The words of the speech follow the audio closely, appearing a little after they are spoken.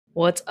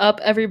What's up,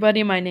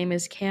 everybody? My name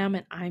is Cam,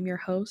 and I'm your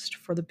host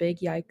for the Big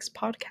Yikes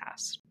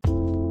podcast.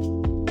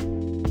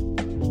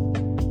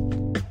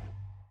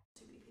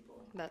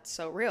 That's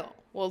so real.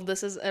 Well,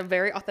 this is a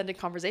very authentic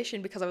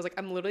conversation because I was like,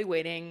 I'm literally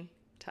waiting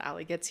till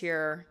Allie gets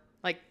here,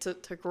 like to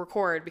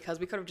record, because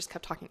we could have just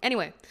kept talking.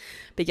 Anyway,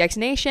 Big Yikes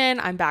Nation,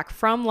 I'm back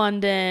from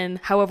London.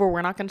 However,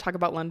 we're not going to talk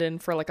about London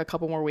for like a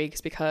couple more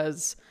weeks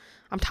because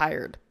I'm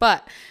tired.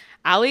 But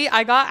Allie,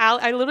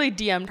 I literally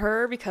DM'd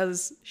her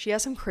because she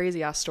has some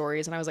crazy ass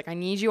stories, and I was like, I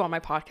need you on my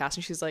podcast.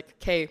 And she's like,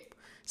 okay,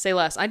 say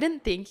less. I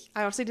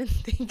honestly didn't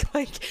think,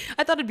 like,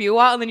 I thought it'd be a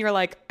while, and then you're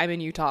like, I'm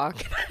in Utah.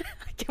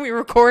 Can we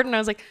record? And I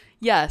was like,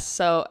 yes.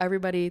 So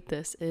everybody,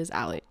 this is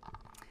Allie.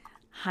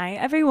 Hi,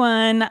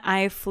 everyone.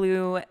 I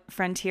flew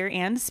Frontier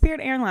and Spirit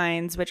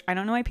Airlines, which I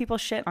don't know why people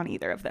shit on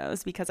either of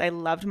those because I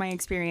loved my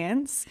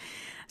experience.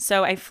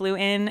 So I flew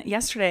in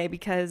yesterday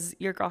because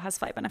your girl has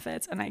flight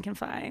benefits and I can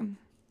fly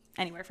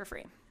anywhere for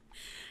free.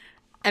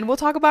 And we'll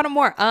talk about it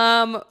more.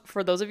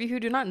 For those of you who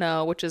do not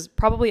know, which is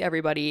probably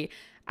everybody,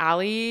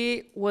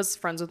 Allie was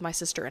friends with my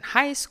sister in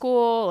high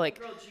school,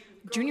 like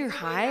junior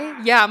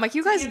high. Yeah, I'm like,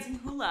 you guys. Dancing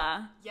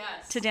hula.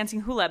 Yes. To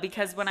dancing hula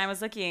because when I was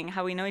looking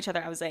how we know each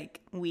other, I was like,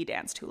 we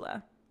danced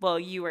hula. Well,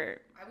 you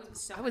were.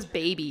 I was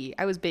baby.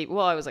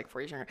 Well, I was like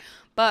 4 years younger.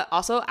 But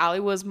also, Allie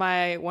was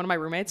one of my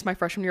roommates my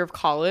freshman year of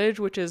college,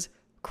 which is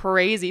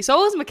crazy. So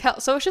was Mikkel.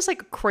 So it's just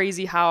like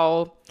crazy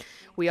how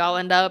we all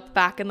end up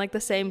back in like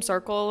the same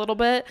circle a little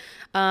bit.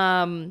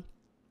 Yeah,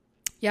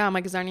 I'm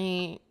like,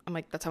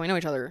 that's how we know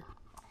each other.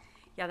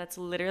 Yeah, that's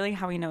literally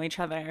how we know each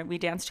other. We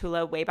danced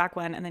hula way back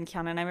when, and then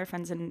Kiana and I were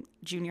friends in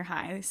junior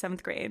high,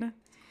 7th grade.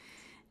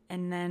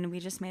 And then we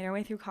just made our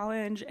way through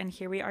college, and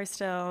here we are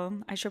still.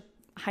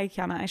 Hi,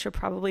 Kiana. I should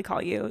probably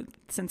call you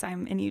since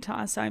I'm in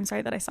Utah, so I'm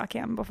sorry that I saw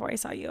Cam before I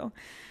saw you.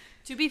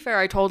 To be fair,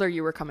 I told her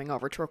you were coming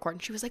over to record,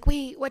 and she was like,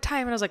 wait, what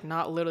time? And I was like,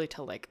 not literally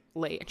till like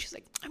late. And she's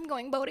like, I'm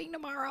going boating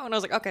tomorrow. And I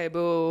was like, okay,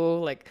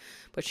 boo. Like,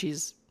 but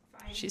she's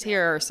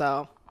here,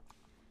 so.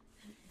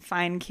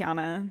 Fine,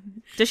 Kiana.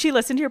 Does she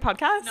listen to your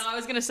podcast? No, I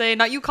was going to say,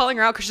 not you calling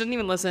her out because she doesn't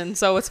even listen,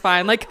 so it's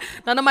fine. Like,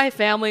 none of my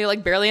family,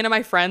 like barely any of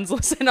my friends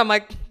listen. I'm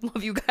like,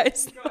 love you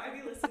guys. Girl, I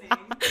be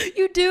listening.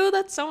 You do?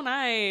 That's so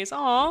nice.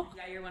 Aw.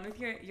 Yeah,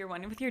 your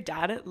one with your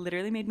dad. It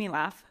literally made me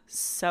laugh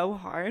so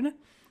hard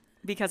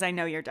because I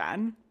know your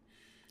dad.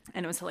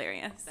 And it was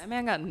hilarious. That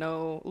man got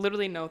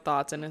literally no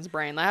thoughts in his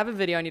brain. I have a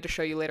video I need to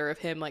show you later of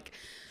him. Like,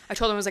 I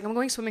told him, I was like, I'm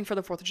going swimming for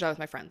the 4th of July with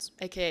my friends,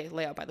 aka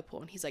lay out by the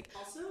pool. And he's like,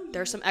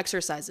 there's some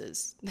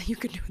exercises that you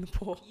could do in the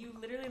pool. You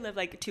literally live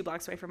like 2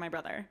 blocks away from my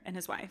brother and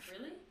his wife.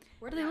 Really?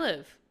 Where do they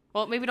live?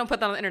 Well, maybe don't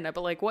put that on the internet,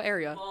 but like what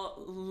area?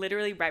 Well,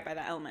 literally right by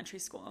that elementary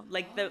school.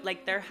 Like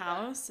their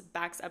house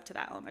backs up to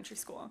that elementary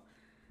school.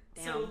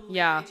 Damn. So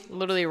yeah,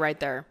 literally right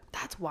there.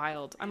 That's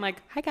wild. I'm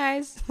like, hi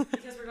guys.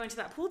 Because we're going to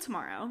that pool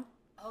tomorrow.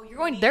 Oh, you're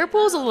going. Their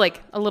pool's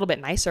like a little bit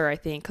nicer, I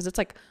think, because it's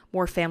like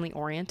more family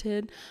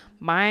oriented.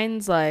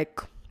 Mine's like,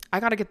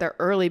 I gotta get there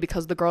early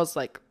because the girls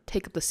like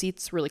take up the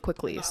seats really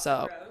quickly.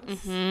 Vasa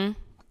so,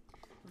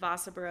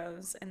 Vasa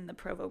Bros and the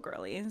Provo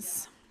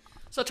girlies.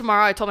 So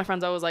tomorrow, I told my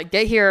friends, I was like,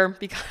 get here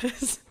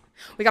because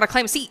we gotta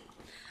claim a seat.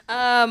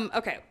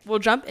 Okay, we'll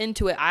jump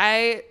into it.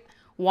 I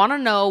want to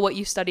know what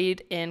you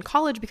studied in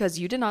college because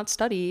you did not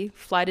study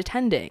flight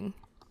attending.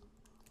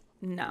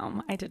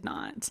 No, I did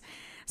not.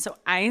 So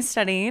I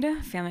studied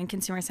family and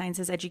consumer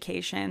sciences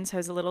education. So I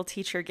was a little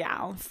teacher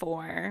gal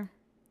for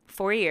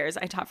 4 years.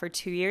 I taught for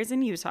 2 years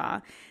in Utah.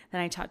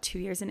 Then I taught 2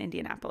 years in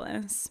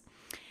Indianapolis.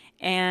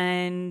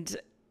 And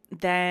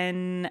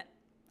then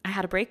I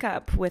had a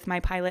breakup with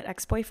my pilot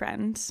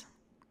ex-boyfriend.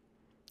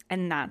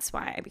 And that's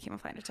why I became a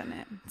flight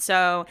attendant.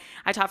 So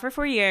I taught for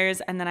 4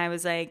 years. And then I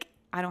was like,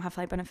 I don't have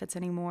flight benefits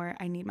anymore.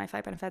 I need my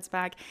flight benefits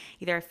back.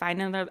 Either I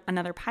find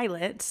another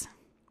pilot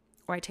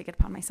or I take it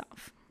upon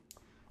myself.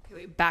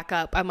 Wait, back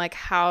up. I'm like,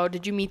 how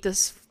did you meet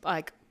this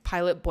like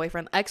ex-pilot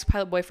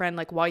boyfriend,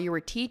 like while you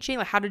were teaching?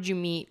 Like, how did you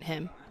meet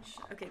him?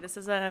 Okay,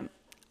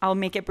 I'll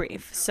make it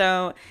brief.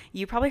 So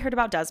you probably heard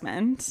about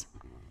Desmond.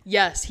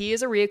 Yes, he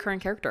is a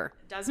reoccurring character.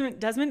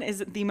 Desmond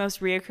is the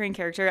most reoccurring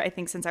character, I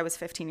think, since I was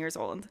 15 years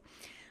old.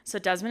 So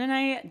Desmond and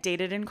I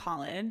dated in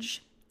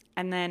college.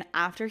 And then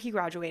after he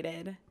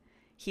graduated,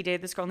 he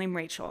dated this girl named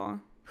Rachel,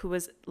 who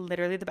was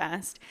literally the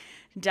best.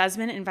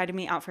 Desmond invited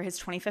me out for his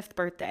 25th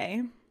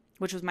birthday,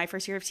 which was my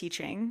first year of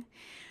teaching.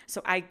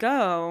 So I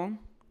go,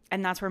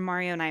 and that's where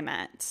Mario and I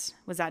met,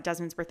 was at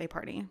Desmond's birthday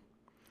party.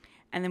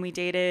 And then we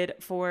dated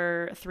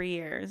for 3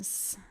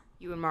 years.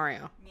 You and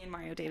Mario? Me and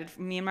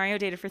Mario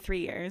dated for 3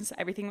 years.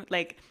 Everything,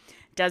 like,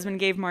 Desmond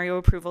gave Mario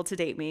approval to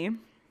date me.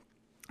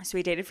 So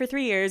we dated for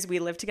 3 years. We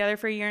lived together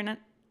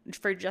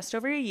for just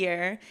over a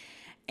year.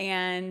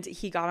 And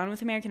he got on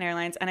with American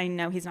Airlines, and I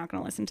know he's not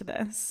going to listen to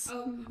this.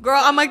 Oh.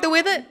 Girl, I'm like, the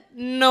way that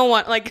no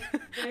one, like,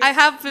 I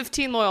have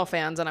 15 loyal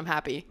fans, and I'm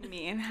happy.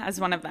 Me as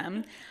one of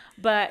them.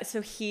 But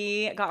so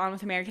he got on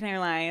with American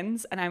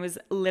Airlines, and I was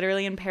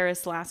literally in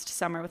Paris last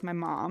summer with my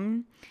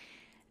mom,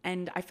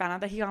 and I found out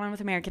that he got on with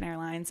American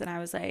Airlines, and I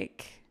was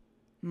like,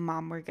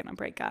 Mom, we're going to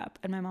break up.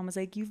 And my mom was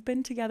like, you've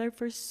been together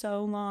for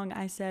so long.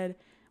 I said,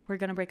 we're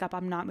going to break up.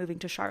 I'm not moving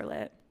to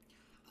Charlotte.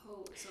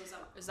 Oh, so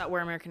is that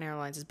where American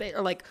Airlines is based?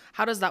 Or like,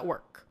 how does that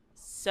work?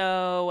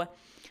 So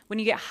when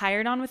you get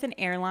hired on with an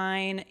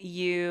airline,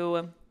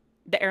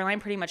 the airline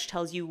pretty much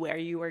tells you where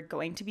you are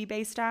going to be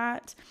based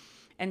at.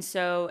 And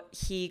so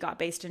he got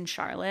based in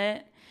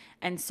Charlotte.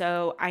 And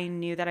so I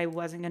knew that I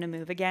wasn't going to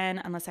move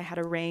again unless I had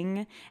a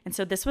ring. And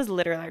so this was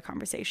literally our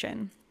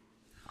conversation.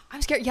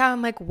 I'm scared. Yeah,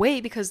 I'm like,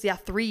 wait, because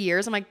 3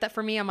 years. I'm like, that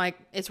for me, I'm like,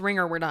 it's ring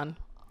or we're done.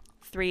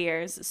 3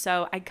 years.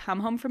 So I come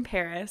home from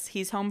Paris.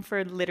 He's home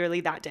for literally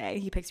that day.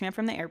 He picks me up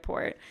from the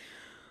airport.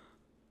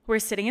 We're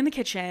sitting in the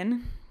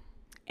kitchen.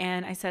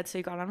 And I said, so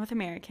you got on with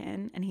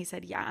American? And he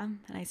said, yeah.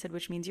 And I said,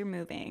 which means you're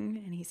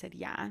moving? And he said,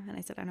 yeah. And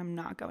I said, and I'm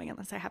not going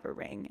unless I have a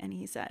ring. And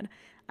he said,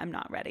 I'm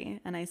not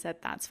ready. And I said,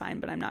 that's fine,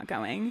 but I'm not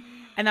going.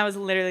 And that was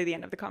literally the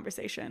end of the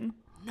conversation.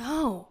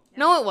 No,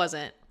 it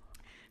wasn't.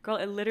 Girl,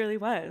 it literally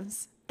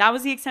was. That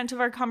was the extent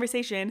of our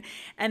conversation.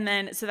 And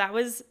then, so that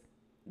was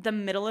the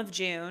middle of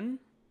June.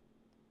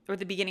 Or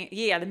the beginning,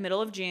 the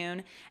middle of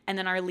June. And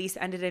then our lease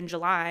ended in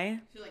July.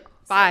 Like,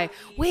 bye.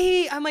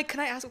 Wait, I'm like, can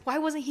I ask, why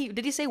wasn't he,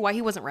 did he say why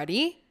he wasn't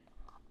ready?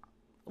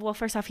 Well,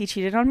 first off, he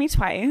cheated on me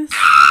twice.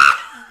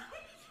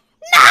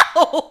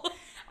 No!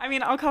 I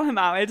mean, I'll call him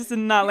out. It's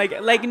not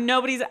like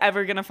nobody's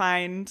ever going to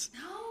find.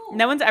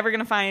 No one's ever going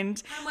to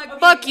find. I'm like,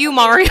 fuck you,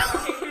 Mario.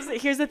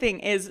 Here's the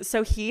thing is,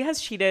 so he has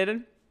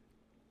cheated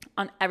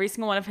on every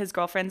single one of his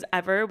girlfriends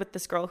ever with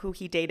this girl who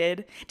he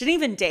dated. Didn't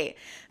even date.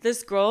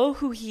 This girl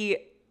who he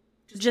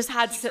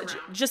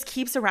just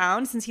keeps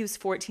around since he was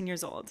 14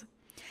 years old.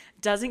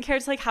 Doesn't care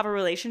to like have a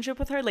relationship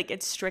with her. Like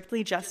it's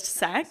strictly just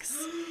sex.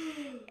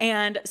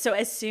 And so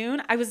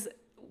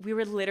we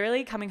were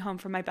literally coming home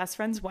from my best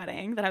friend's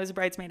wedding that I was a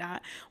bridesmaid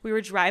at. We were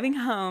driving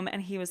home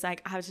and he was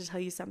like, I have to tell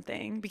you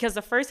something. Because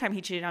the first time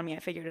he cheated on me, I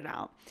figured it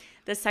out.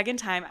 The second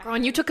time. Girl,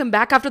 and you took him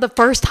back after the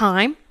first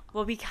time?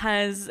 Well,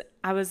 because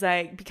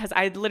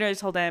I literally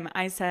told him,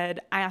 I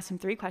asked him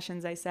 3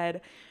 questions. I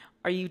said,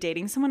 are you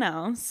dating someone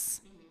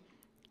else?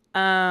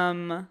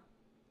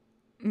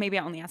 Maybe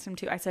I only asked him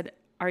 2. I said,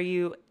 are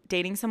you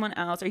dating someone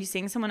else? Are you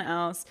seeing someone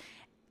else?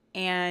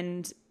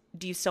 And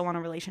do you still want a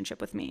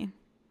relationship with me?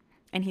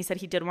 And he said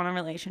he did want a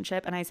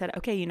relationship. And I said,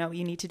 okay, you know what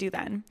you need to do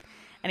then.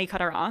 And he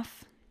cut her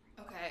off.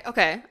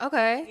 Okay.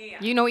 Yeah.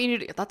 You know what you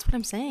need to do. That's what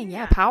I'm saying.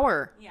 Yeah,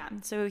 power. Yeah.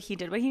 So he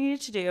did what he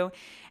needed to do.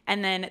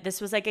 And then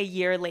this was like a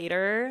year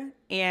later.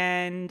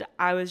 And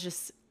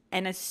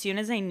and as soon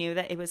as I knew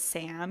that it was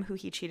Sam who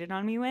he cheated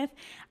on me with,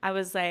 I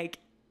was like,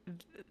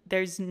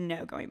 there's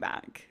no going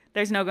back.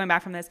 There's no going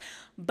back from this.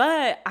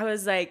 But I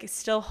was like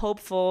still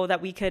hopeful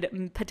that we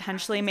could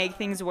potentially make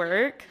things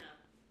work.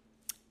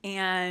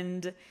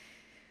 And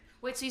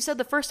wait, so you said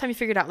the first time you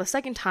figured out. The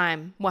second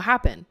time, what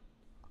happened?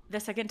 The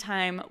second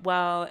time,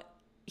 well,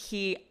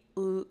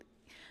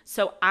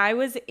 so I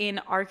was in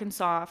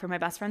Arkansas for my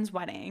best friend's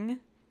wedding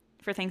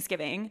for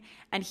Thanksgiving,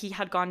 and he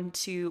had gone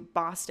to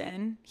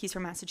Boston. He's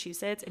from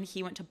Massachusetts, and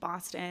he went to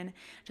Boston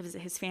to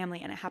visit his family,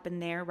 and it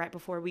happened there right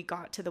before we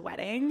got to the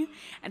wedding.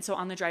 And so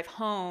on the drive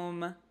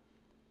home,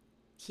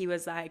 he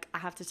was like, I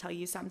have to tell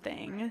you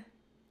something.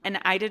 And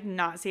I did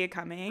not see it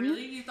coming.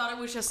 Really? You thought it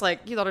was just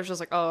like,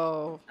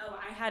 oh.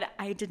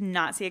 I did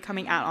not see it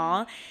coming at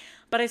all.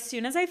 But as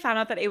soon as I found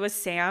out that it was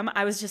Sam,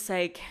 I was just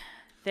like,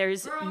 there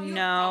is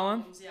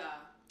no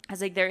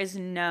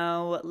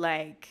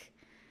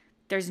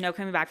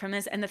coming back from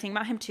this. And the thing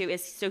about him too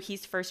is, so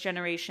he's first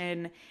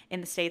generation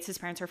in the States. His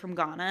parents are from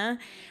Ghana.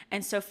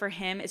 And so for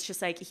him, it's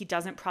just like, he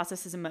doesn't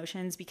process his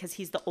emotions because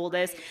he's the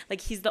oldest,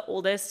 like he's the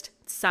oldest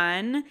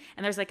son.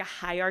 And there's like a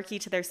hierarchy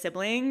to their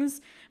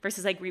siblings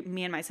versus like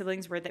me and my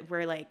siblings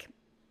we're like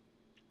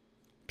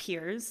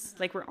peers,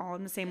 like we're all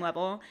on the same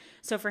level.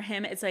 So for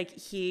him, it's like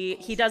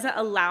he doesn't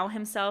allow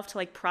himself to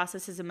like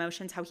process his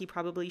emotions how he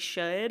probably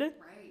should.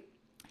 Right.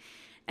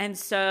 And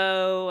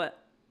so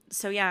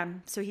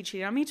he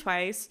cheated on me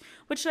twice,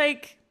 which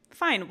like,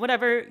 fine,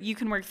 whatever, you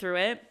can work through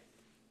it.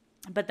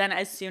 But then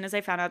as soon as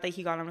I found out that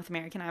he got on with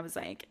American, I was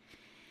like,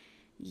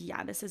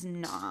 yeah, this is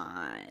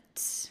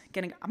not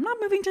I'm not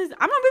moving to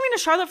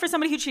Charlotte for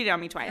somebody who cheated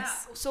on me twice.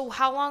 Yeah. So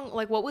how long,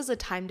 like what was the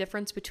time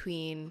difference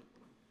between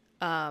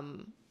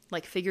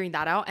like figuring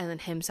that out and then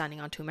him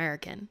signing on to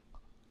American?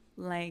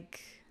 Like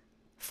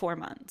 4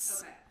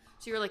 months. Okay.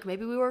 So you're like,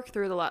 maybe we work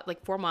through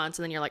like 4 months,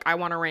 and then you're like, I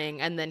want a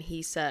ring. And then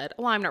he said,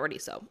 well, I'm not ready.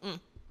 So,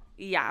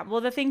 Yeah.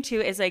 Well, the thing too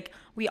is like,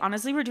 we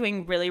honestly were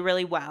doing really,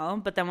 really well.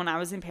 But then when I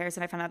was in Paris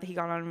and I found out that he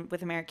got on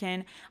with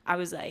American, I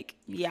was like,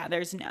 yeah,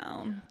 there's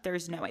no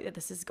way that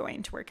this is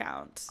going to work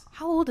out.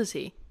 How old is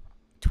he?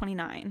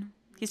 29.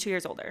 He's 2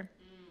 years older.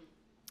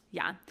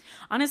 Yeah.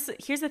 Honestly,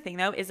 here's the thing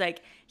though, is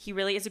like, he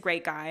really is a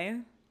great guy.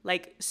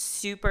 Like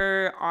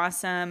super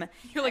awesome.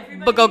 You're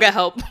like, but go get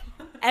help.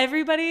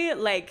 Everybody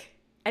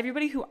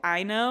who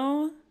I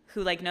know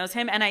who like knows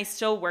him, and I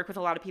still work with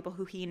a lot of people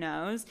who he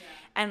knows,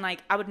 and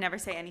like I would never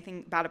say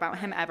anything bad about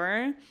him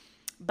ever,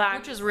 But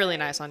Which is really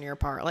nice on your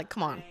part. Like,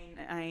 come on.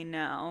 I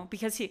know,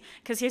 because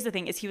here's the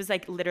thing is he was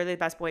like literally the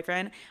best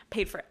boyfriend,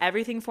 paid for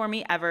everything for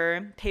me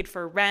ever, paid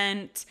for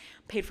rent,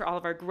 paid for all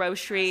of our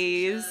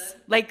groceries,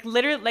 like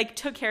literally like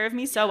took care of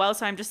me so well.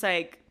 So I'm just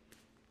like,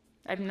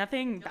 I have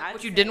nothing bad.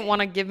 But you didn't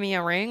want to give me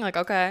a ring? Like,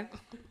 okay.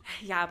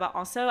 Yeah, but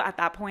also at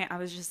that point I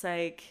was just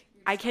like,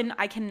 I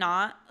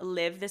cannot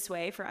live this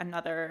way for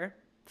another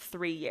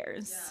 3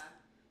 years. Yeah.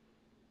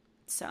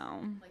 So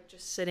like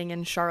just sitting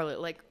in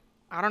Charlotte, like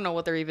I don't know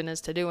what there even is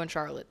to do in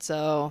Charlotte.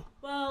 So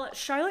well,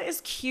 Charlotte is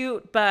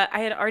cute, but I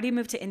had already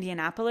moved to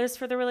Indianapolis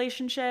for the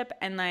relationship,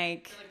 and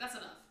like that's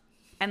enough.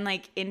 and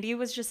like Indy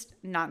was just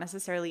not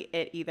necessarily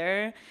it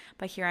either.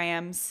 But here I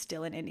am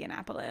still in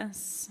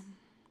Indianapolis.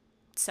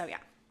 So yeah.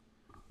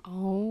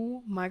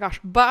 Oh my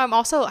gosh. But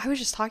I was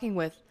just talking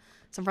with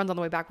some friends on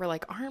the way back. We're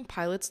like, aren't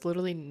pilots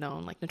literally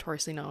known, like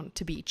notoriously known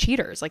to be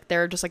cheaters? Like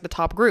they're just like the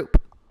top group.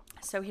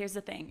 So here's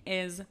the thing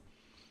is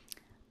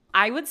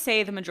I would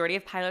say the majority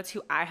of pilots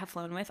who I have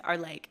flown with are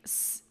like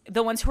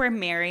the ones who are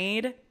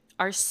married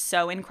are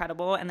so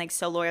incredible and like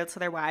so loyal to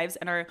their wives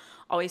and are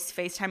always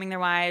FaceTiming their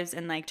wives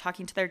and like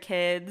talking to their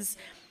kids.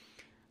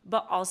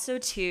 But also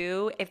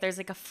too, if there's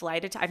like a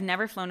I've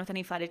never flown with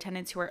any flight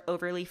attendants who are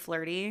overly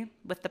flirty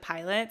with the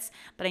pilots,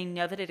 but I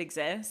know that it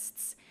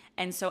exists.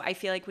 And so I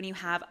feel like when you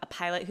have a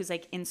pilot who's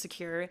like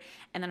insecure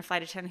and then a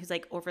flight attendant who's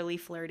like overly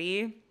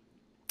flirty,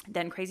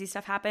 then crazy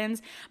stuff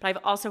happens. But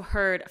I've also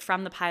heard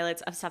from the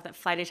pilots of stuff that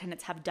flight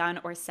attendants have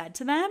done or said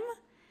to them.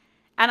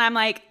 And I'm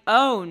like,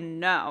 oh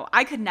no,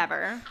 I could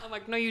never. I'm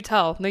like, no, you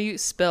tell. No, you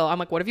spill. I'm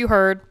like, what have you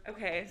heard?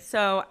 Okay,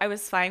 so I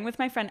was flying with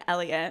my friend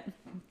Elliot.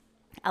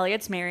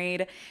 Elliot's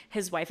married.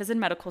 His wife is in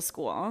medical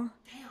school.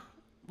 Damn.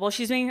 Well,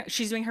 she's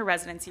doing her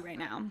residency right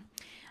now.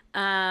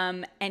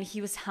 And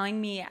he was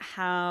telling me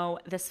how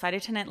this flight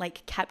attendant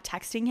like kept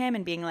texting him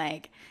and being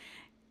like,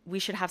 we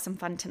should have some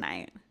fun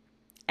tonight.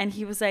 And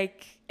he was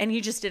like, and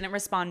he just didn't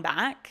respond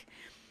back.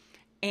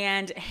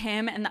 And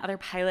him and the other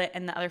pilot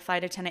and the other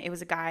flight attendant, it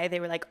was a guy, they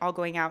were like all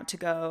going out to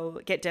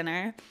go get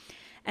dinner.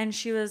 And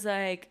she was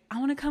like, I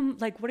want to come,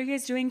 like, what are you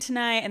guys doing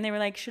tonight? And they were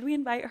like, should we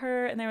invite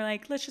her? And they were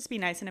like, let's just be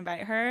nice and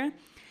invite her.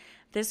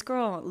 This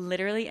girl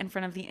literally in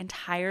front of the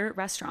entire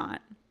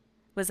restaurant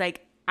was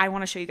like, I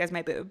want to show you guys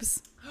my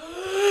boobs.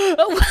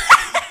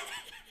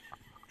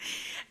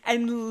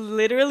 And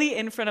literally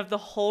in front of the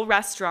whole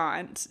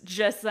restaurant,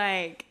 just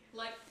like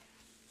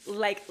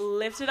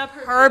lifted up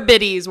her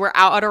biddies were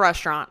out at a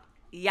restaurant.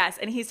 Yes,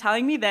 and he's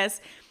telling me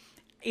this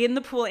in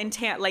the pool in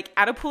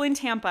at a pool in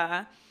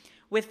Tampa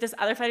with this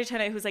other flight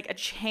attendant who's like a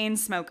chain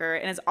smoker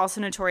and is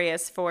also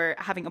notorious for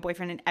having a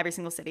boyfriend in every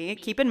single city.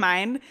 Keep in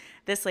mind,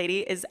 this lady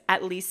is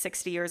at least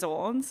 60 years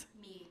old.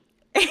 Me.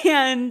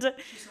 And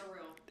she's so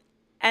real.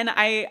 And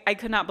I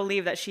could not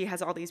believe that she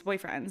has all these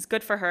boyfriends.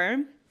 Good for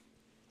her.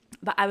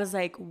 But I was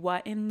like,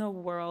 what in the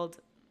world,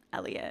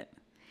 Elliot?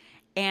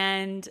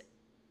 And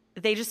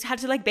they just had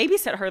to like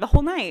babysit her the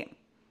whole night.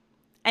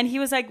 And he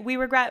was like, we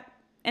regret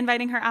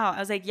inviting her out. I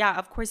was like, yeah,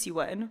 of course you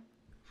would.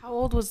 How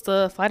old was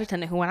the flight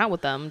attendant who went out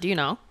with them? Do you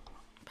know?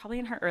 Probably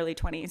in her early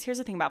 20s. Here's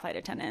the thing about flight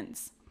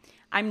attendants.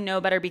 I'm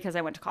no better because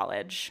I went to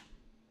college.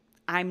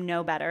 I'm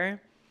no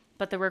better.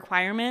 But the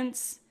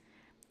requirements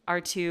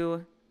are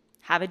to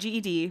have a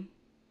GED,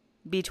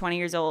 be 20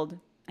 years old,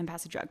 and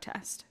pass a drug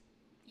test.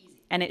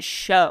 Easy. And it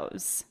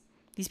shows.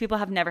 These people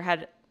have never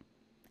had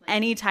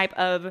any type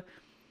of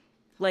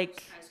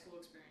like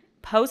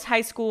post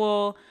high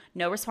school,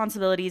 no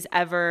responsibilities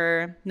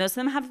ever. Most of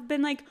them have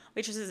been like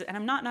waitresses, and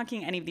I'm not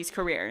knocking any of these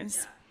careers.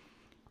 Yeah.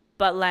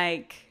 But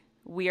like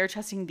we are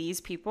trusting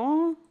these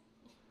people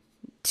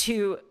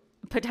to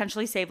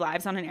potentially save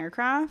lives on an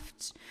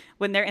aircraft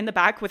when they're in the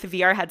back with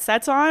VR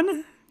headsets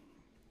on.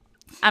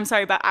 I'm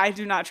sorry, but I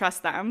do not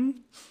trust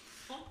them.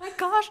 Oh my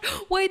gosh.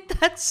 Wait,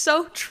 that's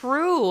so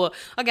true.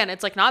 Again,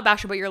 it's like not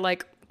bashing, but you're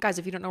like, guys,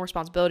 if you don't know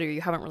responsibility or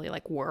you haven't really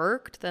like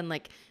worked, then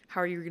like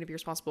how are you going to be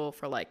responsible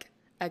for like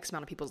X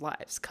amount of people's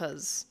lives?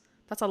 Because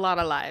that's a lot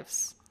of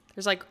lives.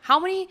 There's like how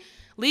many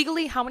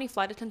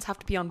flight attendants have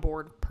to be on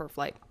board per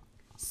flight?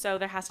 So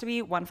there has to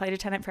be one flight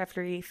attendant for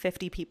every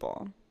 50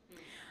 people.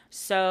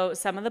 So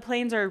some of the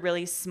planes are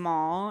really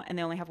small and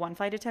they only have one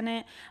flight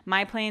attendant.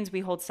 My planes,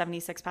 we hold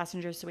 76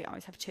 passengers, so we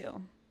always have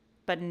two,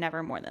 but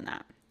never more than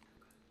that.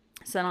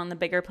 So then on the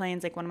bigger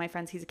planes, like one of my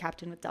friends, he's a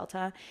captain with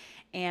Delta,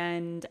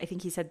 and I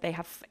think he said they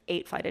have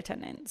 8 flight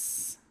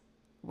attendants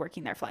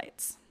working their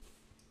flights.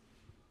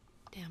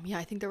 Damn, yeah,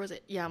 I think there was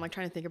I'm like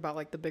trying to think about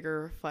like the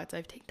bigger flights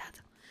I've taken.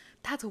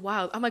 That's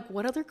wild. I'm like,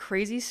 what other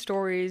crazy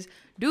stories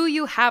do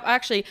you have?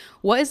 Actually,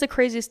 what is the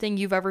craziest thing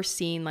you've ever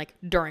seen like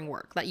during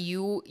work that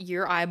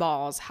your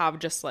eyeballs have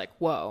just like,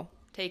 whoa,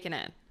 taken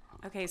in?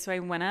 Okay, so I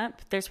went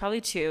up, there's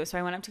probably 2. So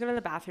I went up to go to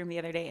the bathroom the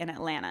other day in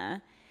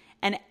Atlanta,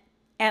 and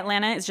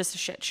Atlanta is just a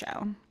shit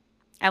show.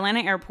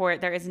 Atlanta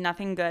airport, there is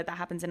nothing good that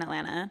happens in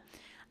Atlanta.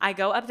 I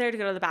go up there to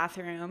go to the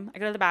bathroom. I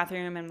go to the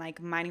bathroom and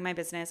like minding my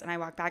business, and I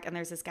walk back and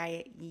there's this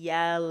guy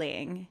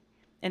yelling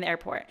in the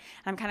airport.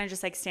 And I'm kind of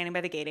just like standing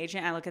by the gate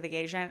agent. I look at the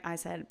gate agent. I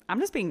said, I'm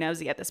just being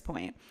nosy at this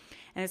point.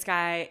 And this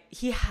guy,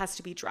 he has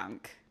to be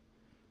drunk.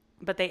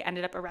 but they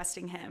ended up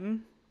arresting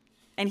him.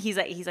 And he's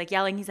like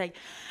yelling. He's like,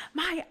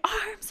 my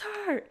arms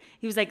hurt.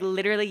 He was like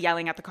literally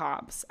yelling at the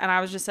cops. And I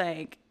was just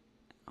like,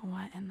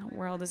 what in the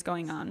world is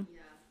going on?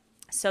 Yeah.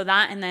 So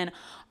that, and then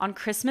on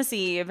Christmas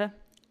Eve,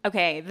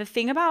 okay, the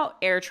thing about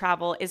air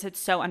travel is it's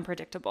so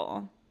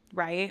unpredictable,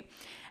 right?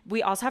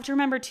 We also have to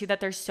remember too that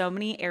there's so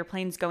many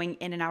airplanes going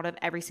in and out of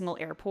every single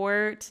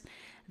airport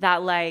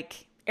that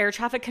like air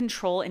traffic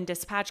control and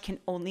dispatch can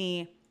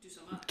only do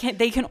so much.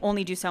 They can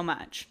only do so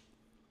much.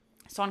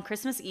 So on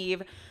Christmas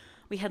Eve,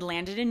 we had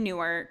landed in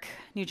Newark,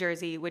 New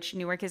Jersey, which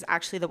Newark is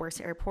actually the worst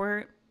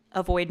airport.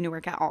 Avoid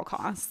Newark at all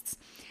costs.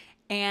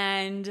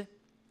 And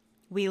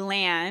we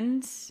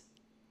land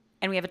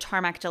and we have a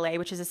tarmac delay,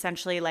 which is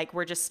essentially like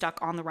we're just stuck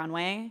on the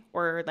runway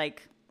or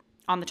like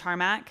on the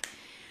tarmac,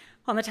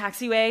 on the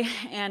taxiway.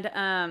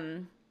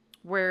 And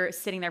we're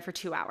sitting there for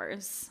 2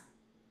 hours.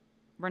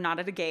 We're not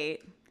at a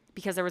gate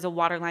because there was a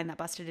water line that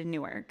busted in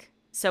Newark.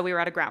 So we were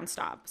at a ground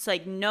stop. So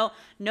like no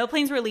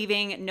planes were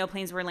leaving, no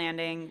planes were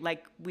landing.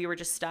 Like we were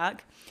just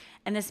stuck.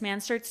 And this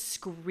man starts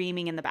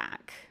screaming in the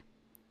back,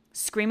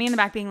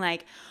 being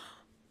like,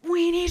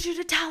 we need you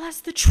to tell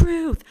us the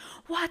truth.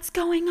 What's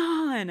going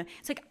on?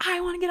 It's like, I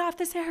want to get off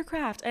this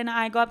aircraft. And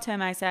I go up to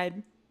him. I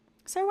said,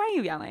 sir, why are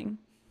you yelling?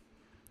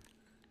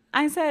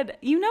 I said,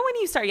 you know, when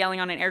you start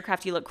yelling on an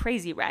aircraft, you look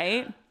crazy,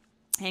 right?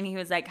 And he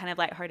was like kind of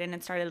lighthearted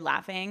and started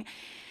laughing.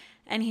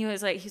 And he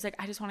was like,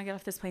 I just want to get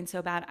off this plane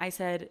so bad. I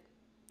said,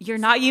 you're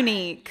not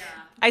unique.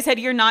 Yeah. I said,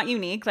 you're not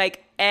unique.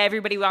 Like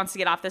everybody wants to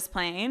get off this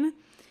plane. And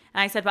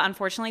I said, but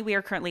unfortunately we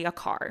are currently a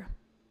car.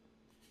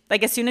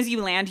 Like as soon as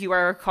you land, you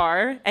are a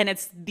car. And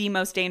it's the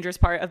most dangerous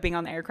part of being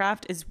on the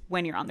aircraft is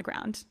when you're on the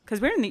ground. Because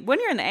when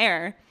you're in the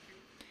air,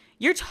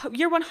 you're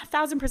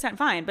 1000%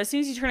 fine. But as soon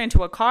as you turn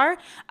into a car,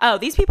 oh,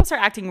 these people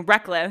start acting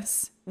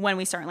reckless when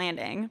we start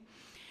landing.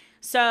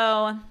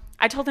 So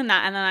I told him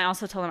that. And then I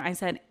also told him, I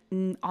said,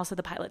 also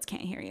the pilots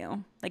can't hear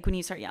you. Like when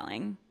you start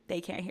yelling,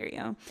 they can't hear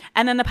you.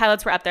 And then the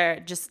pilots were up there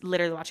just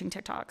literally watching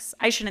TikToks.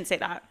 I shouldn't say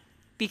that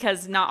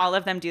because not all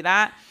of them do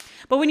that.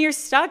 But when you're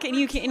stuck and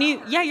you're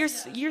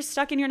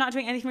stuck and you're not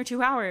doing anything for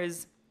 2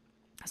 hours.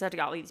 So I have to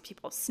get all these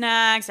people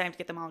snacks. I have to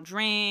get them all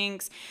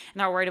drinks. And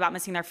they're worried about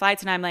missing their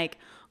flights. And I'm like,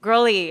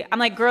 girly,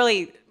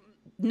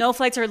 no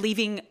flights are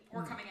leaving.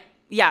 Or coming in.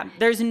 Yeah,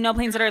 there's no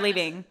planes that are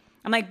leaving.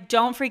 I'm like,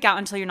 don't freak out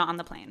until you're not on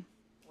the plane.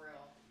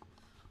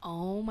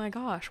 Oh my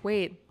gosh,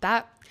 wait,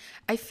 that,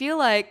 I feel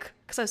like,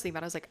 because I was thinking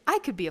about it, I was like, I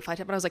could be a flight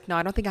attendant, but I was like, no,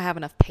 I don't think I have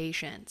enough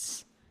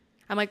patience.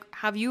 I'm like,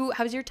 has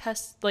your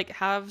test, like,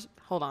 has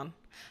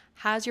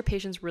your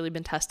patience really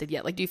been tested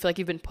yet? Like, do you feel like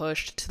you've been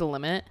pushed to the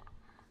limit?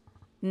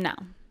 No.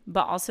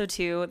 But also,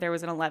 too, there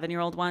was an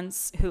 11-year-old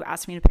once who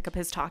asked me to pick up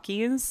his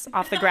talkies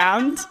off the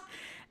ground.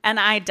 And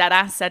I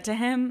deadass said to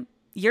him,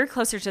 you're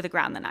closer to the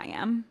ground than I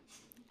am.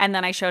 And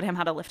then I showed him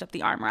how to lift up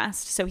the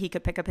armrest so he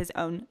could pick up his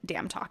own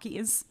damn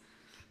talkies.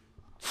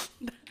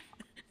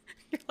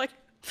 You're like,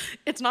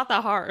 it's not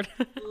that hard.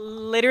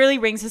 Literally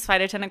rings his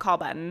flight attendant call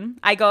button.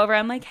 I go over,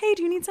 I'm like, hey,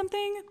 do you need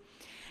something?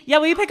 Yeah,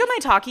 will you pick up my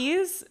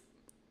talkies?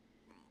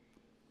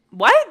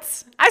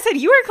 What? I said,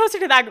 you are closer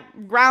to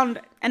that ground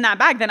and that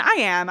bag than I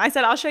am. I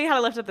said, I'll show you how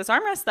to lift up this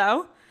armrest,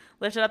 though.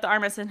 Lifted up the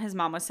armrest, and his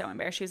mom was so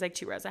embarrassed. She was like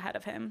 2 rows ahead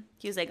of him.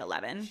 He was like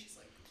 11. She's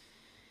like,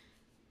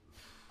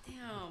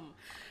 damn.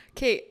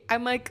 Okay,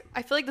 I'm like,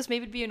 I feel like this may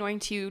be annoying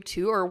to you,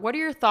 too. Or what are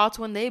your thoughts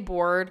when they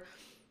board,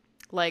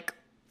 like,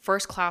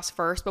 first class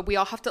first, but we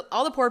all have to,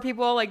 all the poor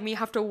people like me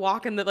have to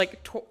walk in the,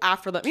 like,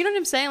 after them. You know what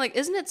I'm saying? Like,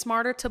 isn't it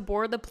smarter to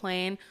board the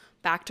plane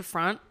back to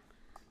front?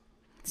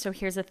 So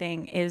here's the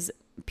thing is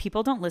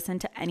people don't listen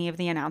to any of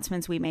the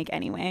announcements we make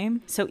anyway.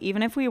 So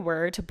even if we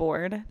were to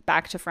board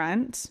back to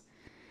front,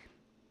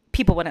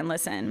 people wouldn't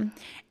listen.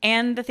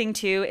 And the thing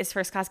too is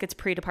first class gets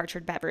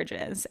pre-departure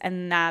beverages.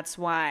 And that's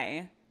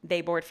why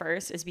they board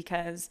first, is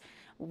because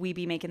we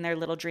be making their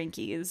little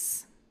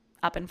drinkies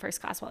up in first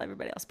class while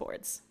everybody else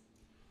boards.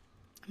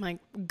 I'm like,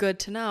 good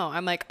to know.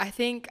 I'm like, I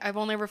think I've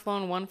only ever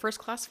flown one first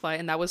class flight,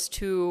 and that was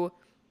to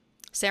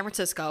San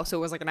Francisco. So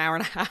it was like an hour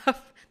and a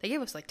half. They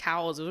gave us like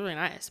towels. It was really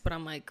nice. But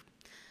I'm like,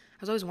 I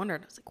was always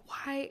wondering, I was like,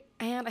 why?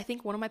 And I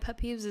think one of my pet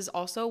peeves is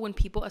also when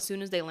people, as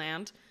soon as they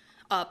land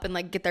up and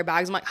like get their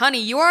bags, I'm like,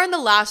 honey, you are in the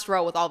last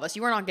row with all of us.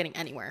 You are not getting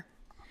anywhere.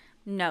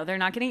 No, they're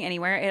not getting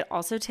anywhere. It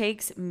also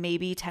takes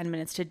maybe 10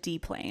 minutes to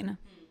deplane.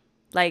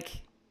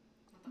 Like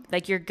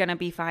you're going to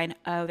be fine.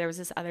 Oh, there was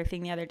this other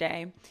thing the other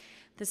day.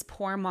 This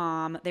poor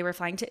mom, they were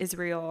flying to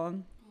Israel,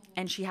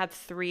 and she had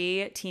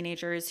 3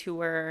 teenagers who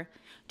were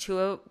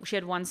she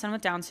had one son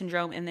with Down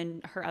syndrome, and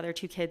then her other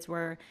 2 kids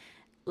were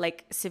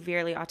like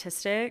severely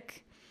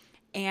autistic.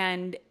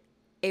 And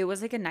it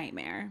was like a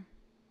nightmare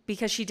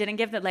because she didn't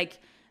give that, like,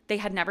 they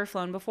had never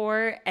flown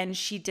before, and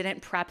she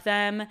didn't prep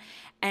them,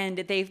 and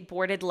they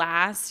boarded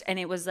last, and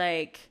it was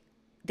like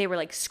they were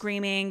like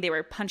screaming, they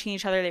were punching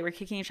each other, they were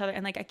kicking each other,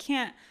 and like I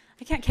can't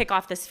kick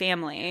off this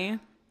family.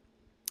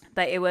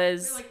 But it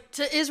was, you're like,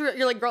 to Israel,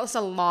 you're like, girl, it's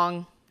you're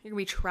going to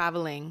be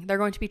traveling. They're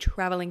going to be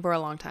traveling for a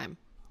long time.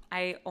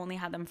 I only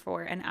had them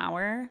for an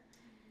hour,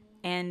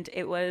 and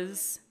it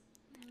was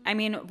I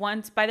mean,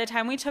 once by the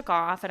time we took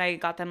off and I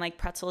got them like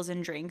pretzels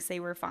and drinks, they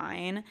were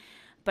fine.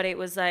 But it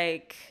was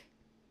like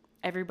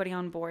everybody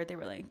on board, they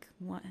were like,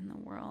 what in the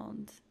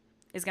world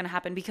is going to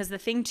happen? Because the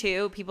thing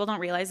too, people don't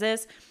realize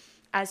this.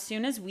 As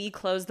soon as we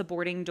close the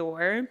boarding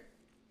door,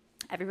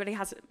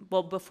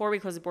 before we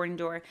close the boarding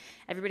door,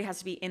 everybody has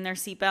to be in their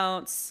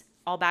seatbelts.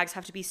 All bags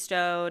have to be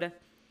stowed.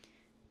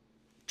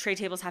 Tray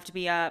tables have to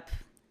be up.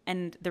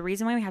 And the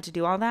reason why we have to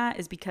do all that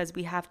is because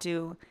we have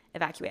to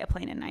evacuate a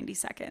plane in 90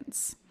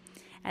 seconds.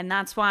 And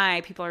that's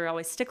why people are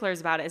always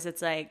sticklers about it, is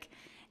it's like,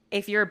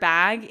 if your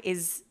bag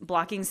is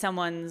blocking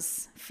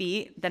someone's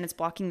feet, then it's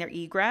blocking their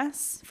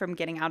egress from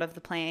getting out of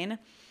the plane.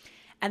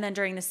 And then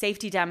during the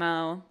safety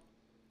demo,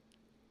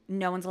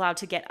 no one's allowed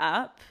to get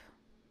up,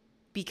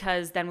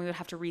 because then we would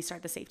have to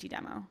restart the safety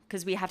demo,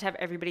 because we have to have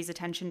everybody's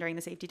attention during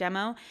the safety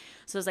demo.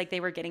 So it's like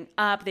they were getting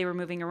up, they were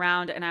moving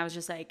around, and I was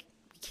just like,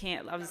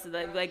 can't. I was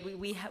like,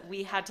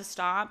 we had to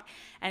stop.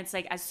 And it's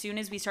like, as soon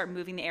as we start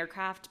moving the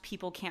aircraft,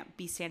 people can't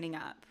be standing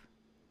up,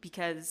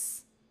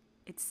 because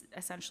it's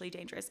essentially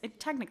dangerous. It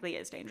technically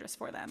is dangerous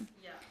for them.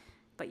 Yeah.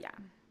 But yeah,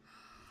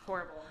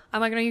 horrible.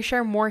 I'm like, can you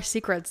share more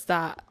secrets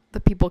that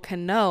the people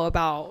can know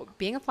about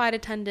being a flight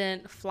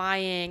attendant,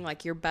 flying,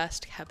 like your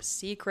best kept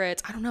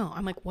secrets? I don't know.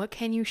 I'm like, what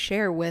can you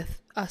share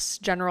with us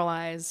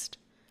generalized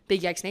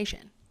Big Yikes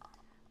Nation?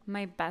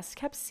 My best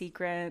kept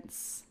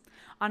secrets,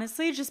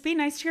 honestly, just be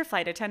nice to your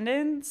flight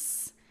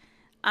attendants.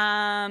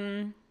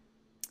 Also,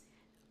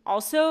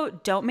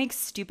 don't make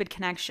stupid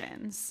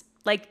connections.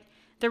 Like,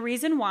 the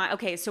reason why,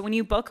 okay, so when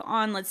you book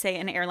on, let's say,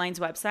 an airline's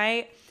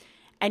website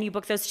and you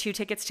book those 2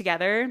 tickets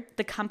together,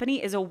 the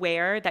company is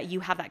aware that you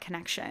have that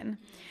connection.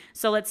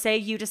 So let's say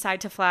you decide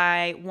to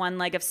fly one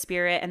leg of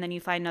Spirit and then you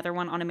fly another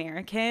one on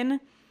American.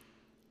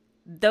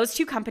 Those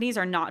 2 companies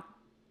are not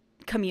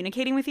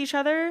communicating with each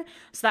other,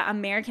 so that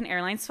American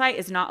Airlines flight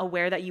is not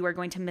aware that you are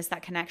going to miss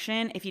that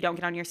connection if you don't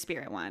get on your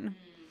Spirit one.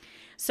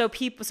 So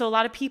a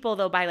lot of people,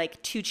 they'll buy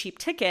like 2 cheap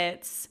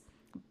tickets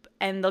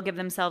and they'll give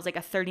themselves like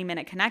a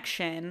 30-minute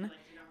connection.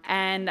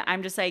 And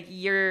I'm just like,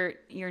 you're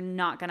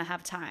not going to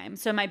have time.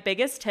 So my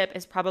biggest tip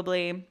is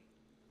probably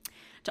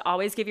to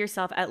always give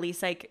yourself at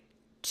least like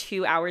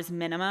 2 hours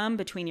minimum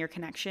between your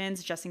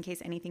connections, just in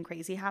case anything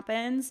crazy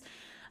happens.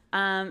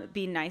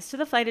 Be nice to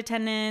the flight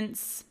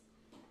attendants.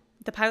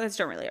 The pilots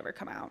don't really ever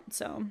come out.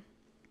 So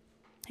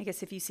I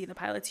guess if you see the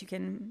pilots, you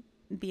can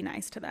be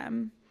nice to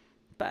them.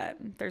 But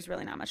there's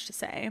really not much to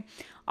say.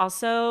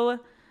 Also,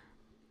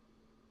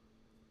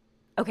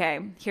 okay,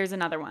 here's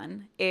another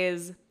one,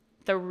 is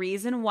the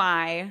reason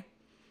why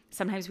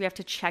sometimes we have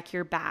to check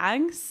your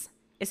bags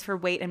is for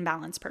weight and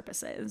balance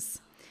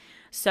purposes.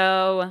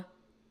 So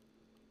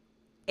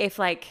if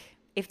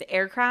the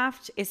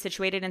aircraft is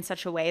situated in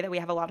such a way that we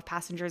have a lot of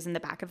passengers in the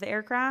back of the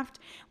aircraft,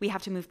 we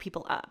have to move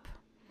people up,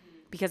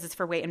 because it's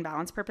for weight and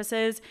balance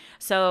purposes.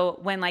 So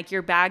when like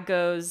your bag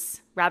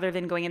goes, rather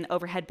than going in the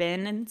overhead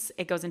bins,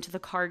 it goes into the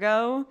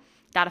cargo,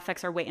 that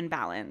affects our weight and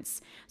balance.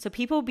 So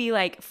people be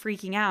like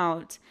freaking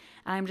out.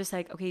 And I'm just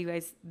like, okay, you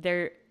guys,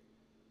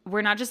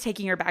 we're not just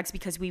taking your bags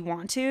because we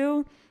want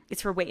to.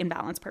 It's for weight and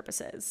balance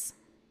purposes.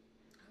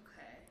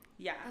 Okay.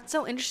 Yeah. That's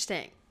so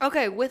interesting.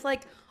 Okay, with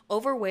like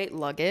overweight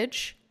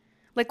luggage,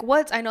 like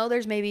I know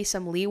there's maybe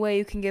some leeway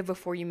you can give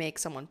before you make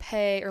someone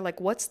pay, or like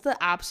what's the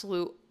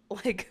absolute,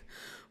 like,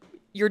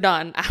 you're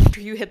done after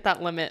you hit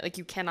that limit, like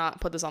you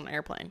cannot put this on an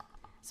airplane?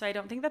 So I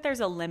don't think that there's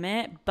a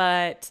limit,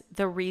 but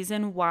the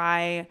reason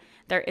why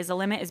there is a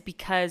limit is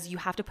because you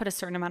have to put a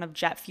certain amount of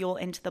jet fuel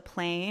into the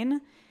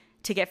plane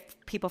to get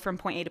people from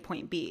point A to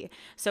point B.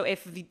 So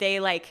if they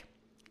like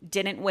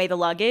didn't weigh the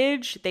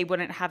luggage, they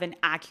wouldn't have an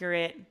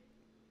accurate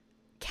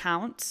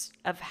count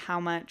of how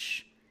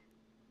much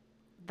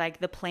like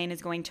the plane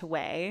is going to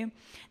weigh.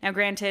 Now,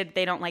 granted,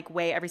 they don't like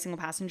weigh every single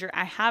passenger.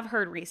 I have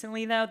heard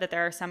recently though that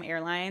there are some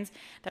airlines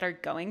that are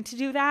going to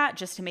do that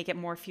just to make it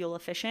more fuel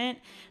efficient,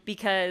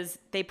 because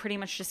they pretty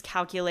much just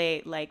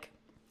calculate like,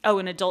 oh,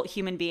 an adult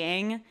human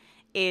being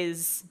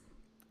is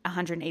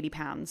 180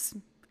 pounds.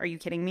 Are you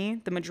kidding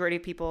me? The majority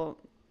of people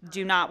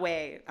do not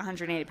weigh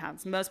 180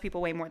 pounds. Most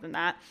people weigh more than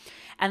that.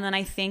 And then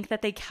I think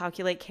that they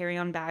calculate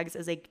carry-on bags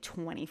as like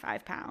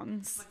 25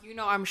 pounds. Like, you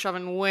know, I'm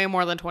shoving way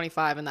more than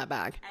 25 in that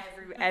bag.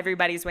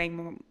 Everybody's weighing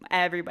more.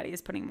 Everybody is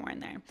putting more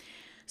in there.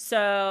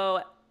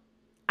 So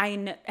I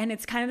know, and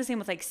it's kind of the same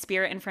with like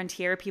Spirit and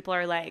Frontier. People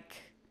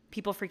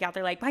freak out.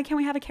 They're like, why can't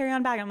we have a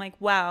carry-on bag? I'm like,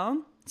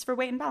 well, it's for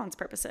weight and balance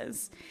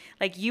purposes.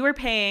 Like, you are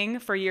paying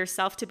for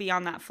yourself to be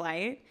on that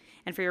flight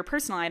and for your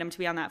personal item to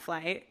be on that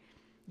flight.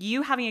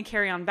 You having a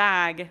carry-on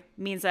bag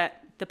means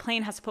that the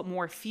plane has to put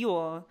more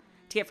fuel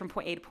to get from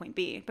point A to point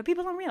B. But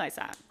people don't realize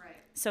that. Right.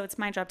 So it's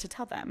my job to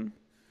tell them.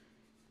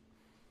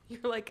 You're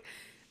like,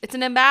 it's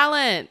an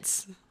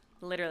imbalance.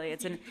 Literally,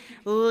 it's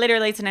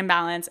an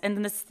imbalance. And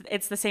then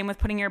it's the same with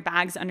putting your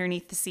bags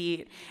underneath the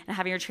seat and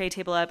having your tray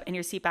table up and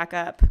your seat back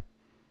up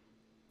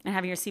and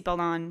having your seatbelt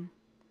on.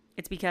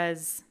 It's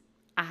because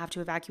I have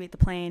to evacuate the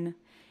plane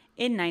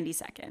in 90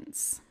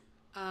 seconds.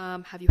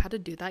 Have you had to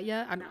do that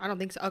yet? I don't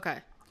think so. Okay.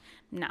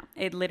 No,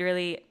 it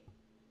literally,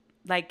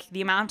 like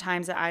the amount of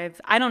times that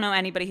I don't know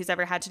anybody who's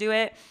ever had to do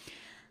it.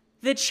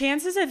 The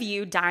chances of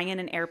you dying in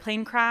an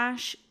airplane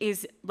crash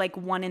is like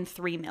 1 in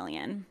 3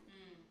 million.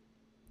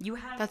 You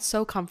have That's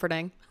so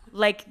comforting.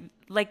 like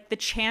the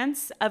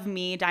chance of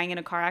me dying in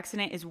a car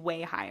accident is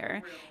way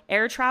higher.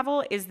 Air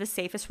travel is the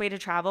safest way to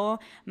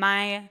travel.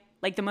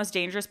 The most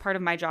dangerous part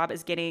of my job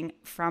is getting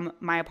from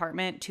my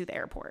apartment to the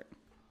airport.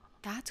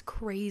 That's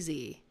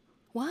crazy.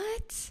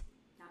 What?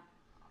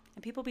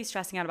 And people be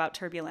stressing out about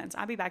turbulence.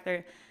 I'll be back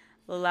there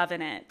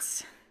loving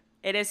it.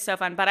 It is so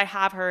fun. But I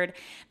have heard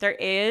there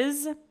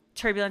is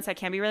turbulence that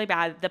can be really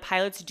bad. The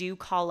pilots do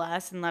call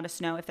us and let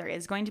us know if there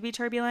is going to be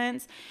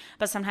turbulence.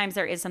 But sometimes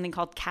there is something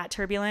called cat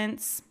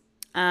turbulence,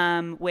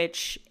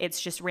 which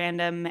it's just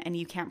random and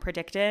you can't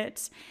predict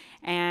it.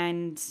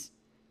 And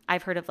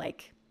I've heard of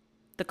like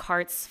the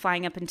carts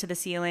flying up into the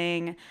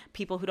ceiling,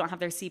 people who don't have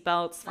their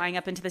seatbelts flying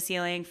up into the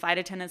ceiling, flight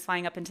attendants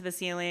flying up into the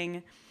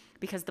ceiling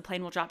because the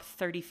plane will drop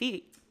 30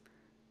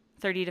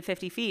 to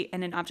 50 feet,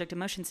 and an object of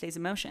motion stays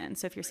in motion.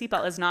 So if your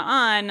seatbelt is not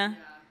on,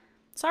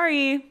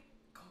 sorry,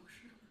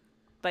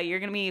 but you're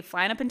going to be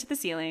flying up into the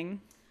ceiling.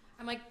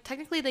 I'm like,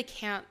 technically they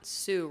can't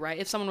sue, right?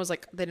 If someone was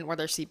like, they didn't wear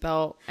their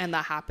seatbelt and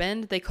that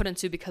happened, they couldn't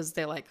sue because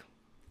they like.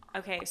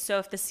 Okay, so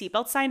if the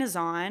seatbelt sign is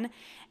on,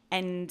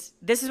 and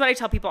this is what I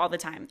tell people all the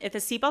time. If the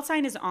seatbelt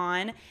sign is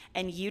on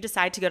and you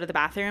decide to go to the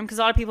bathroom, because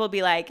a lot of people will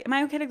be like, am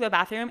I okay to go to the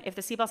bathroom? If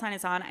the seatbelt sign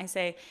is on, I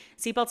say,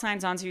 seatbelt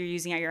sign's on, so you're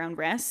using at your own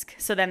risk.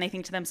 So then they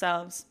think to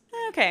themselves,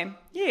 okay,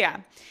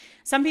 yeah.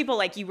 Some people,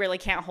 like, you really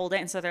can't hold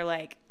it, and so they're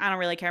like, I don't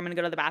really care, I'm going to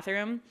go to the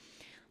bathroom.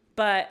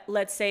 But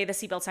let's say the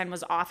seatbelt sign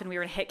was off and we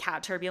were to hit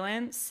cat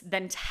turbulence,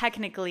 then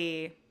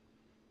technically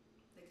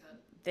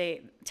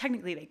they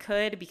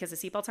could because the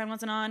seatbelt sign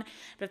wasn't on.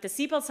 But if the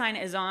seatbelt sign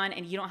is on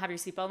and you don't have your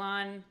seatbelt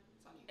on,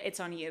 it's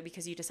on you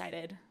because you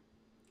decided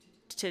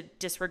to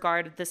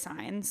disregard the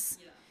signs.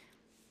 Yeah.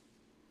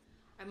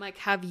 I'm like,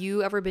 have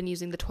you ever been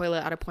using the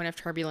toilet at a point of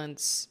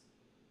turbulence?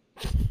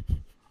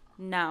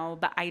 No,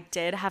 but I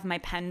did have my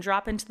pen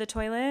drop into the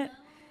toilet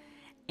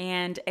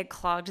and it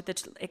clogged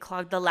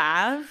the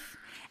lav,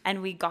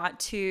 and we got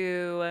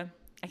to,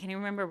 I can't even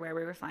remember where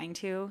we were flying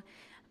to,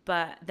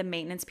 but the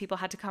maintenance people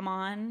had to come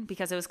on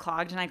because it was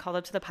clogged, and I called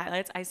up to the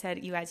pilots. I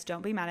said, you guys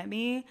don't be mad at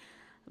me,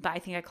 but I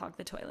think I clogged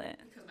the toilet.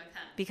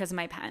 Because of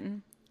my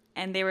pen.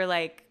 And they were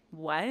like,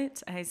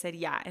 what? And I said,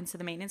 yeah. And so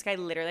the maintenance guy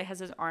literally has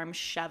his arm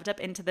shoved up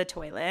into the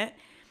toilet,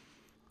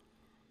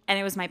 and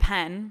it was my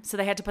pen. So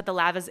they had to put the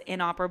lav as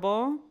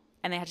inoperable,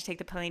 and they had to take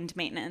the plane to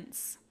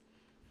maintenance.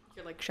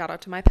 You're like, shout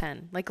out to my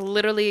pen. Like,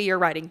 literally your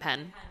writing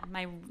pen.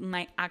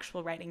 My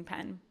actual writing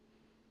pen.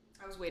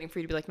 I was waiting for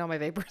you to be like, no, my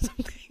vapor or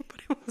something,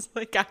 but it was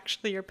like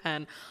actually your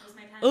pen. It was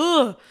my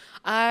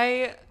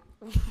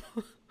pen.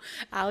 Ugh.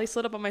 Allie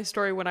slid up on my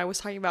story when I was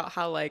talking about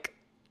how, like,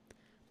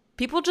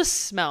 people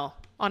just smell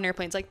on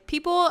airplanes. Like,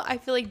 people, I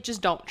feel like,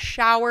 just don't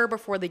shower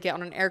before they get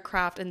on an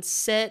aircraft and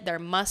sit. They're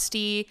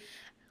musty,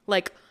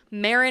 like,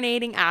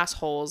 marinating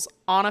assholes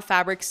on a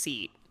fabric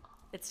seat.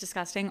 It's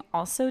disgusting.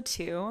 Also,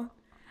 too,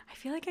 I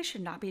feel like I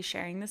should not be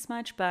sharing this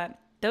much, but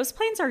those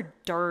planes are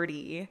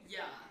dirty. Yeah.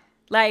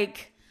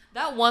 Like,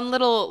 that one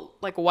little,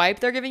 like, wipe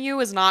they're giving you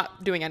is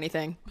not doing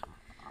anything.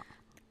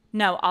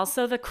 no,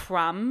 also the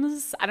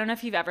crumbs. I don't know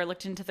if you've ever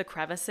looked into the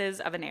crevices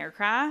of an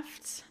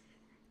aircraft.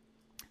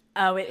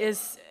 Oh, it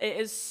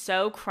is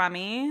so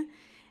crummy.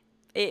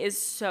 It is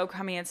so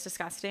crummy. It's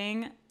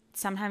disgusting.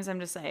 Sometimes I'm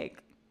just like,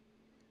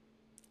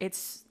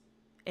 it's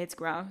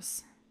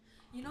gross.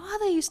 You know how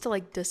they used to,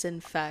 like,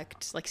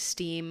 disinfect, like,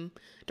 steam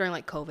during,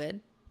 like, COVID?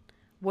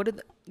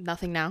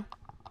 Nothing now?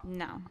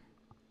 No.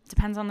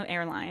 Depends on the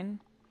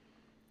airline.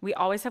 We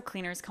always have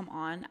cleaners come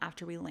on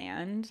after we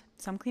land.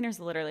 Some cleaners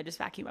literally just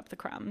vacuum up the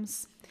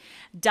crumbs.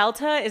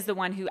 Delta is the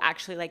one who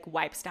actually, like,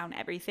 wipes down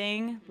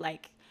everything.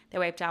 Like, they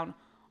wipe down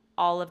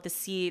all of the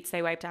seats.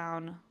 They wipe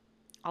down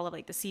all of,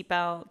 like, the seat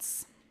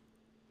belts,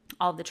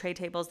 all of the tray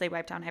tables. They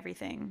wipe down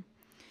everything.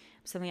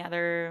 Some of the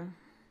other,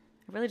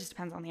 it really just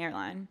depends on the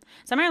airline.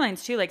 Some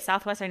airlines, too, like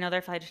Southwest, I know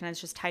their flight attendants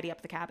just tidy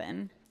up the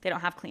cabin. They don't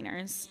have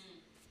cleaners.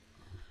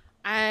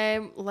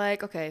 I'm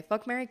like, okay,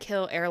 fuck, marry,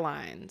 kill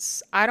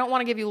airlines. I don't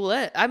want to give you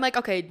lit. I'm like,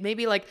 okay,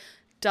 maybe like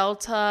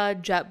Delta,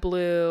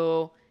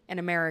 JetBlue, and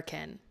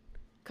American.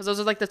 Because those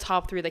are like the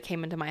top 3 that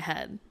came into my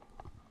head.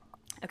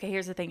 Okay,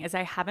 here's the thing, is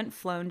I haven't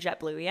flown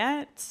JetBlue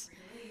yet.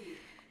 Really?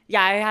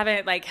 Yeah, I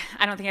haven't, like,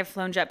 I don't think I've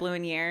flown JetBlue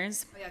in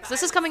years. Oh, yeah, because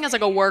this is coming as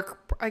like a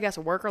work, I guess,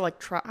 a work or like,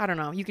 I don't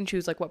know. You can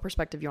choose like what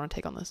perspective you want to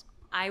take on this.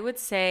 I would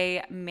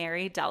say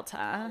marry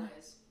Delta.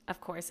 Always. Of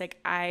course, like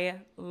I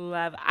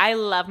love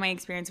my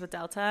experience with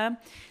Delta.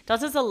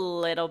 Delta's a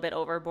little bit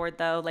overboard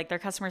though. Like their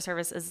customer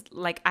service is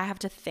like, I have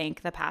to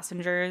thank the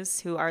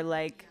passengers who are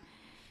like,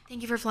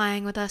 thank you for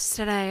flying with us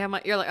today. I'm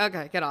like, you're like,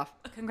 okay, get off.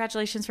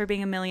 Congratulations for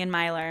being a million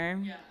miler.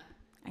 Yeah.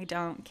 I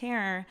don't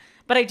care,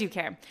 but I do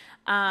care.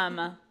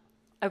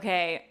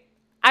 Okay.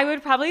 I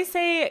would probably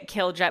say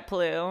kill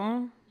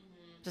JetBlue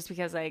just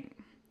because like,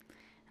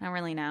 I don't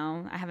really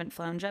know. I haven't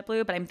flown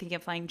JetBlue, but I'm thinking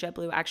of flying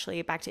JetBlue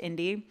actually back to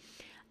Indy.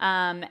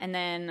 And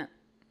then,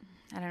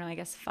 I don't know, I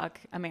guess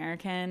fuck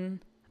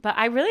American. But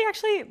I really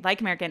actually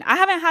like American. I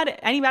haven't had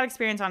any bad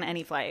experience on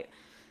any flight.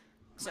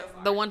 So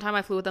the one time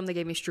I flew with them, they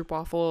gave me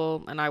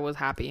stroopwafel, and I was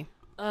happy.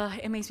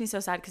 It makes me so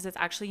sad because it's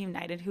actually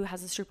United who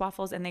has the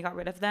stroopwafels, and they got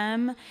rid of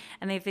them.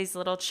 And they have these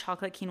little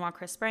chocolate quinoa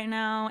crisp right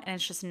now, and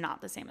it's just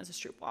not the same as a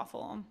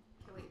stroopwafel.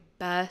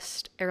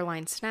 Best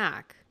airline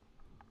snack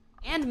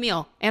and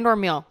meal or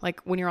meal,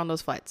 like when you're on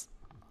those flights.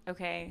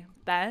 Okay,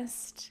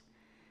 best.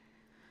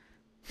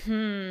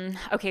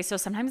 Okay, so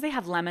sometimes they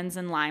have lemons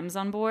and limes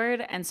on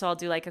board, and so I'll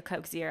do like a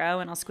Coke Zero,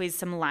 and I'll squeeze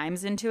some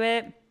limes into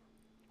it.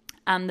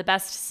 The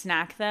best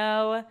snack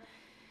though,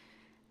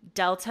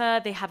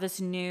 Delta, they have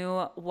this new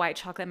white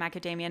chocolate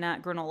macadamia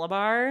nut granola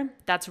bar.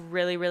 That's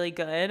really, really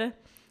good.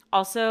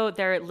 Also,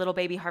 their Little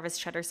Baby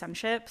Harvest Cheddar Sun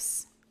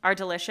Chips are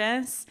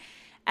delicious.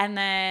 And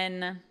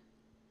then,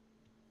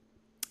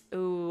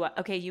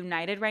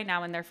 United right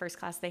now in their first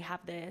class, they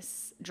have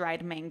this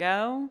dried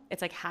mango.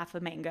 It's like half a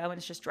mango and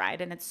it's just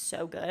dried and it's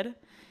so good.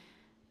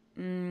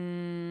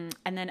 And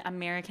then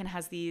American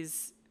has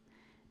these,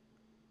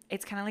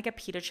 it's kind of like a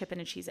pita chip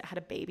and a cheese. It had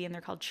a baby and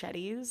they're called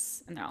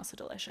Chetties and they're also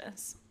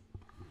delicious.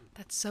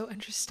 That's so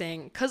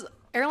interesting because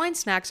airline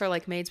snacks are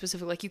like made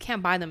specific. Like you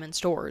can't buy them in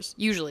stores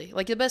usually.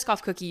 Like the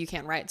Biscoff cookie, you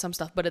can write some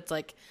stuff, but it's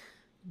like,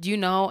 do you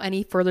know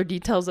any further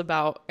details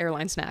about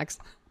airline snacks?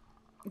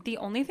 The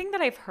only thing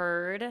that I've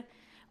heard,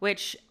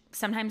 which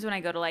sometimes when I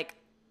go to like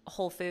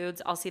Whole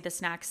Foods, I'll see the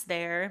snacks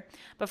there.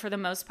 But for the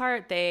most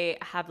part, they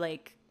have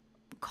like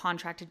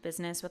contracted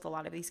business with a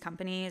lot of these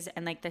companies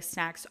and like the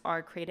snacks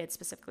are created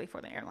specifically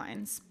for the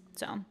airlines.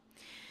 So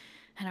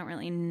I don't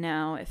really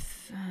know.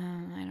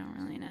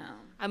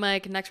 I'm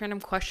like, next random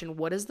question.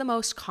 What is the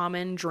most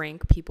common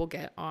drink people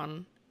get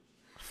on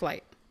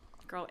flight?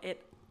 Girl,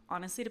 it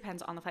honestly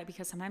depends on the flight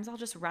because sometimes I'll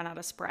just run out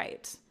of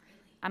Sprite.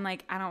 I'm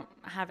like, I don't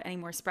have any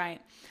more Sprite.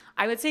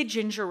 I would say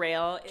ginger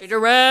ale.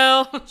 Ginger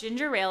ale.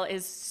 Ginger ale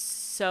is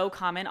so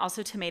common.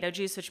 Also tomato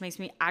juice, which makes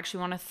me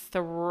actually want to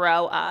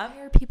throw up.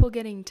 Why are people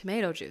getting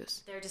tomato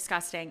juice? They're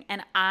disgusting.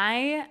 And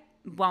I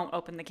won't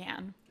open the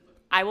can.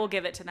 I will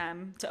give it to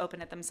them to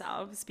open it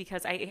themselves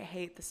because I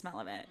hate the smell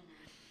of it.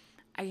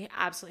 I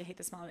absolutely hate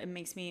the smell of it. It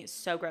makes me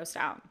so grossed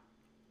out.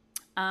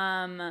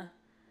 And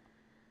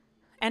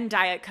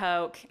Diet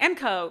Coke and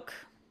Coke.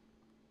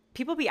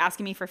 People be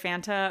asking me for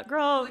Fanta.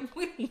 Girl,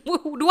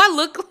 do I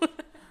look?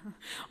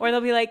 Or they'll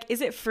be like,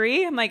 is it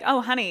free? I'm like, oh,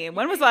 honey,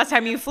 when was the last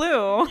time you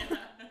flew? You're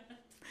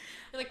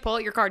like, pull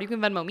out your card. You can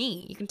Venmo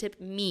me. You can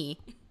tip me.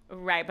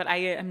 Right, but I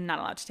am not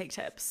allowed to take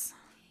tips.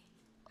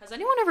 Has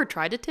anyone ever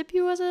tried to tip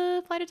you as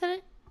a flight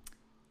attendant?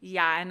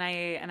 Yeah, and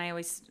I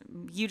always,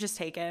 you just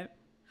take it.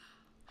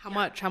 How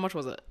much? How much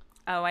was it?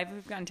 Oh,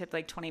 I've gotten tipped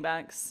like $20.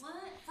 What?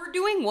 For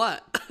doing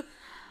what?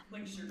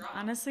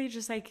 Honestly,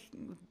 just like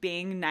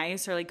being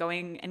nice or like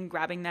going and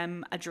grabbing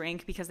them a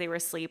drink because they were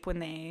asleep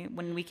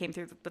when we came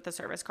through with the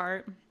service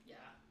cart. Yeah.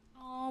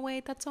 Oh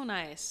wait, that's so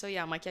nice. So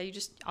yeah, I'm like, yeah, you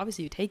just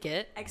obviously you take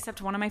it.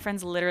 Except one of my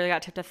friends literally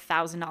got tipped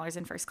 $1,000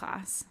 in first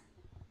class.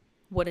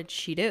 What did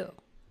she do?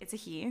 It's a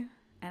he.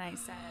 And I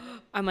said,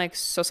 I'm like,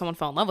 so someone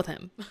fell in love with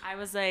him. I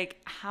was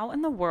like, how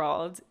in the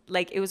world?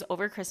 Like, it was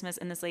over Christmas,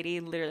 and this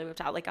lady literally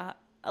whipped out like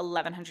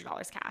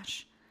 $1,100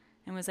 cash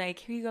and was like,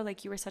 here you go.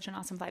 Like, you were such an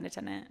awesome flight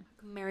attendant.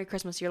 Merry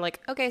Christmas. You're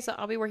like, okay, so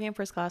I'll be working in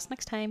first class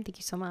next time. Thank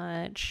you so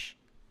much.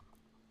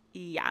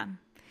 Yeah.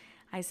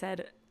 I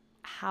said,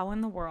 how in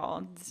the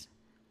world?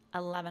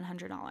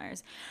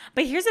 $1,100.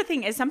 But here's the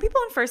thing is some people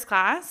in first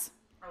class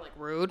are like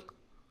rude.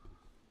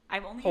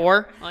 I've only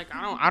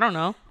I don't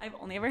know. I've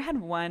only ever had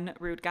one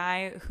rude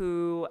guy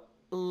who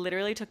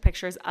literally took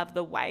pictures of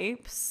the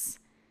wipes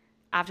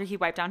after he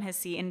wiped down his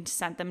seat and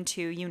sent them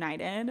to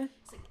United.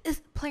 It's like,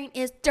 this plane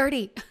is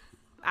dirty.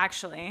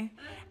 Actually.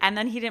 And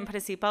then he didn't put a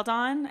seatbelt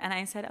on. And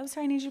I said, oh,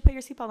 sorry, I need you to put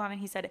your seatbelt on.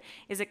 And he said,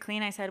 is it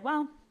clean? I said,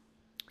 well,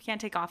 we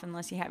can't take off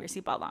unless you have your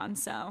seatbelt on.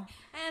 So.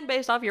 And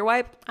based off your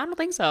wipe, I don't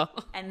think so.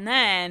 And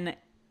then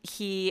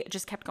he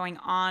just kept going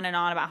on and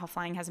on about how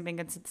flying hasn't been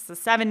good since the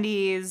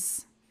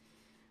 70s.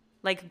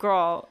 Like,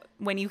 girl,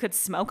 when you could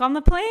smoke on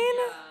the plane?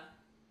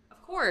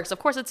 Yeah. Of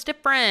course, it's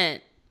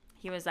different.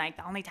 He was like,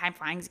 the only time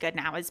flying's good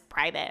now is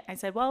private. I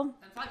said, well,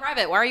 then fly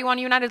private. Why are you on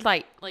a United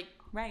flight? Like,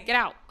 right. Get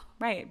out.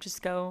 Right.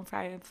 Just go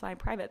fly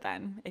private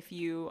then if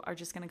you are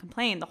just going to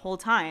complain the whole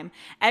time.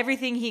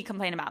 Everything he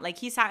complained about. Like,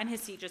 he sat in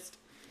his seat just,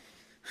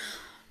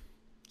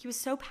 he was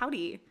so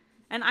pouty.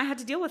 And I had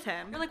to deal with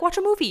him. You're like, watch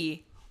a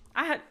movie.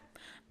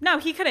 No,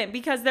 he couldn't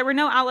because there were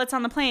no outlets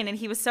on the plane and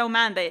he was so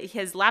mad that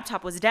his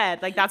laptop was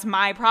dead. Like, that's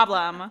my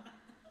problem.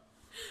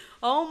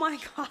 Oh my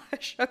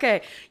gosh.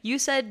 Okay. You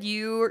said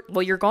you're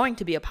going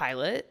to be a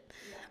pilot.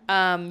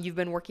 Yeah. You've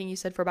been working, you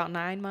said, for about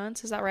 9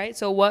 months. Is that right?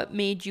 So what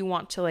made you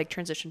want to like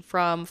transition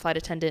from flight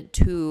attendant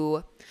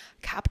to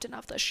captain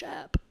of the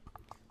ship?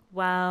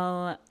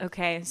 Well,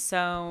 okay.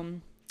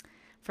 So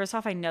first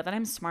off, I know that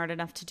I'm smart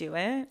enough to do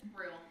it.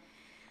 Real.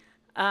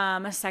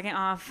 Second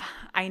off,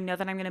 I know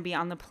that I'm going to be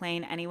on the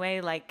plane anyway.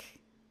 Like,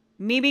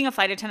 me being a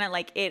flight attendant,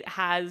 like,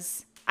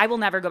 I will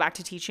never go back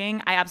to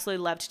teaching. I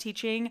absolutely loved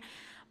teaching,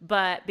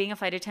 But being a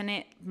flight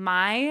attendant,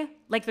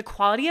 the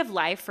quality of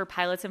life for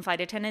pilots and flight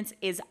attendants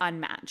is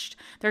unmatched.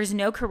 There's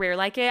no career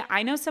like it.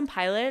 I know some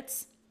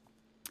pilots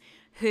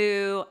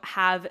who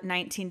have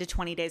 19 to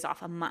 20 days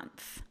off a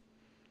month.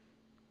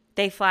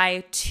 They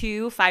fly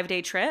 2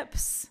 5-day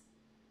trips,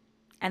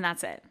 and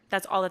that's it.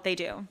 That's all that they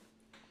do.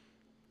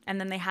 And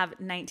then they have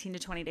 19 to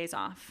 20 days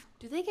off.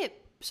 They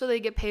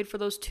get paid for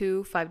those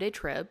 2 5-day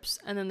trips,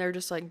 and then they're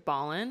just like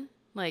balling?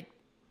 Like,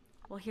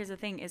 well, here's the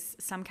thing is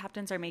some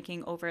captains are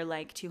making over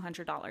like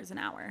 $200 an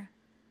hour.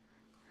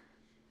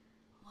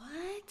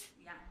 what?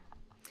 Yeah.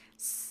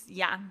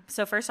 Yeah.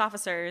 So first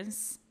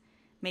officers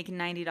make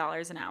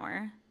 $90 an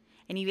hour,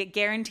 and you get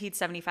guaranteed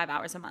 75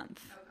 hours a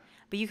month. Okay.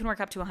 But you can work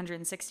up to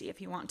 160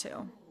 if you want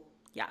to.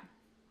 Yeah.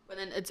 But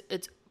then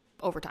it's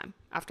overtime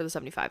after the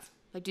 75.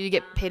 Like, do you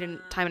get paid in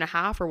time and a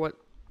half or what?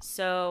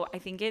 So I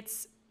think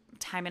it's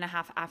time and a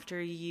half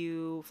after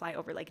you fly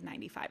over like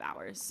 95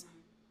 hours.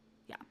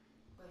 Yeah.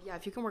 Yeah,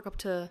 if you can work up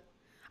to,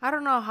 I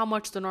don't know how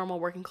much the normal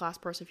working class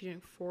person, if you're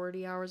doing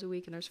 40 hours a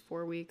week and there's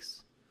 4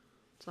 weeks,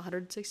 it's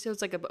 160. So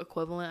it's like an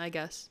equivalent, I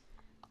guess.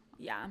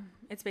 Yeah,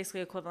 it's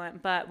basically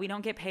equivalent, but we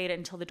don't get paid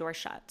until the door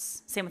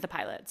shuts. Same with the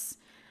pilots.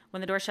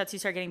 When the door shuts, you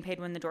start getting paid.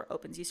 When the door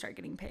opens, you start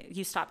getting paid.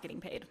 You stop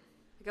getting paid.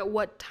 Like, at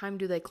what time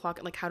do they clock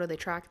it? Like, how do they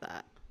track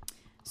that?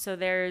 So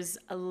there's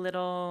a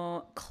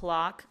little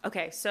clock.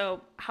 Okay,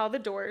 so how the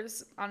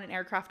doors on an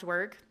aircraft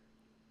work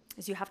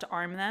is you have to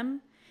arm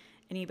them,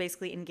 and you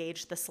basically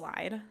engage the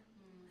slide.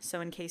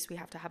 So in case we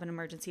have to have an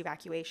emergency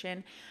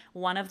evacuation,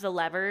 one of the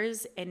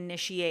levers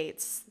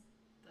initiates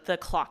the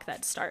clock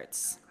that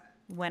starts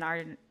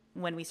when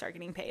we start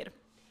getting paid.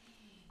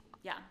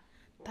 Yeah.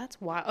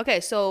 That's wild. Okay,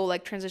 so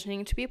like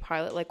transitioning to be a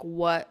pilot, like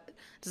what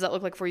does that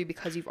look like for you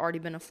because you've already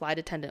been a flight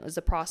attendant? Is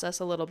the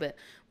process a little bit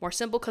more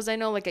simple? Because I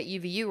know like at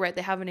UVU, right,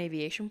 they have an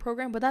aviation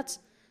program, but that's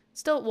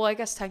still, well, I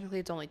guess technically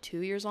it's only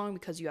 2 years long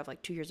because you have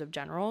like 2 years of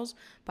generals.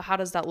 But how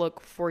does that look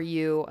for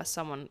you as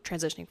someone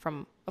transitioning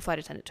from a flight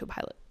attendant to a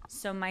pilot?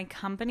 So my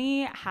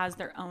company has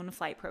their own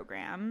flight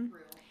program,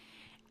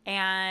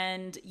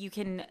 and you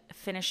can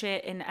finish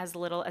it in as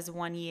little as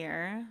 1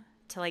 year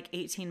to like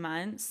 18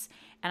 months.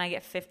 And I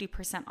get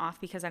 50% off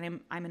because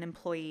I'm an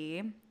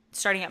employee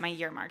starting at my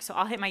year mark. So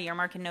I'll hit my year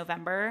mark in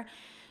November.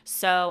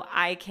 So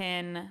I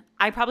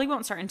probably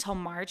won't start until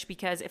March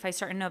because if I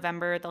start in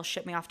November, they'll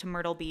ship me off to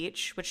Myrtle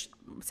Beach, which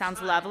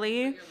sounds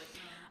lovely.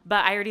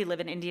 But I already live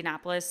in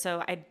Indianapolis,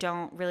 so I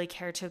don't really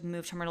care to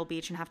move to Myrtle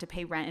Beach and have to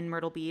pay rent in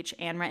Myrtle Beach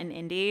and rent in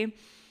Indy.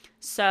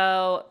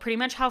 So pretty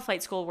much how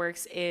flight school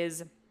works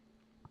is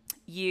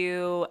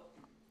you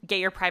get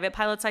your private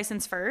pilot's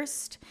license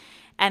first,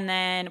 and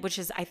then, which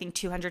is, I think,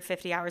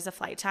 250 hours of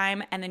flight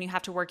time. And then you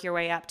have to work your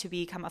way up to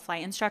become a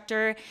flight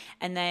instructor.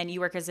 And then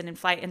you work as an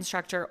in-flight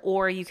instructor,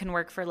 or you can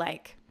work for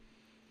like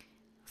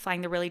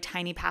flying the really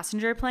tiny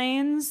passenger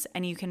planes,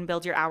 and you can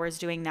build your hours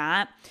doing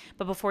that.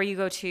 But before you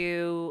go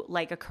to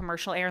like a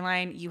commercial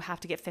airline, you have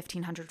to get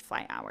 1,500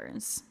 flight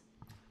hours.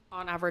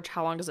 On average,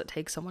 how long does it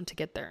take someone to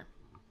get there?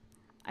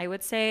 I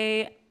would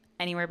say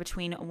anywhere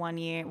between 1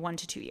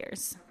 to 2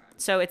 years.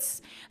 So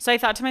I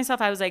thought to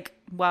myself, I was like,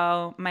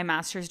 well, my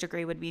master's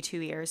degree would be 2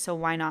 years, so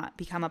why not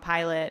become a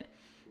pilot?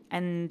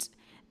 And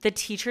the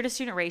teacher to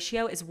student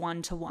ratio is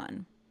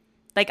 1-to-1.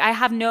 Like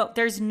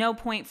there's no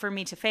point for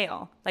me to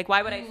fail. Like,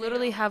 why would I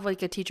literally have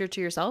like a teacher to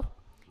yourself?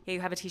 Yeah,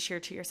 you have a teacher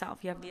to yourself.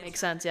 You have Makes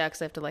sense, yeah, because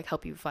they have to like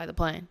help you fly the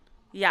plane.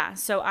 Yeah,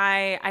 so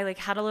I like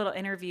had a little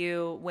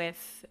interview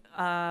with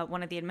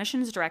one of the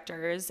admissions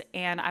directors,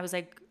 and I was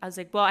like,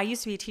 well, I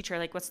used to be a teacher.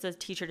 Like, what's the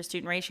teacher to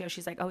student ratio?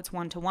 She's like, oh, it's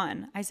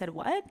 1-to-1. I said,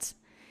 what?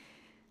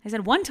 I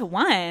said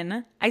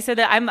 1-to-1. I said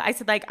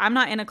I'm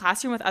not in a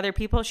classroom with other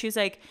people. She was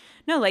like,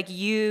 no, like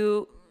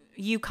you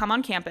come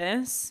on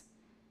campus,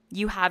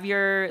 you have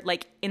your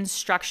like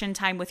instruction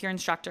time with your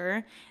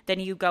instructor, then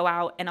you go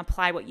out and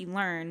apply what you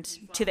learned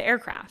to the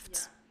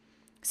aircraft.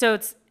 So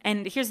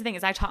and here's the thing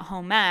is I taught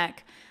home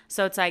ec.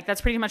 So it's like,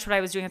 that's pretty much what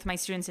I was doing with my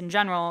students in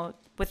general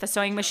with the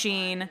sewing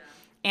machine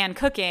and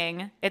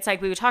cooking. It's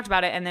like, we talked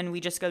about it and then we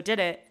just did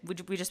it.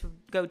 We just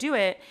go do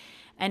it.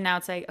 And now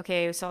it's like,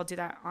 okay, so I'll do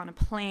that on a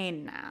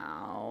plane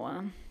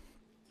now.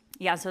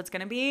 Yeah. So it's going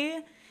to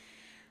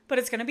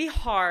be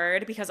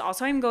hard because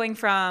also I'm going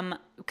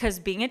because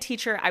being a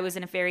teacher, I was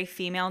in a very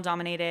female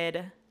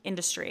dominated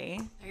industry.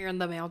 You're in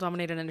the male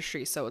dominated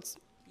industry. So it's.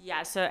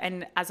 Yeah. So,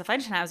 and as a flight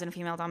attendant, I was in a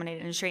female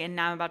dominated industry, and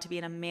now I'm about to be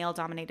in a male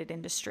dominated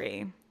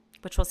industry,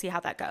 which we'll see how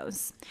that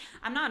goes.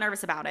 I'm not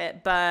nervous about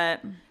it, but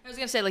I was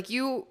going to say, like,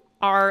 you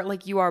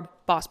are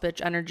boss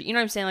bitch energy. You know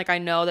what I'm saying? Like, I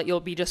know that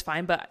you'll be just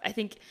fine, but I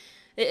think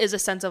it is a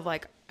sense of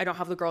like, I don't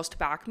have the girls to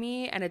back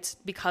me. And it's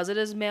because it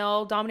is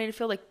male dominated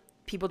field, like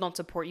people don't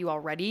support you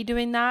already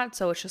doing that.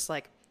 So it's just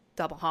like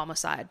double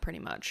homicide pretty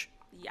much.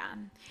 Yeah.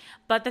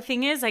 But the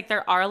thing is, like,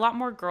 there are a lot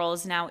more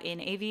girls now in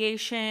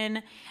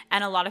aviation,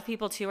 and a lot of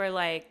people too are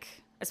like,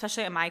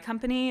 especially at my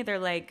company, they're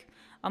like,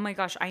 oh my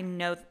gosh, I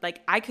know,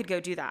 like, I could go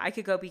do that. I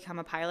could go become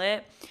a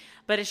pilot.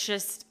 But it's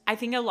just, I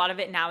think a lot of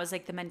it now is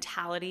like the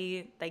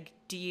mentality, like,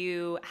 do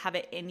you have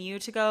it in you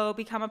to go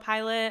become a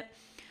pilot?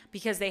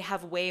 because they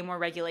have way more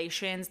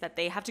regulations that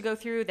they have to go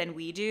through than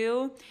we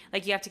do.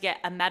 Like you have to get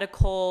a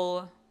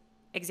medical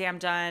exam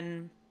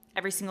done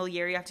every single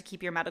year. You have to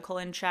keep your medical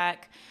in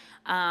check.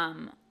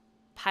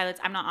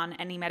 Pilots, I'm not on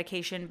any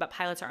medication, but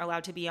pilots are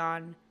allowed to be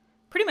on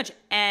pretty much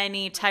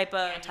any type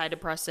of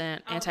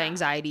Antidepressant,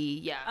 anti-anxiety.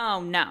 Yeah.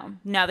 Oh,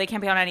 no, they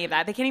can't be on any of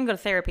that. They can't even go to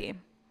therapy.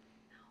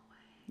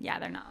 Yeah,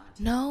 they're not.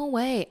 No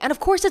way. And of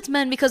course it's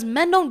men, because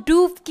men don't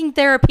do fucking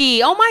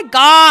therapy. Oh my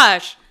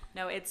gosh.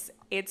 No, it's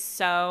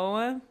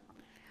so.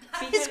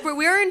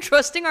 We are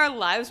entrusting our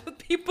lives with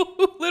people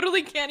who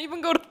literally can't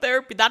even go to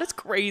therapy. That is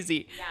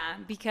crazy. Yeah,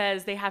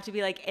 because they have to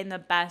be like in the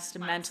best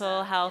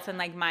mental health and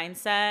like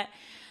mindset.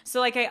 So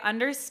like I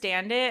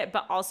understand it,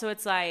 but also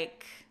it's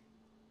like,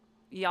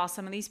 y'all,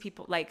 some of these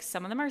people, like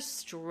some of them are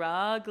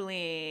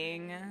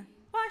struggling.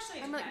 Well,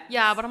 actually, I'm like,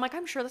 yeah, but I'm like,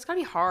 I'm sure that's gotta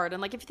be hard.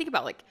 And like, if you think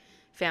about like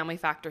family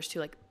factors too,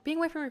 like being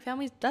away from your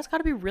family, that's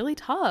gotta be really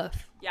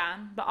tough. Yeah,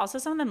 but also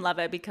some of them love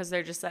it because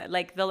they're just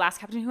like the last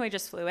captain who I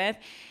just flew with.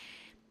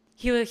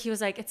 He was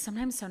like, it's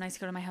sometimes so nice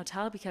to go to my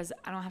hotel because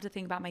I don't have to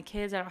think about my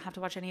kids. I don't have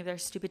to watch any of their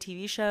stupid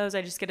TV shows.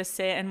 I just get to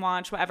sit and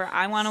watch whatever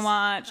I want to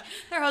watch.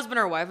 Their husband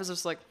or wife is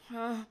just like,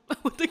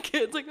 with the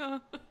kids, like,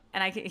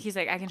 And he's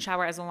like, I can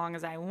shower as long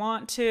as I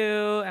want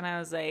to. And I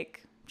was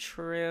like,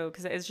 true.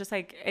 Because it's just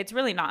like, it's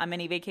really not a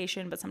mini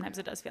vacation, but sometimes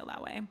it does feel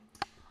that way.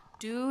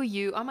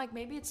 I'm like,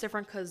 maybe it's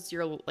different because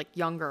you're like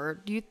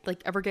younger. Do you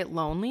like ever get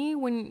lonely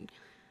when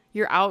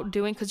you're out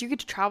doing, because you get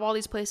to travel all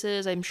these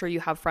places? I'm sure you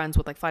have friends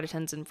with like flight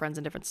attendants and friends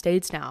in different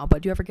states now,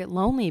 but do you ever get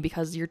lonely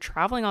because you're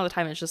traveling all the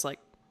time and it's just like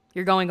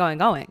you're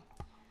going?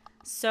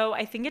 So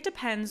I think it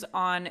depends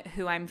on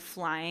who I'm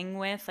flying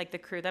with, like the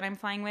crew that I'm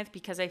flying with,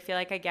 because I feel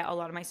like I get a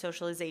lot of my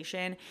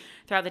socialization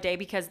throughout the day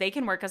because they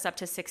can work us up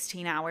to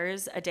 16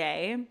 hours a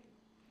day.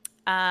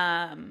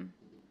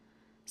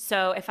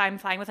 So if I'm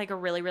flying with like a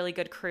really, really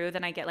good crew,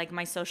 then I get like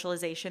my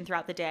socialization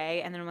throughout the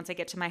day. And then once I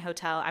get to my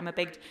hotel, I'm a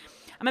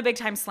big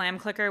time slam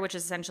clicker, which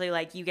is essentially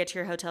like you get to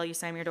your hotel, you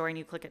slam your door and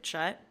you click it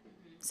shut.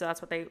 So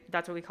that's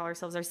what we call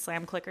ourselves, our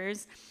slam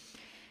clickers.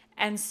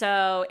 And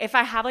so if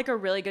I have like a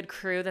really good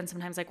crew, then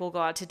sometimes like we'll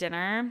go out to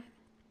dinner.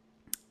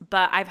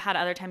 But I've had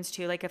other times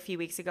too, like a few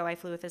weeks ago, I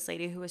flew with this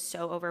lady who was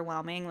so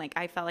overwhelming. Like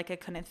I felt like I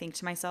couldn't think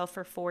to myself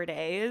for 4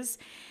 days.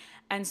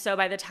 And so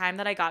by the time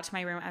that I got to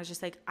my room, I was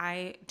just like,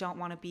 I don't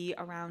want to be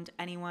around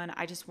anyone.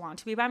 I just want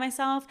to be by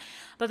myself.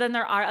 But then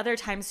there are other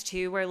times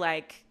too where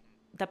like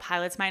the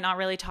pilots might not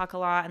really talk a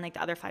lot and like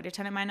the other flight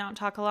attendant might not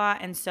talk a lot.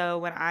 And so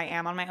when I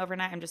am on my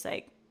overnight, I'm just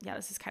like, yeah,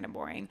 this is kind of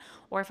boring.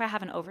 Or if I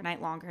have an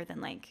overnight longer than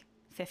like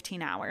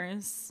 15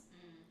 hours,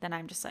 then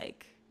I'm just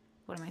like,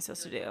 what am I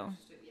supposed to do?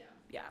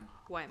 Yeah.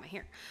 Why am I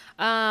here?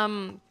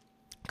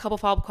 Couple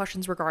follow-up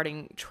questions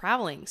regarding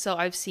traveling. So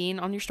I've seen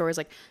on your stories,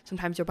 like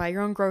sometimes you'll buy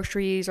your own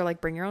groceries or like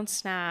bring your own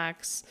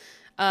snacks.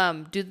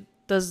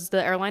 Does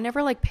the airline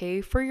ever like pay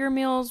for your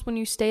meals when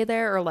you stay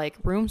there, or like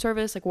room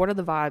service? Like what are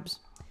the vibes?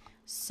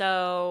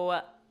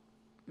 So,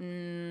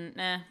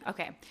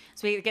 okay.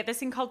 So we get this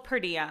thing called per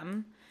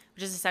diem,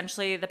 which is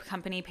essentially the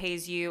company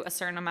pays you a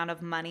certain amount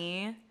of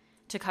money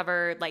to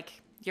cover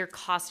like your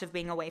cost of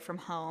being away from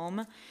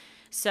home.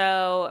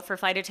 So for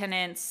flight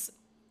attendants,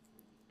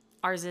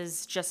 ours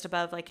is just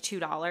above like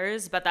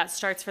 $2, but that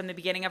starts from the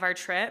beginning of our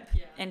trip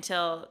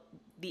until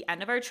the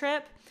end of our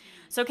trip.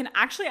 So it can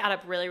actually add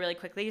up really, really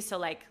quickly. So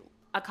like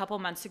a couple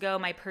months ago,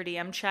 my per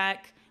diem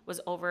check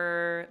was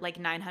over like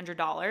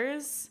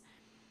 $900,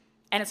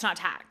 and it's not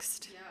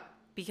taxed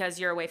because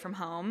you're away from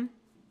home.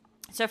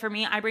 So for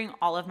me, I bring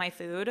all of my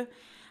food,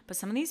 but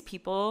some of these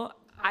people,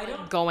 I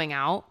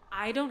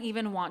don't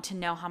even want to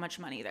know how much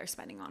money they're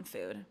spending on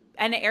food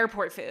and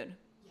airport food.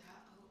 Yeah,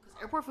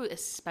 because airport food is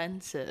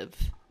expensive.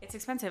 It's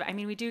expensive. I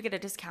mean, we do get a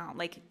discount,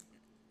 like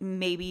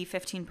maybe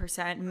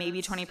 15%,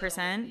 maybe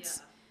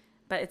 20%,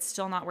 but it's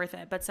still not worth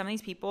it. But some of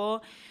these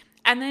people,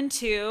 and then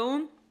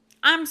too,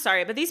 I'm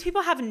sorry, but these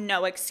people have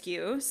no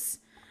excuse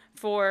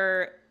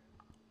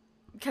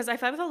because I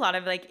fly with a lot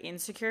of like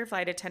insecure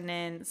flight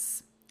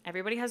attendants.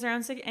 Everybody has their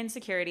own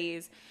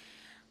insecurities.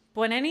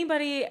 But when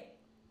anybody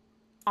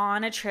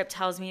on a trip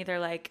tells me, they're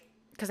like,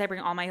 because I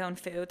bring all my own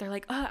food, they're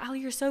like, oh, Ali,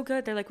 you're so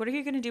good. They're like, what are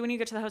you going to do when you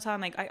get to the hotel?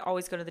 I'm like, I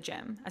always go to the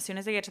gym. As soon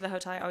as I get to the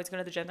hotel, I always go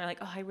to the gym. They're like,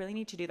 oh, I really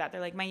need to do that.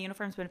 They're like, my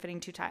uniform's been fitting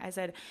too tight. I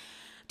said,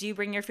 do you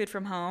bring your food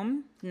from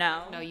home?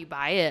 No, you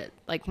buy it.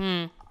 Like,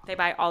 They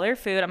buy all their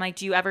food. I'm like,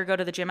 do you ever go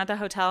to the gym at the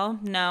hotel?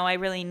 No, I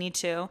really need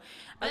to.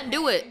 Then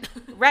do it.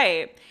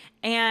 Right.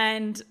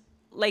 And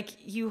like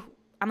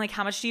I'm like,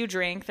 how much do you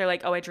drink? They're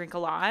like, oh, I drink a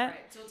lot. Right.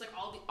 So it's like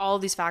all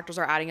of these factors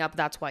are adding up.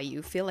 That's why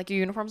you feel like your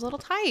uniform's a little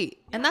tight.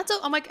 Yeah. And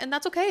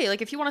that's okay.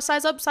 Like if you want to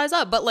size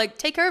up, but like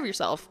take care of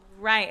yourself.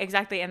 Right,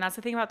 exactly. And that's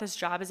the thing about this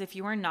job is if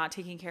you are not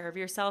taking care of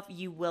yourself,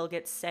 you will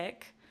get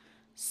sick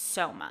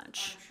so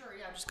much. I'm sure,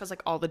 yeah, just because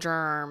like all the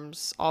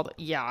germs, all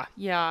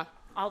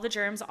the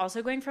germs,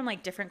 also going from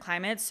like different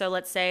climates. So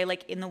let's say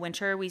like in the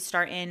winter, we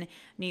start in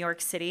New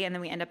York City and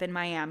then we end up in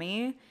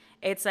Miami.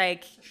 It's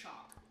like, it's a shock.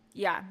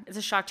 Yeah, it's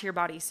a shock to your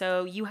body.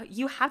 So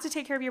you have to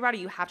take care of your body.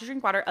 You have to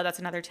drink water. Oh, that's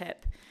another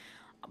tip.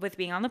 with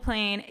being on the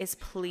plane is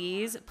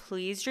please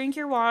drink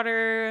your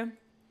water.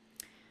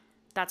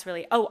 That's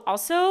really, oh,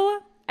 also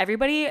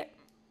everybody,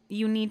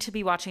 you need to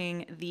be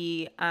watching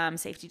the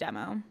safety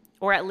demo,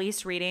 or at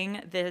least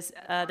reading this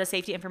the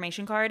safety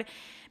information card,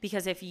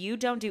 because if you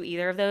don't do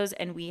either of those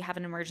and we have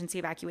an emergency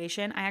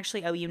evacuation, I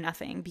actually owe you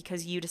nothing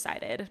because you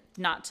decided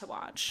not to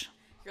watch.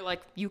 You're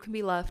like, you can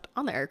be left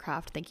on the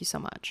aircraft. Thank you so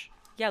much.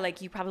 Yeah,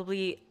 like you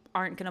probably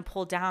aren't going to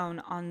pull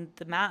down on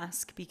the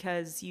mask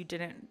because you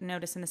didn't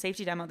notice in the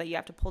safety demo that you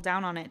have to pull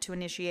down on it to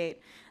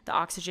initiate the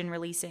oxygen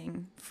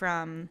releasing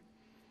from,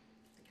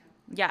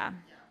 yeah,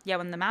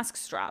 when the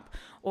masks drop.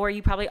 Or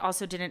you probably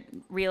also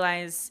didn't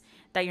realize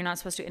that you're not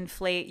supposed to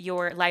inflate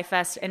your life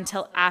vest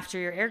until after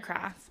your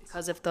aircraft.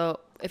 Because if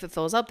it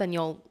fills up, then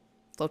you'll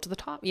float to the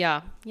top.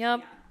 Yeah. Yep.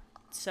 Yeah.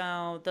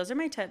 So those are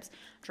my tips.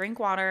 Drink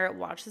water,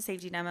 watch the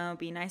safety demo,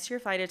 be nice to your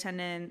flight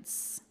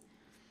attendants.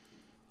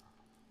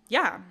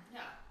 Yeah.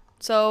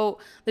 So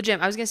the gym,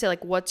 I was going to say,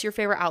 like, what's your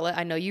favorite outlet?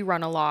 I know you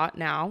run a lot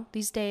now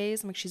these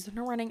days. I'm like, she's in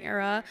a running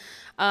era.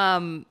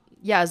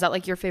 Yeah, is that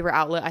like your favorite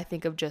outlet? I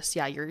think of just,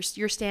 yeah, you're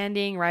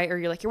standing, right? Or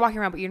you're walking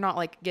around, but you're not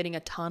like getting a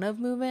ton of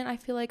movement, I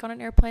feel like, on an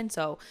airplane.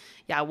 So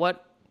yeah,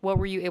 what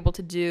were you able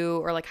to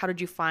do? Or like, how did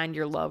you find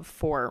your love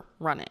for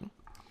running?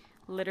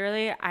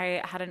 Literally,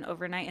 I had an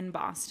overnight in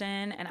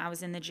Boston and I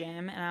was in the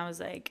gym and I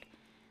was like,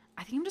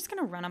 I think I'm just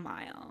going to run a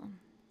mile.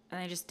 And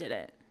I just did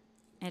it.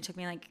 And it took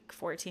me like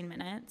 14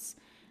 minutes.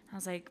 I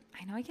was like,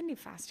 I know I can do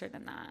faster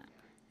than that.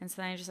 And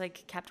so then I just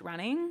like kept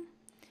running.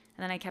 And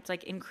then I kept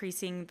like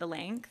increasing the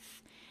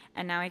length.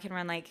 And now I can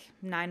run like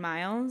 9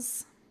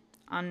 miles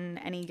on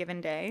any given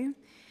day.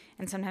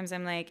 And sometimes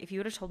I'm like, if you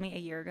would have told me a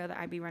year ago that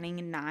I'd be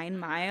running 9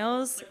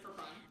 miles,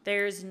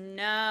 there's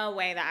no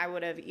way that I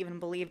would have even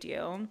believed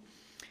you.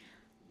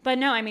 But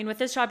no, I mean, with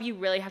this job, you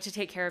really have to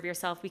take care of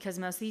yourself because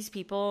most of these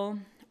people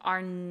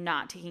are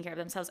not taking care of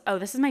themselves. Oh,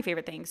 this is my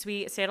favorite thing. So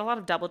we stay at a lot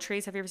of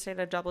DoubleTrees. Have you ever stayed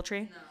at a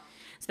DoubleTree? No.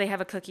 So they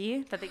have a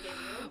cookie that they give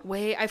you.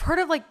 Wait, I've heard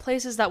of like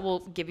places that will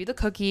give you the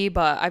cookie,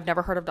 but I've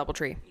never heard of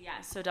DoubleTree. Yeah,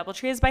 so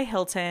DoubleTree is by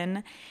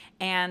Hilton,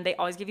 and they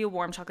always give you a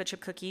warm chocolate chip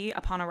cookie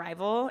upon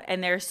arrival,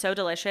 and they're so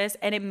delicious.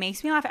 And it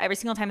makes me laugh every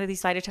single time that these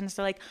flight attendants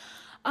are like,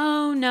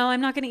 oh, no, I'm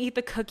not going to eat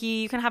the cookie.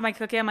 You can have my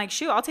cookie. I'm like,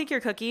 shoot, I'll take your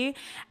cookie.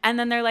 And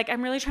then they're like,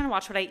 I'm really trying to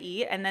watch what I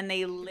eat. And then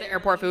the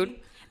airport food.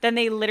 Then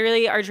they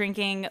literally are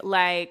drinking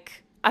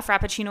like a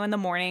Frappuccino in the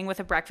morning with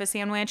a breakfast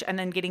sandwich and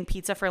then getting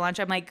pizza for lunch.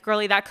 I'm like,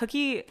 girlie, that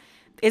cookie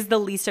is the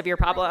least of your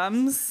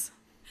problems.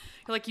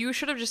 You're like, you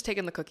should have just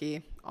taken the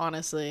cookie,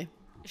 honestly.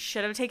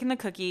 Should have taken the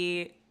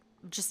cookie.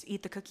 Just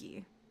eat the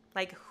cookie.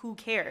 Like, who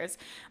cares?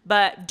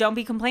 But don't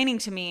be complaining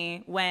to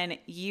me when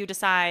you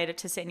decide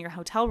to sit in your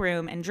hotel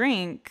room and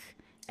drink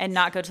and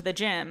not go to the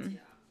gym.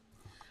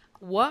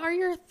 What are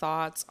your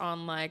thoughts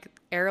on like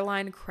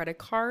airline credit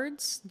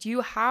cards? Do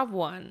you have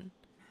one?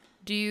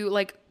 Do you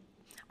like,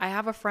 I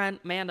have a friend,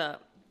 Amanda.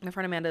 My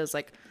friend Amanda is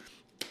like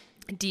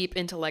deep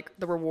into like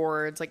the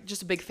rewards, like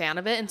just a big fan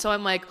of it. And so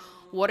I'm like,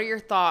 what are your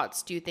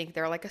thoughts? Do you think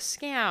they're like a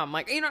scam?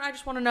 Like, I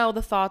just want to know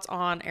the thoughts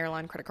on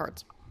airline credit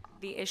cards.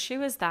 The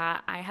issue is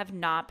that I have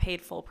not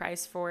paid full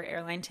price for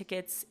airline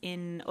tickets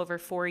in over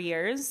 4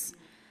 years.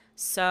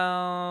 So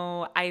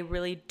I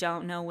really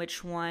don't know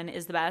which one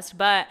is the best.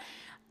 But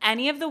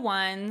any of the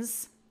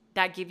ones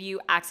that give you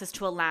access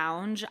to a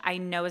lounge, I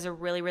know is a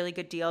really, really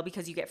good deal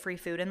because you get free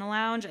food in the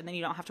lounge and then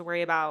you don't have to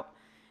worry about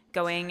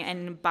going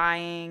and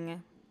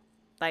buying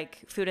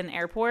like food in the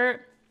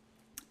airport.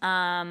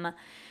 But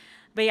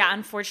yeah,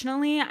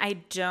 unfortunately, I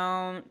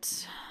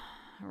don't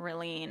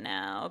really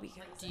know.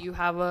 Because do you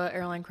have a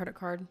airline credit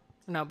card?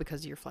 No,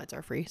 because your flights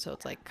are free, so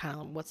it's like kind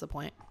of what's the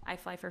point? I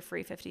fly for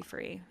free, 50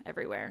 free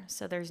everywhere,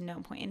 so there's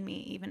no point in me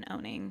even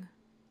owning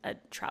a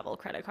travel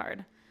credit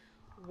card.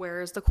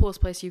 Where is the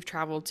coolest place you've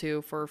traveled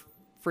to for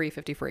free,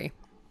 50 free?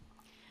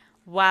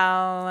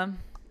 Well,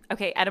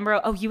 okay,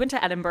 Edinburgh. Oh, you went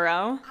to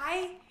Edinburgh?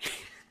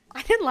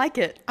 I didn't like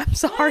it. I'm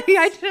sorry.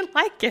 I didn't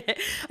like it.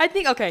 I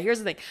think, okay, here's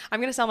the thing. I'm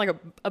going to sound like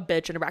a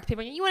bitch and a brat.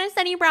 People are like, you want to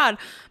study abroad?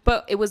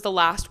 But it was the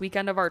last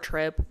weekend of our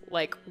trip.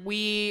 Like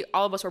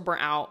all of us were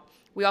burnt out.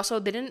 We also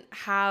didn't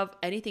have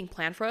anything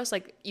planned for us.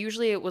 Like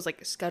usually it was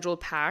like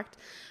scheduled packed.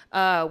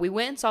 We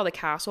went and saw the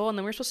castle and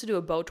then we were supposed to do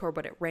a boat tour,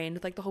 but it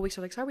rained like the whole week.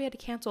 So like, sorry, we had to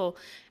cancel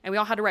and we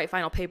all had to write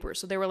final papers.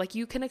 So they were like,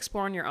 you can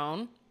explore on your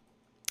own.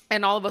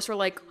 And all of us were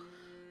like,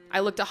 I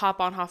looked at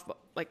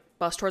like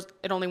bus tours.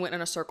 It only went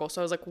in a circle.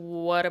 So I was like,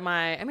 what am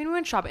I mean, we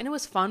went shopping and it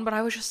was fun, but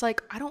I was just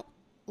like, I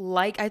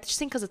just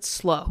think because it's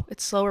slow.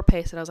 It's slower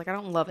paced. And I was like, I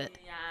don't love it.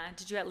 Yeah.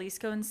 Did you at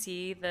least go and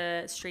see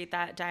the street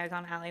that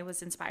Diagon Alley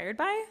was inspired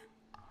by?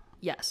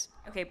 Yes.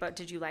 Okay, but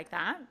did you like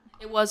that?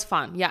 It was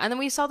fun. Yeah. And then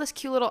we saw this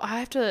cute little,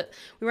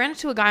 we ran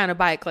into a guy on a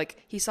bike.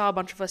 Like he saw a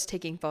bunch of us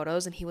taking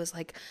photos and he was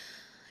like,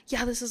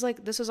 yeah, this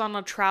was on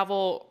a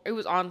travel. It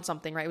was on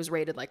something, right? It was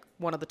rated like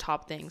one of the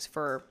top things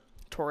for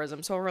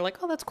tourism. So we're like,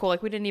 oh, that's cool.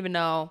 Like we didn't even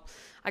know.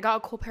 I got a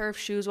cool pair of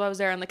shoes while I was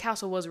there and the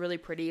castle was really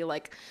pretty.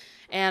 Like,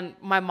 and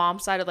my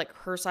mom's side of like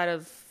her side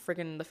of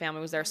freaking the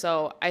family was there.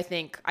 So I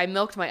think I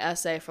milked my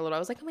essay for a little. I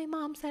was like, oh, my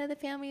mom's side of the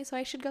family, so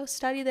I should go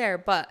study there.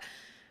 But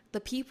the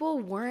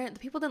people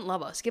didn't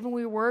love us, given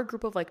we were a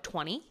group of like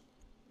 20.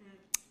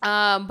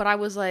 But I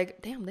was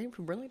like, damn, they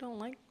really don't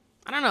like,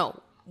 I don't know.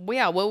 Well,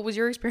 yeah, what was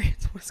your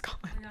experience with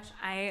Scotland? Oh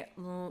my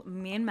gosh,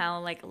 me and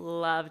Mel like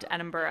loved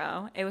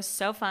Edinburgh. It was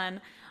so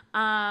fun.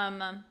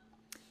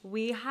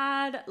 We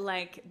had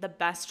like the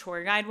best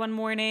tour guide one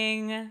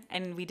morning,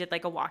 and we did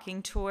like a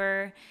walking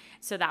tour.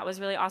 So that was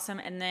really awesome.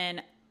 And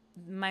then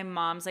my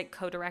mom's like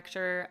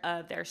co-director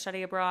of their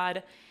study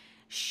abroad,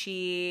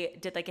 she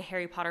did like a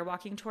Harry Potter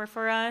walking tour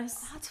for us.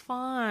 That's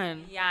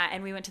fun. Yeah,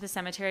 and we went to the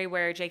cemetery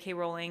where J.K.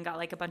 Rowling got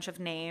like a bunch of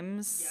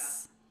names.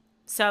 Yeah.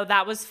 So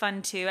that was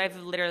fun too. I've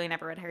literally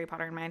never read Harry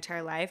Potter in my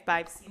entire life,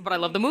 but I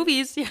love the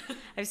movies. Yeah.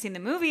 I've seen the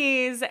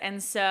movies,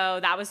 and so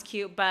that was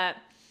cute, but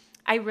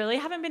I really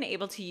haven't been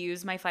able to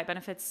use my flight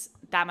benefits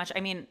that much.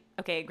 I mean,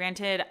 okay,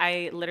 granted,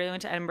 I literally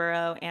went to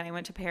Edinburgh and I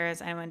went to Paris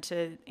and I went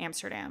to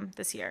Amsterdam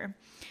this year.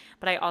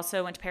 But I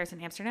also went to Paris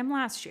and Amsterdam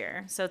last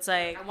year. So it's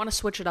like, I want to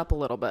switch it up a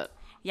little bit.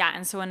 Yeah,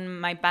 and so when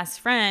my best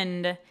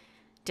friend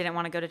didn't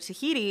want to go to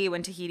Tahiti,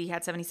 when Tahiti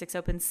had 76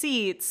 open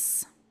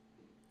seats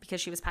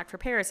because she was packed for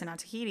Paris and not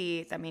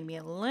Tahiti, that made me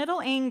a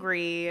little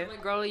angry.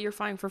 Like, girl, you're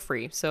flying for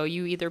free. So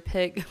you either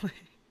pick...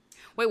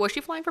 Wait, was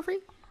she flying for free?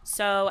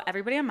 So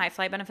everybody on my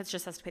flight benefits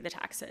just has to pay the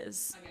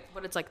taxes. Okay,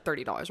 but it's like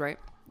 $30, right?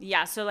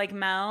 Yeah, so like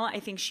Mel, I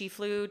think she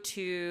flew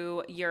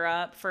to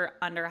Europe for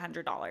under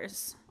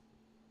 $100.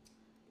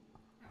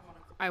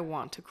 I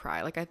want to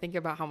cry. Like, I think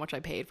about how much I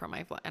paid for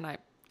my flight, and I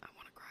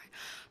want to cry.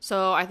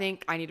 So I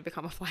think I need to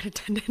become a flight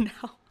attendant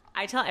now.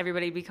 I tell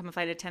everybody to become a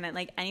flight attendant.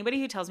 Like, anybody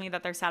who tells me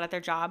that they're sad at their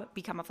job,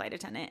 become a flight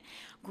attendant.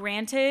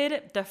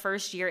 Granted, the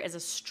first year is a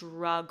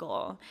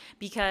struggle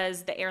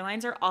because the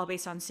airlines are all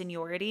based on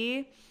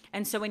seniority.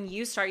 And so when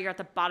you start, you're at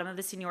the bottom of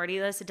the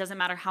seniority list. It doesn't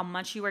matter how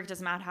much you work. It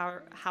doesn't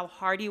matter how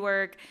hard you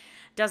work.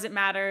 Doesn't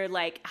matter,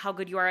 like, how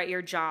good you are at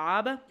your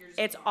job.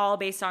 It's all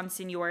based on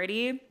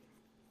seniority.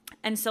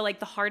 And so, like,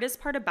 the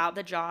hardest part about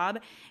the job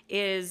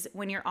is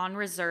when you're on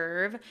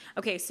reserve.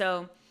 Okay,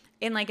 so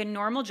in like a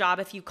normal job,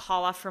 if you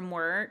call off from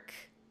work,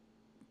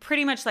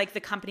 pretty much like the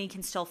company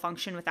can still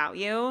function without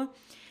you.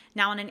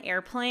 Now on an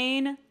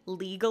airplane,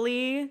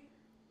 legally,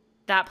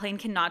 that plane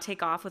cannot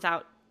take off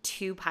without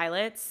 2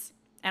 pilots,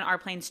 and our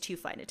plane's 2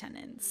 flight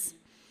attendants.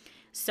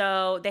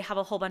 So they have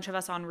a whole bunch of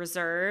us on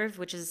reserve,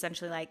 which is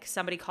essentially like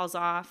somebody calls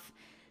off,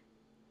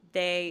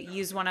 they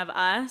use one of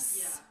us.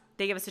 Yeah.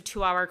 They give us a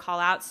 2-hour call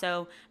out.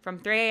 So from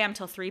 3 a.m.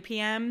 till 3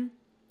 p.m.,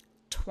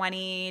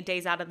 20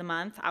 days out of the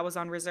month, I was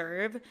on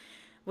reserve,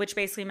 which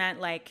basically meant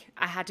like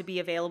I had to be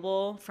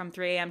available from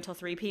 3 a.m. till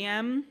 3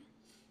 p.m.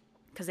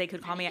 because they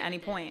could call me at any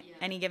point,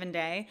 any given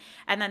day.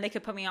 And then they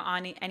could put me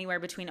on anywhere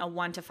between a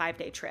 1 to 5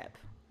 day trip.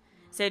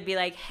 So it'd be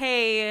like,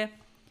 hey,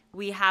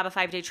 we have a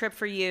 5-day trip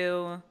for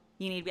you.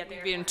 You need to be at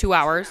the in 2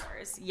 hours. 2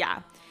 hours.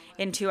 Yeah,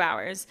 in 2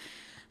 hours.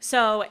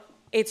 So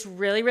it's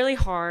really, really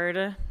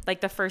hard,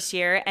 like the first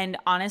year. And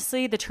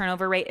honestly, the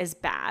turnover rate is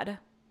bad.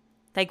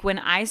 Like when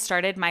I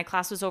started, my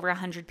class was over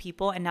 100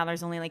 people, and now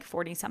there's only like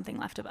 40 something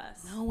left of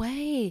us. No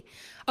way.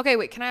 Okay,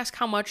 wait, can I ask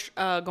how much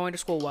going to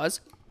school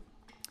was?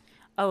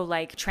 Oh,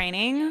 like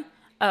training?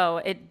 Oh,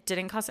 it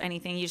didn't cost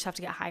anything. You just have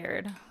to get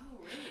hired. Oh,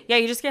 really? Yeah,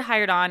 you just get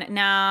hired on.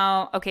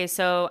 Now, okay,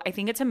 so I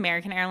think it's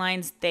American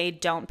Airlines. They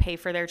don't pay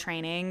for their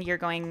training. You're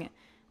going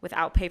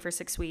without pay for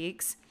 6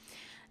 weeks.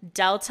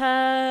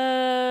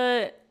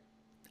 Delta,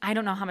 I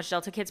don't know how much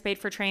Delta kids paid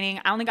for training.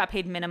 I only got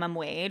paid minimum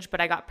wage,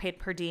 but I got paid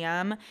per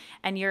diem,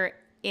 and you're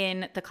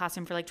in the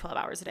classroom for like 12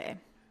 hours a day.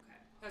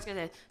 I was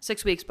gonna say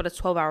 6 weeks, but it's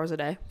 12 hours a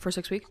day for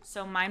 6 weeks.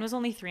 So mine was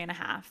only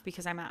 3.5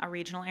 because I'm at a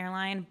regional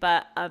airline,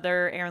 but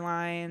other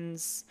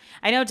airlines,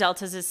 I know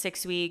Delta's is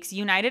 6 weeks.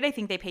 United, I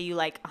think they pay you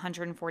like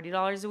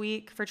 $140 a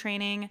week for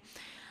training.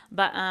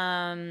 But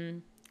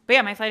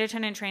yeah, my flight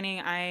attendant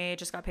training, I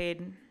just got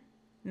paid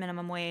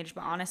minimum wage.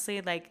 But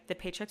honestly, like the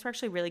paychecks were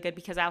actually really good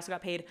because I also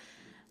got paid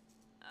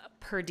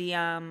per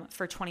diem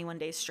for 21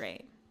 days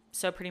straight.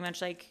 So pretty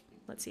much like,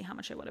 let's see how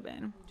much it would have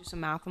been. Do some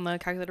math on the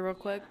calculator real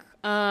quick.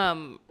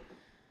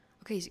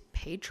 Okay, so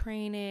paid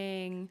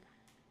training,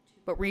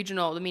 but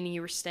regional, meaning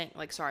you were staying,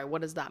 like, sorry, what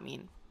does that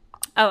mean?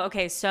 Oh,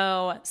 okay.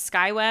 So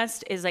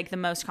SkyWest is like the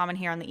most common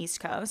here on the East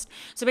Coast.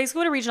 So basically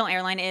what a regional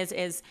airline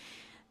is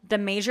the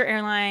major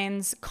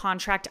airlines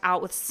contract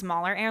out with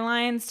smaller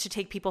airlines to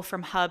take people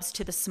from hubs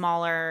to the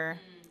smaller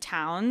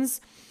towns.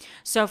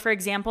 So for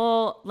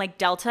example, like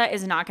Delta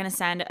is not going to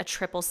send a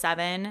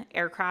 777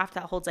 aircraft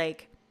that holds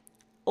like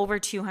over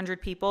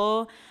 200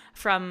 people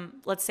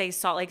from, let's say,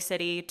 Salt Lake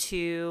City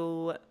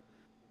to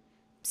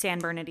San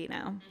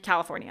Bernardino,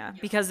 California,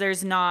 because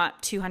there's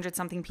not 200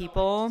 something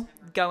people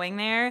going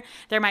there.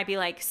 There might be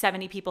like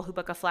 70 people who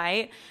book a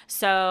flight.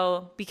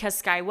 So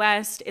because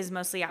SkyWest is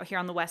mostly out here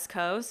on the West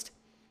Coast,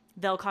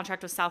 they'll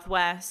contract with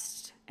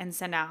Southwest and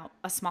send out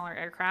a smaller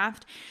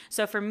aircraft.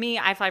 So for me,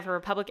 I fly for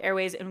Republic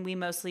Airways, and we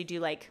mostly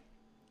do like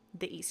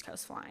the East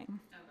Coast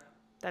flying. Okay.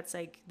 That's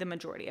like the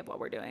majority of what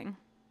we're doing.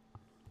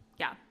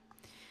 Yeah.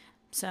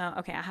 So,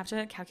 okay, I have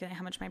to calculate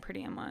how much my per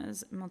diem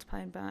was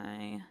multiplied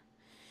by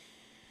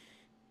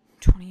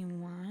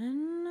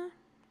 21.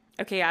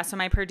 Okay, yeah, so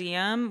my per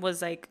diem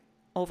was like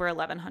over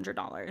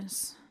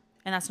 $1,100,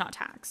 and that's not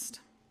taxed.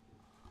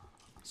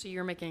 So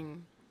you're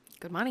making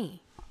good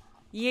money.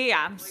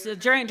 Yeah. So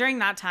during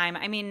that time,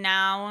 I mean,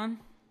 now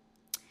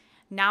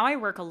I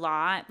work a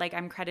lot. Like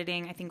I'm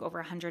crediting, I think over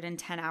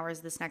 110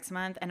 hours this next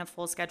month, and a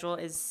full schedule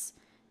is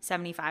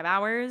 75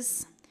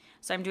 hours.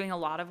 So I'm doing a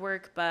lot of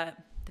work, but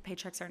the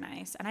paychecks are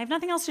nice, and I have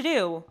nothing else to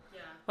do.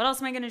 Yeah. What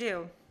else am I going to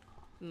do?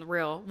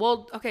 Real.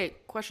 Well, okay,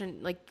 question,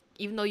 like,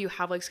 even though you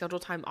have, like,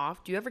 scheduled time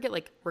off, do you ever get,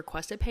 like,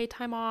 requested paid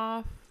time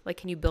off? Like,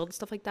 can you build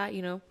stuff like that,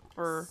 you know?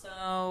 Or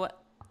So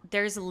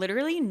there's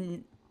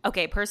literally,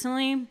 okay,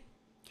 personally,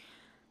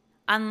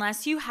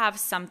 unless you have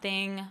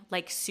something,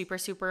 like, super,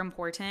 super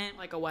important.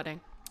 like a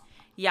wedding.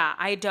 Yeah,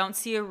 I don't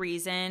see a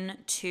reason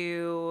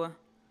to,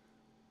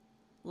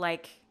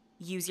 like,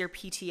 use your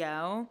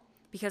PTO,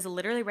 because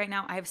literally right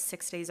now I have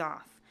 6 days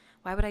off.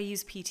 Why would I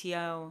use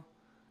PTO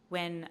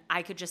when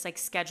I could just, like,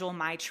 schedule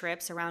my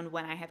trips around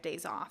when I have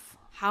days off?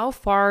 How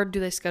far do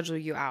they schedule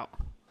you out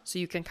so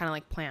you can kind of,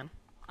 like, plan?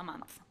 A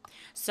month.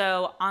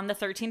 So on the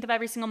 13th of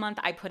every single month,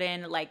 I put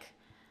in, like,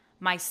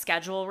 my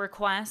schedule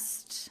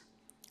request.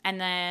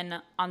 And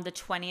then on the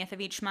 20th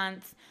of each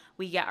month,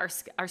 we get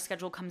our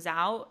schedule comes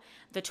out.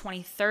 The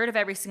 23rd of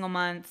every single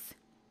month,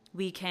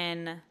 we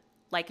can,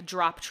 like,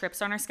 drop trips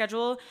on our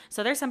schedule.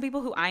 So there's some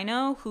people who I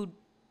know who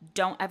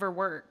don't ever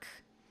work.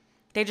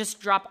 They just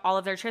drop all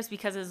of their trips,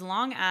 because as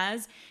long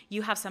as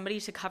you have somebody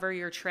to cover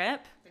your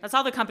trip, that's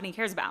all the company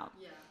cares about.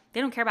 Yeah.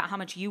 They don't care about how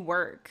much you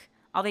work.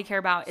 All they care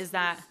about is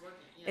that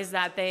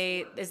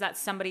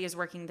somebody is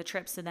working the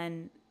trip, so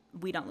then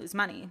we don't lose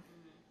money.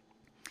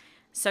 Mm-hmm.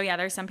 So yeah,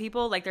 there's some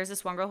people, like there's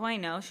this one girl who I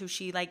know who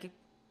she, like,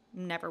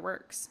 never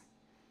works.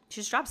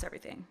 She just drops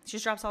everything. She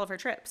just drops all of her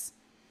trips.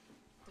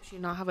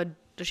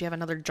 Does she have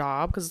another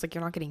job? Because it's like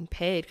you're not getting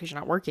paid because you're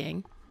not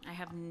working. I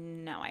have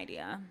no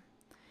idea.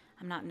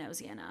 I'm not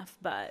nosy enough,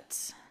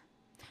 but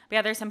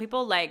yeah, there's some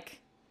people,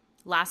 like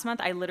last month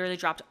I literally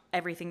dropped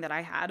everything that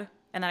I had,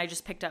 and then I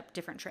just picked up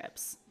different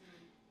trips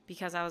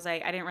because I was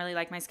like, I didn't really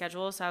like my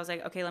schedule. So I was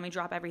like, okay, let me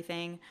drop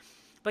everything.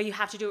 But you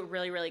have to do it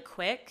really, really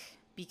quick,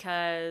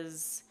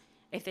 because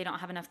if they don't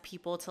have enough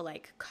people to,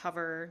 like,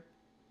 cover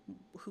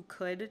who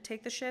could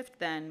take the shift,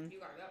 then you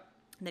gotta go.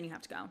 Then you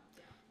have to go.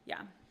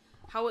 Yeah.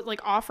 How,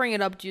 like, offering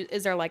it up,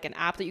 is there, like, an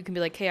app that you can be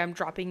like, hey, I'm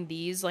dropping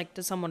these, like,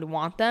 does someone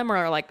want them?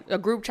 Or, like, a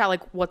group chat,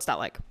 like, what's that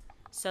like?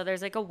 So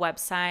there's, like, a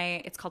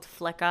website, it's called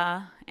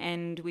Flicka,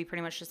 and we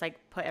pretty much just, like,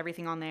 put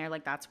everything on there.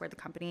 Like, that's where the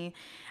company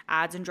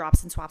adds and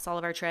drops and swaps all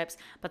of our trips.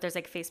 But there's,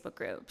 like, Facebook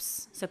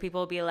groups. So people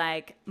will be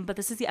like, but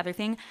this is the other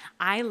thing.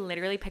 I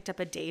literally picked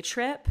up a day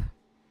trip.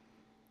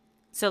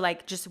 So,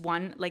 like, just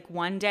one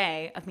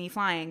day of me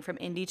flying from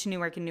Indy to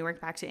Newark and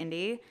Newark back to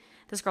Indy.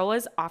 This girl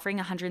was offering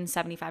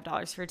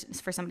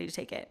 $175 for somebody to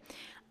take it.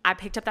 I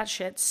picked up that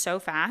shit so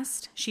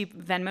fast. She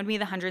Venmoed me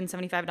the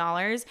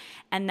 $175.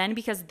 And then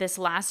because this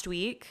last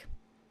week,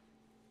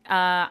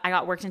 I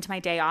got worked into my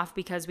day off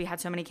because we had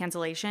so many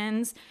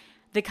cancellations,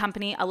 the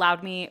company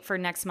allowed me for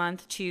next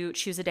month to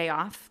choose a day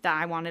off that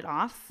I wanted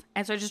off.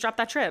 And so I just dropped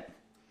that trip.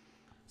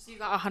 So you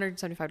got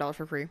 $175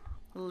 for free?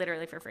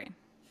 Literally for free.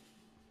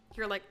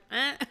 You're like,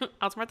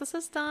 outsmart the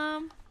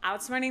system.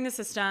 Outsmarting the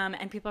system.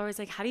 And people are always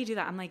like, how do you do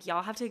that? I'm like,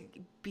 y'all have to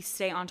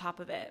stay on top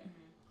of it.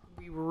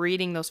 Be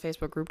reading those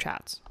Facebook group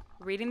chats.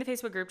 Reading the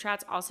Facebook group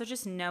chats. Also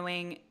just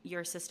knowing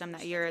your system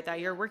that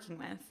you're working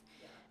with.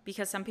 Yeah.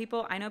 Because some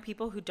people, I know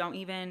people who don't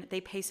even,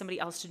 they pay somebody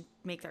else to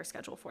make their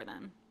schedule for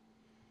them.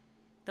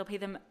 They'll pay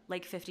them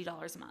like $50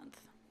 a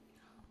month.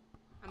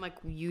 I'm like,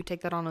 you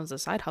take that on as a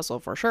side hustle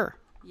for sure.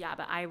 Yeah,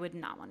 but I would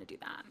not want to do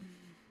that.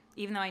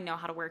 Even though I know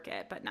how to work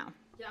it, but no.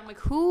 Yeah, I'm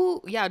like,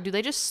 do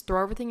they just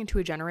throw everything into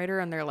a generator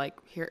and they're like,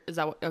 here, is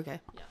that what,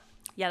 okay.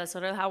 Yeah, that's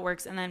literally how it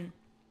works. And then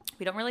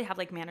we don't really have,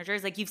 like,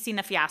 managers. Like, you've seen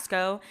the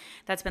fiasco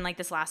that's been, like,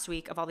 this last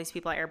week of all these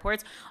people at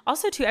airports.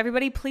 Also, to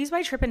everybody, please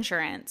buy trip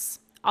insurance.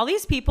 All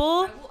these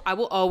people. I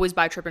will always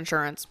buy trip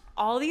insurance.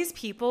 All these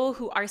people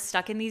who are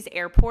stuck in these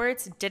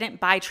airports didn't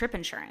buy trip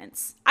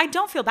insurance. I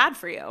don't feel bad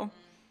for you.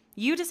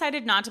 You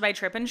decided not to buy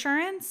trip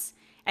insurance,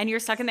 and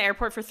you're stuck in the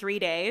airport for 3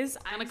 days.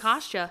 It's gonna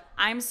cost you.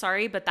 I'm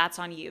sorry, but that's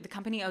on you. The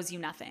company owes you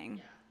nothing.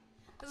 Yeah.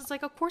 Because it's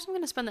like, of course I'm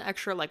gonna spend the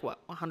extra, like,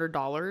 what,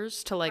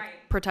 $100 to, like,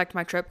 protect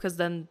my trip, because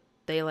then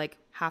they, like,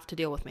 have to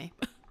deal with me.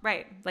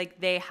 Right. Like,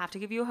 they have to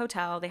give you a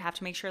hotel. They have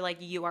to make sure, like,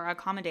 you are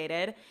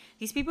accommodated.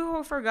 These people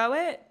who forgo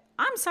it,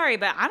 I'm sorry,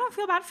 but I don't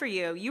feel bad for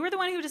you. You were the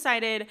one who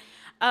decided,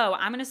 oh,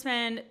 I'm gonna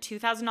spend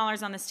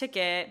 $2,000 on this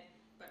ticket,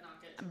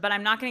 but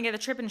I'm not gonna get the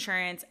trip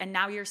insurance, and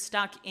now you're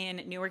stuck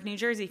in Newark, New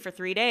Jersey for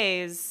 3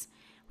 days.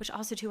 Which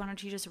also, too, why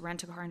don't you just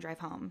rent a car and drive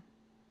home?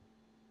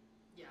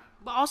 Yeah.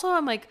 But also,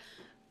 I'm like,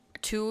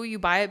 too, you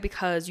buy it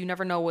because you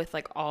never know with,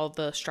 like, all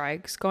the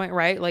strikes going,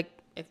 right? Like,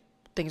 if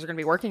things are going to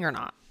be working or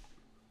not.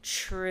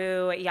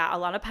 True. Yeah, a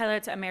lot of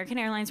pilots, American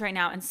Airlines right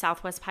now and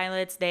Southwest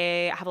pilots,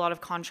 they have a lot of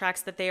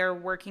contracts that they are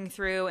working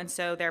through. And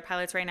so their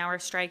pilots right now are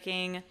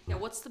striking. Yeah,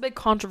 what's the big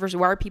controversy?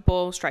 Why are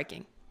people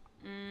striking?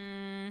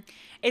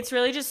 It's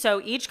really just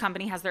so each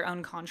company has their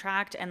own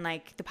contract, and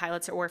like the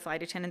pilots or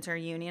flight attendants are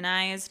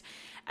unionized.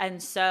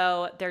 And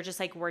so they're just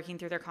like working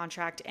through their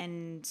contract.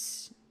 And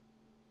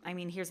I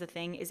mean, here's the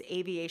thing is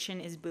aviation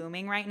is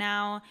booming right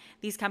now.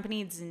 These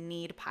companies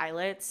need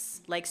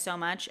pilots like so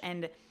much,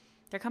 and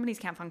their companies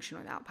can't function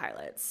without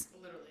pilots.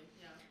 Literally,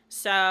 yeah.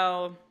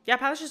 So yeah,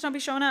 pilots just don't be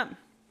showing up.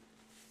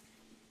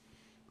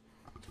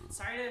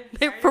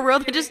 For real,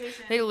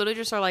 they literally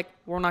just are like,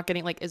 we're not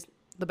getting like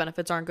the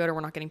benefits aren't good, or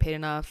we're not getting paid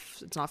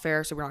enough. It's not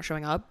fair, so we're not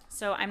showing up.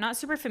 So I'm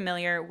actually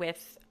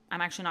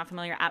not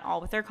familiar at all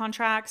with their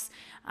contracts.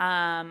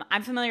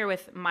 I'm familiar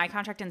with my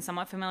contract and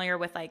somewhat familiar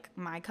with like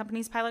my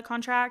company's pilot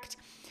contract.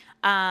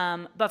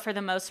 But for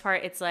the most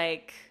part, it's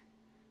like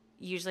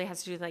usually has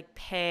to do with like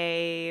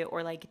pay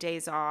or like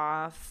days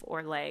off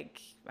or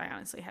like, I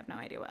honestly have no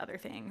idea what other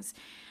things.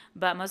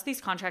 But most of these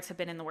contracts have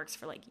been in the works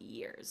for like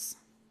years.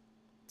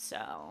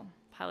 So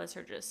pilots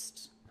are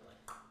just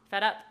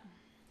fed up.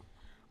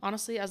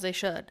 Honestly, as they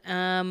should.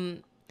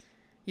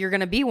 You're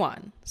going to be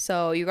one.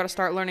 So you got to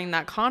start learning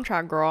that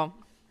contract, girl.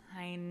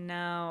 I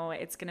know.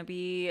 It's going to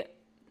be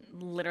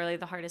literally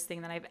the hardest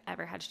thing that I've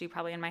ever had to do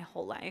probably in my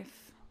whole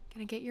life.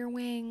 Gonna get your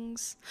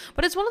wings.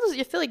 But it's one of those,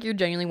 I feel like you're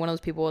genuinely one of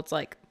those people. It's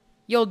like,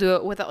 you'll do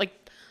it without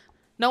like,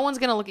 no one's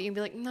going to look at you and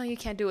be like, no, you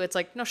can't do it. It's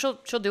like, no, she'll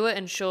do it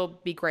and she'll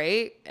be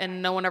great.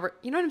 And no one ever,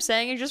 you know what I'm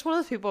saying? You're just one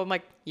of those people. I'm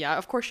like, yeah,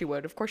 of course she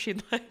would. Of course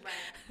she'd like.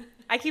 Right.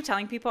 I keep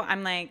telling people,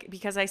 I'm like,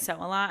 because I sew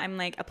a lot, I'm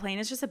like, a plane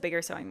is just a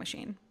bigger sewing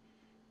machine.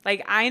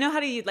 Like, I know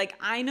how to use, like,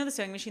 I know the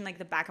sewing machine like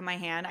the back of my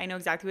hand. I know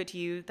exactly what to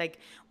use, like,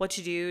 what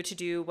to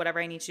do whatever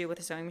I need to do with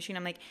a sewing machine.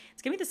 I'm like,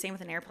 it's going to be the same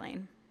with an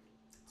airplane.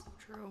 So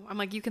true. I'm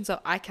like, you can sew.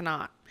 I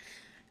cannot.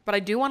 But I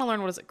do want to learn,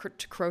 what is it,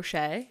 to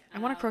crochet. I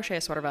want to crochet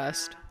a sweater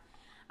vest.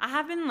 I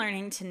have been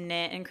learning to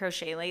knit and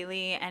crochet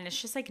lately, and it's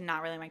just, like,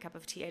 not really my cup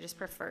of tea. I just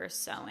prefer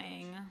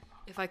sewing.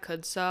 If I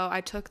could sew,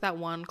 I took that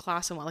one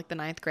class in like the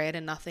 9th grade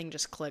and nothing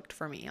just clicked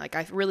for me. Like,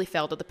 I really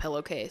failed at the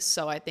pillowcase.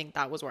 So I think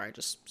that was where I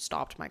just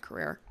stopped my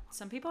career.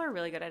 Some people are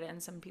really good at it,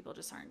 and some people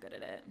just aren't good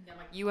at it. Yeah,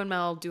 like you and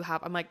Mel do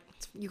have. I'm like,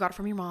 you got it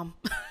from your mom.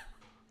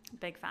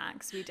 Big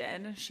facts. We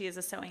did. She is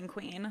a sewing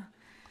queen.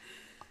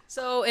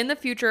 So in the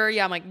future,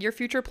 yeah, I'm like, your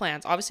future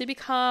plans. Obviously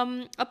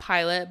become a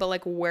pilot, but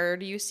like, where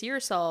do you see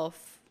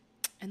yourself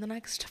in the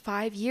next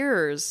 5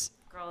 years?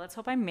 Girl, let's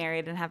hope I'm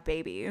married and have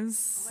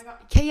babies. Oh my God.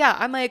 Okay, yeah.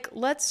 I'm like,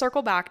 let's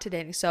circle back to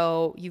dating.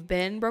 So you've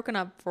been broken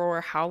up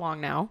for how long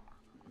now?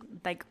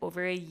 Like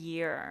over a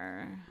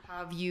year.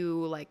 Have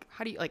you like,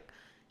 how do you like,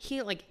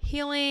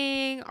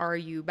 healing? Are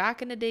you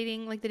back into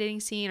dating, like the dating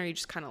scene? Or are you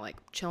just kind of like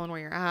chilling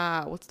where you're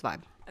at? What's the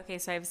vibe? Okay,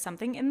 so I have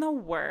something in the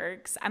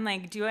works. I'm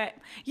like, you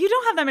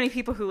don't have that many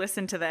people who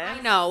listen to this.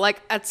 I know,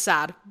 like, it's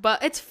sad,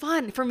 but it's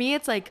fun. For me,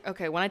 it's like,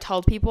 okay, when I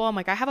tell people, I'm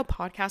like, I have a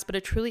podcast, but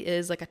it truly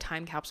is like a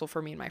time capsule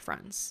for me and my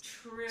friends.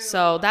 True.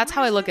 So that's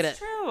how I look at it.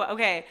 True.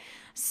 Okay.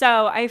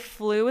 So I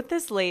flew with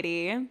this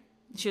lady.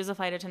 She was a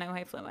flight attendant who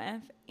I flew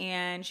with.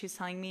 And she was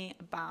telling me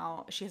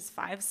she has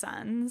 5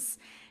 sons.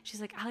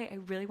 She's like, Allie, I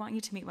really want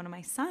you to meet one of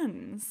my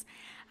sons.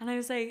 And I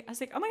was like,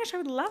 oh my gosh, I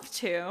would love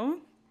to.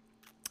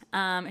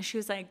 And she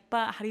was like,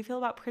 but how do you feel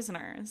about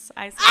prisoners?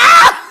 I said,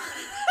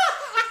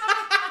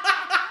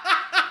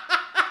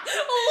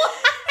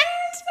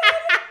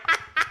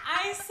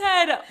 I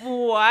said,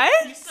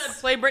 what? You said,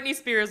 play Britney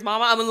Spears,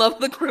 mama. I'm in love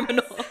with a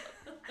criminal.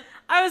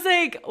 I was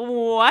like,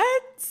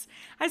 what?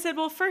 I said,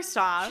 well, first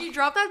off. She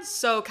dropped that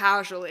so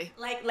casually.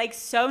 Like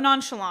so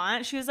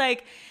nonchalant. She was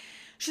like,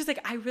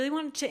 I really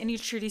wanted to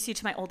introduce you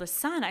to my oldest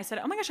son. I said,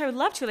 oh my gosh, I would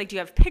love to. Like, do you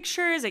have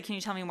pictures? Like, can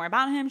you tell me more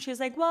about him? She was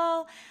like,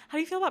 well, how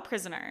do you feel about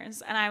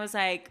prisoners? And I was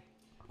like,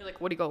 you're like,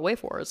 what do you go away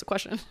for is the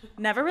question.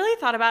 Never really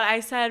thought about it. I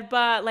said,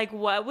 but like,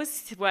 what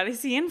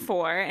is he in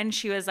for? And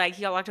she was like,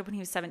 he got locked up when he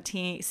was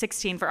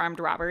 16 for armed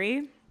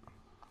robbery.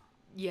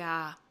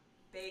 Yeah.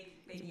 Big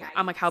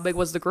I'm like, how big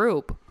was the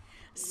group?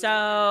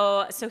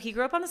 So he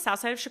grew up on the south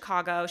side of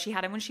Chicago. She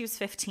had him when she was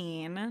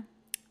 15.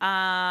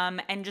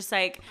 And just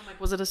like, I'm like,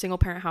 was it a single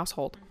parent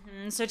household?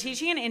 Mm-hmm. So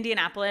teaching in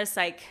Indianapolis,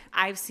 like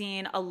I've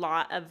seen a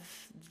lot of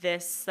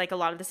this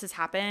has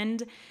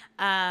happened.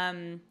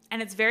 And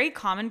it's very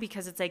common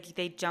because it's like,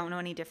 they don't know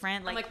any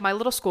different. Like my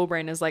little school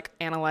brain is like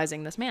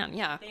analyzing this man.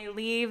 Yeah.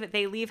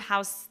 They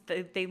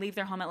leave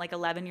their home at like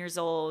 11 years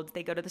old.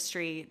 They go to the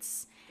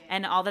streets.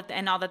 And all that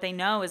they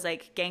know is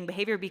like gang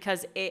behavior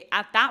because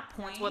at that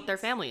point, that's what their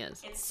family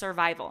is. It's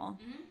survival.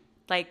 Mm-hmm.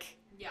 Like,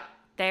 yeah,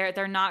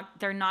 they're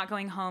not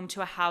going home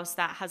to a house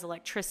that has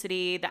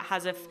electricity, that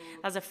has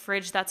a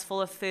fridge that's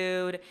full of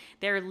food.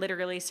 They're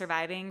literally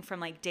surviving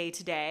from like day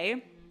to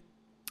day.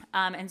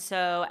 Mm-hmm. And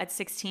so at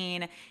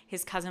 16,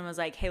 his cousin was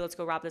like, "Hey, let's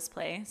go rob this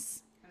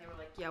place." And they were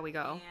like, "Yeah, we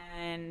go."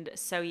 And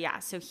so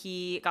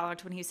he got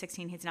locked when he was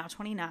 16. He's now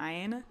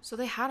 29. So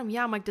they had him.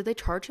 Yeah, I'm like, did they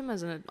charge him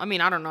as an? I mean,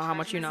 I don't know how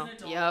much you know.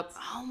 Yep.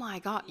 Oh my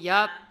God.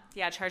 Yep.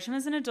 Yeah, charge him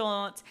as an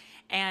adult,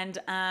 and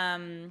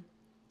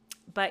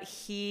but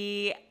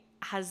he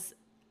has.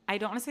 I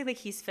don't want to say like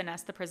he's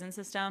finessed the prison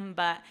system,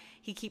 but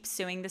he keeps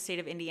suing the state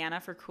of Indiana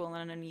for cruel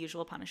and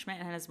unusual punishment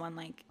and has won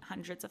like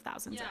hundreds of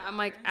thousands of Yeah, dollars. I'm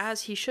like,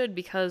 as he should,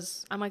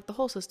 because I'm like, the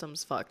whole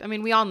system's fucked. I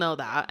mean, we all know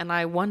that, and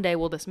I one day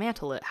will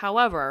dismantle it.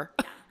 However,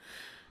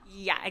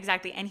 Yeah,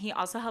 exactly. And he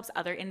also helps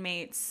other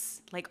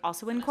inmates like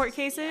also in court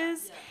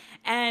cases. Yeah.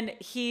 And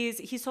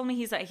he's told me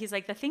he's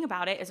like the thing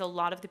about it is a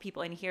lot of the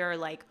people in here are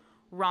like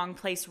wrong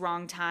place,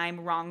 wrong time,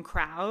 wrong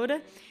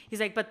crowd. He's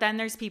like, but then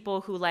there's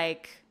people who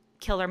like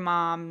kill their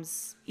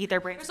moms, eat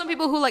their brains. there's some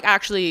people who like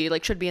actually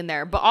like should be in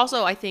there, but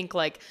also I think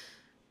like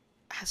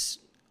has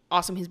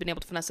awesome he's been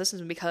able to finesse the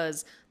system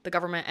because the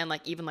government and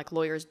like even like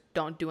lawyers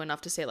don't do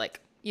enough to say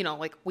like, you know,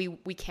 like we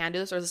can do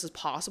this or this is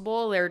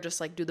possible. They're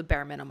just like do the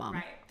bare minimum.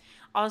 Right.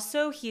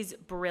 Also, he's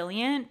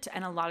brilliant,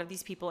 and a lot of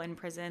these people in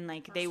prison,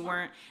 like they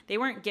weren't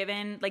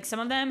given, like some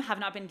of them have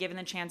not been given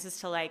the chances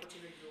to like,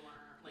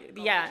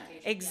 yeah,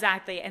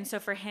 exactly. And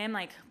so for him,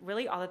 like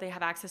really all that they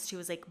have access to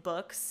is like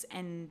books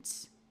and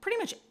pretty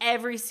much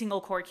every single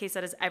court case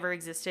that has ever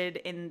existed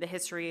in the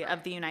history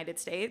of the United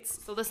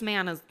States. So this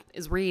man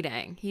is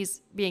reading.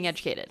 He's being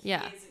educated.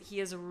 Yeah.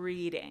 He is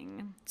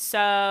reading.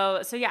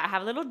 So yeah, I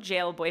have a little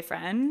jail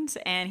boyfriend,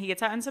 and he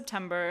gets out in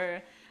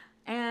September.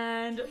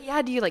 And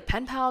Yeah, do you like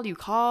pen pal? Do you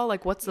call?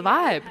 Like, what's the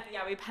vibe?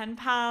 yeah, we pen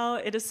pal.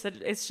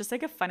 It's just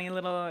like a funny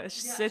little.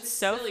 It's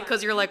so funny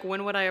Because you're like,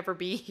 when would I ever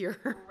be here?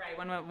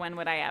 right. When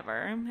would I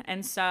ever?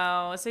 And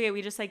so yeah,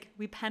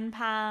 we pen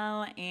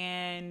pal,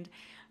 and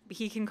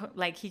he can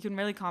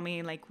really call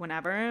me like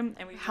whenever. And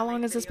How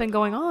long has this been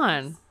going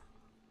on?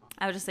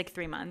 I was just like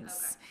 3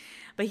 months,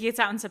 but he gets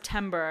out in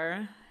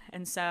September,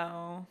 and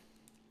so.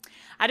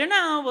 I don't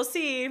know. We'll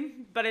see.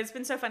 But it's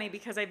been so funny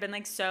because I've been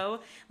like so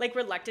like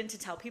reluctant to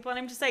tell people. And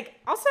I'm just like,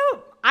 also,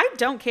 I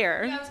don't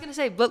care. Yeah, I was going to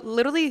say, but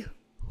literally,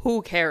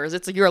 who cares?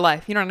 It's like your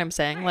life. You know what I'm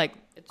saying? Right. Like,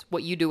 it's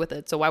what you do with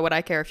it. So why would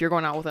I care if you're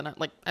going out with it?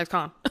 Like,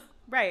 ex-con.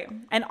 Right.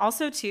 And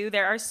also, too,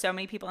 there are so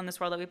many people in this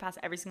world that we pass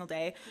every single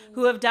day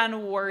who have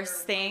done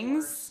worse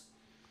things.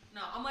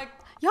 No, I'm like,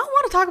 y'all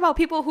want to talk about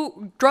people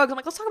who drugs? I'm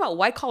like, let's talk about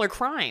white collar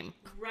crime.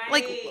 Right.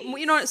 Like,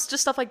 you know, it's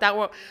just stuff like that.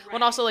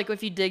 When also, like,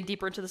 if you dig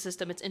deeper into the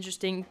system, it's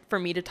interesting for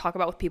me to talk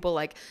about with people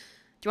like,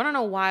 do you want to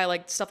know why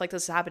like stuff like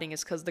this is happening?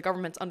 Is because the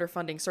government's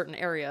underfunding certain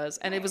areas,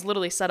 and it was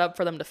literally set up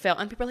for them to fail.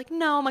 And people are like,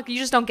 no, I'm like, you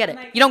just don't get it.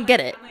 Like, You don't get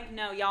it. I'm like,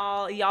 no,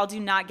 y'all do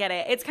not get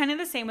it. It's kind of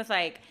the same with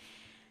like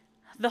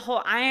the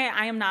whole.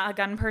 I am not a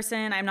gun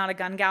person. I'm not a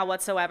gun gal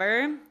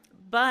whatsoever.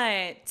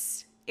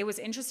 But it was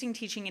interesting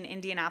teaching in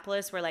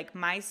Indianapolis, where like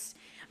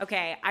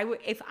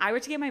if I were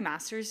to get my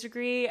master's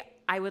degree,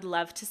 I would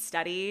love to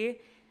study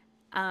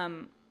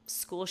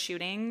school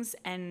shootings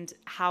and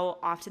how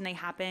often they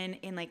happen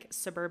in like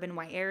suburban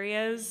white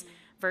areas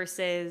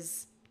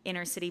versus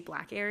inner city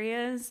black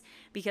areas.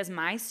 Because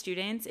my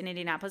students in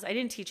Indianapolis, I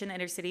didn't teach in the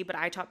inner city, but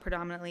I taught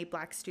predominantly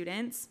black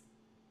students.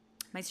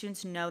 My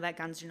students know that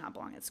guns do not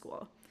belong at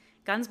school.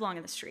 Guns belong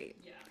in the street.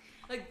 Yeah.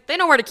 Like, they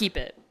know where to keep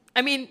it.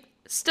 I mean,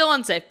 still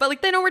unsafe, but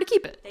like they know where to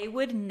keep it. They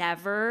would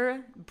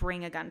never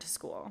bring a gun to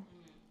school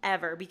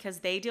ever, because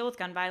they deal with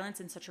gun violence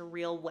in such a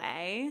real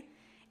way,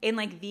 in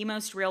like the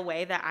most real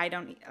way that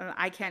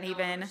I can't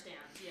even understand.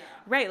 Yeah.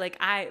 Right. Like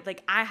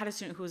I had a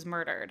student who was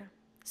murdered.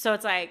 So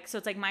it's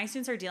like my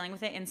students are dealing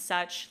with it in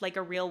such like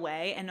a real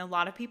way. And a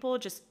lot of people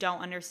just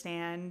don't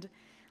understand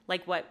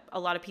like what a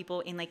lot of people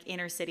in like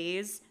inner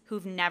cities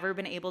who've never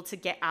been able to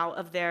get out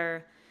of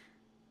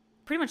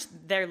pretty much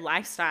their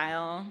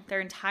lifestyle, their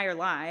entire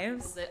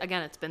lives.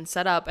 Again, it's been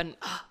set up, and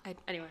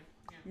anyway.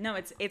 Yeah. No,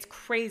 it's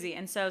crazy.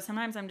 And so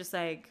sometimes I'm just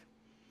like,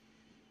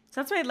 so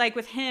that's why like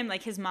with him,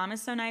 like his mom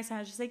is so nice. And I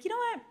was just like, you know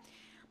what?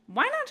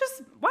 Why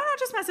not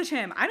just message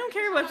him? I don't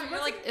care what's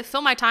like,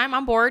 fill my time.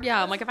 I'm bored.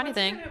 Yeah. I'm like, if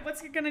anything,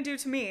 what's it gonna do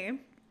to me?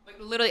 Like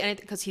literally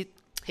anything, because he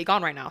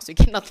gone right now, so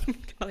nothing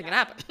can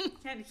happen.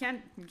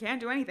 Can't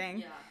do anything.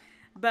 Yeah.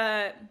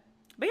 But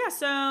yeah,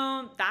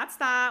 so that's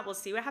that. We'll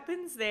see what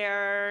happens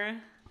there.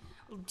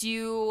 Do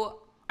you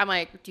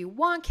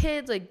want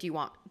kids? Like, do you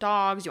want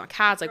dogs? Do you want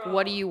cats? Like,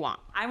 what do you want?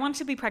 I want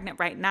to be pregnant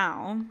right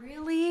now.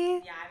 Really? Yeah,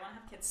 I want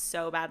to have kids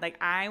so bad. Like,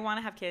 I want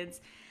to have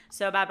kids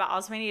so bad, but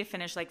also I need to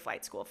finish like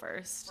flight school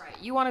first.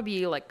 Right. You want to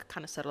be like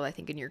kind of settled, I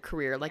think, in your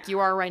career. Like you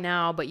are right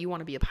now, but you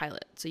want to be a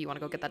pilot, so you want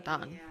to go get that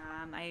done.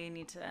 Yeah, I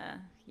need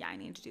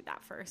to do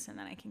that first, and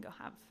then I can go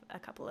have a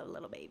couple of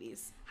little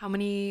babies. How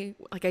many,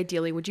 like,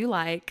 ideally would you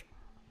like?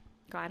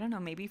 God, I don't know,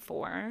 maybe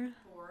 4.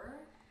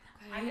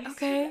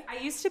 Okay. I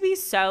used to be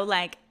so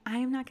like,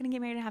 I'm not gonna get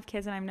married and have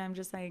kids, and I'm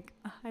just like,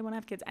 I want to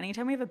have kids.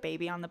 Anytime we have a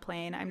baby on the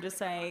plane, I'm just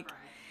like,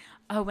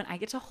 oh, when I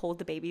get to hold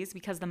the babies,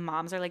 because the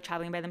moms are like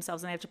traveling by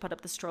themselves and they have to put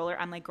up the stroller,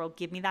 I'm like, girl,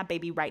 give me that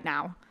baby right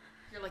now.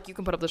 You're like, you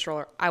can put up the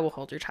stroller. I will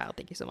hold your child.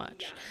 Thank you so much.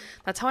 Yeah.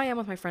 That's how I am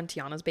with my friend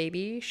Tiana's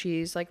baby.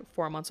 She's like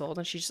 4 months old,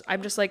 and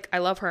I'm just like, I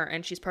love her,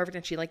 and she's perfect,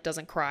 and she like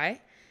doesn't cry,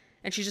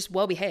 and she's just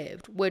well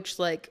behaved, which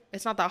like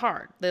it's not that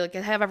hard. They like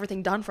have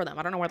everything done for them.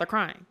 I don't know why they're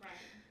crying. Right.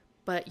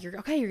 But you're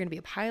okay. You're gonna be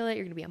a pilot.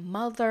 You're gonna be a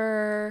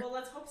mother. Well,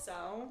 let's hope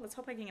so. Let's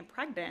hope I can get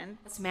pregnant.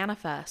 Let's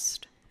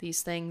manifest.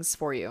 these things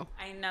for you?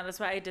 I know, that's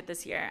what I did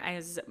this year.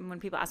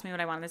 When people asked me what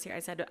I wanted this year, I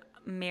said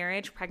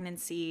marriage,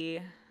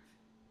 pregnancy,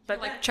 but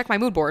Like, check my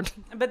mood board.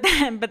 but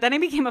then I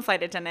became a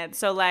flight attendant.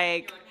 So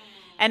like,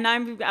 and now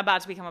I'm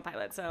about to become a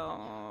pilot.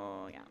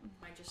 So yeah,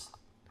 I just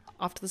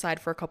off to the side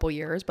for a couple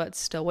years, but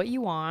still what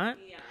you want.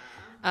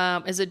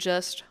 yeah. Is it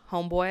just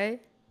homeboy?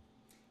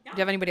 Yeah. Do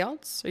you have anybody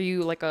else? Are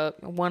you like a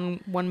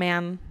one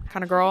man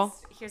kind of girl?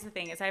 Here's the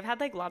thing: is I've had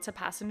like lots of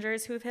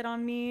passengers who have hit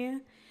on me,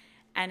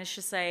 and it's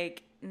just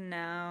like,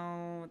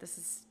 no, this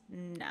is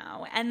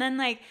no. And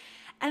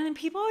then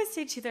people always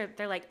say too,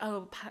 they're like,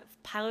 oh,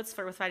 pilots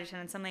flirt with flight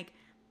attendants. I'm like,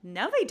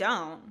 no, they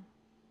don't.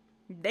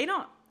 They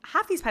don't.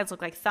 Half these pilots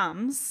look like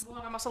thumbs.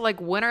 Well, I'm also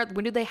like, when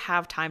do they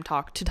have time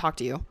to talk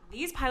to you?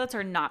 These pilots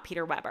are not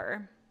Peter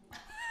Weber.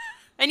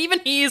 And even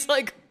he's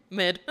like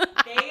mid.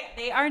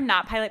 They are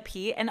not Pilot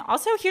Pete. And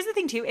also, here's the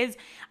thing too, is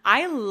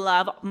I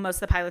love most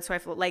of the pilots who I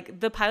fly, like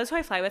the pilots who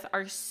I fly with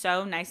are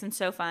so nice and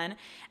so fun.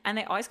 And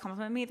they always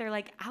compliment me. They're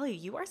like, Allie,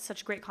 you are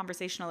such a great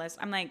conversationalist.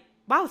 I'm like,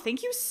 wow,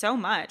 thank you so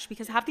much.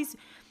 Because half these,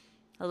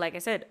 like I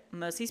said,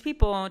 most of these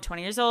people,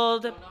 20 years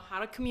old, Don't know how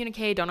to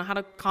communicate, don't know how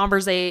to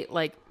conversate.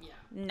 Like, yeah.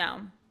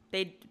 no,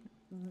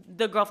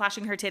 the girl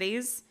flashing her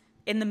titties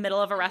in the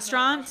middle of a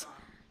restaurant.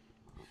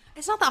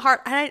 It's not that hard.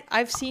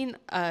 I've seen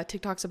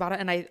TikToks about it,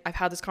 and I've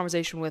had this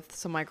conversation with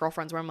some of my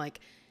girlfriends where I'm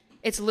like,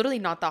 it's literally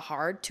not that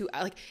hard to,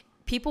 like,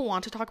 people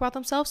want to talk about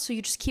themselves, so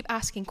you just keep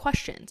asking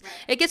questions. Right.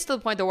 It gets to the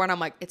point though where I'm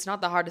like, it's not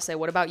that hard to say,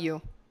 what about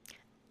you?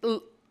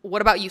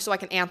 What about you? So I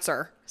can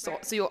answer, so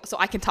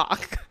I can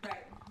talk.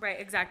 Right,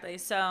 exactly.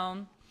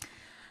 So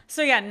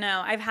yeah,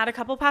 no, I've had a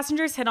couple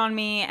passengers hit on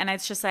me, and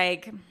it's just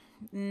like,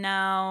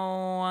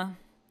 no.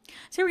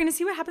 So we're gonna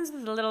see what happens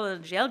with the little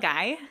jail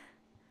guy.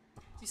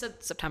 You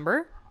said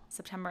September.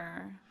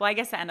 Well, I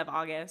guess the end of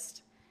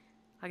August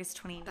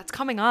 20. That's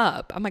coming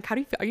up. I'm like, how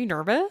do you feel? Are you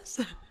nervous?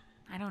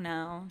 I don't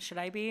know. Should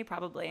I be?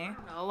 Probably. I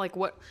don't know. Like,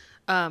 what?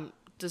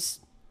 Does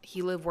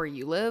he live where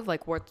you live?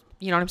 Like, what?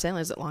 You know what I'm saying?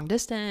 Is it long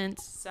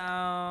distance? So,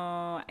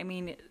 I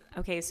mean,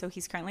 okay. So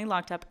he's currently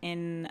locked up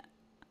in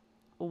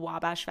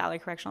Wabash Valley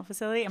Correctional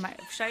Facility.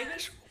 Should I even?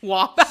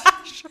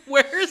 Wabash?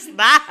 Where's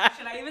that?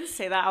 Should I even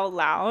say that out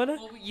loud?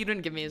 Well, you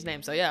didn't give me his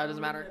name, so yeah, it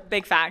doesn't matter.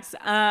 Big facts.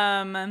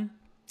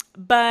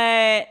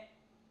 But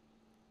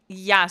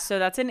yeah, so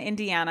that's in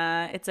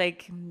Indiana. It's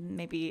like,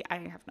 maybe, I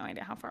have no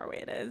idea how far away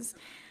it is,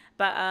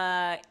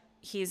 but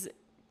he's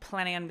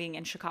planning on being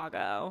in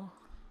Chicago.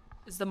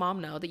 Does the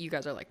mom know that you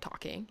guys are like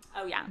talking?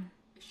 Oh yeah.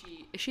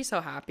 Is she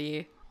so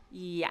happy?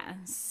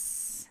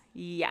 Yes,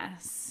 she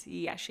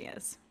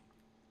is.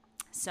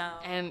 So,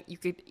 and you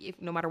could,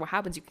 no matter what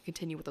happens, you can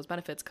continue with those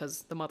benefits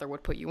because the mother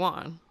would put you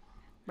on.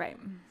 Right.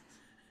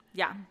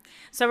 Yeah.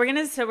 So we're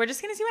just gonna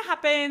see what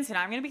happens, and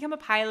I'm gonna become a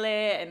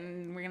pilot,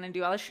 and we're gonna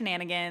do all the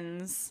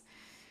shenanigans.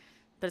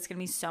 But it's gonna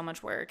be so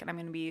much work, and I'm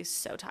gonna be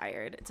so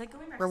tired. It's like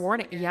going back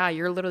rewarding. To school again. Yeah,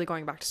 you're literally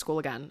going back to school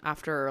again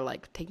after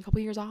like taking a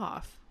couple years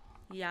off.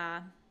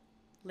 Yeah,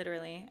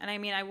 literally. And I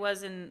mean, I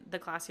was in the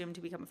classroom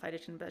to become a flight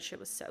attendant, but that shit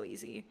was so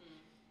easy.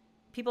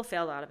 People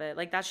failed out of it.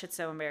 Like, that shit's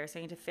so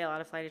embarrassing to fail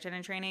out of flight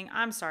attendant training.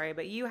 I'm sorry,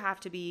 but you have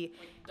to be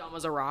like dumb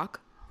as a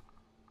rock.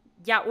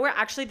 Yeah, or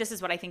actually, this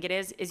is what I think it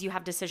is you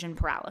have decision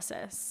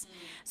paralysis.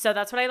 So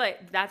that's what I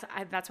like. That's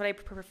what I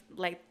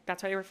like.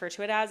 That's what I refer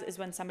to it as, is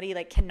when somebody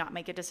like cannot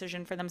make a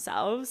decision for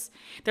themselves.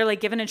 They're like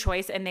given a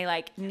choice, and they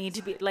like need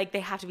to be like, they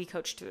have to be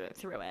coached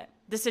through it.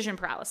 Decision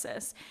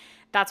paralysis.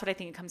 That's what I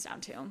think it comes down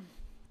to.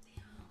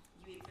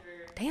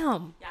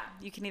 Damn. Yeah,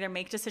 you can either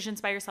make decisions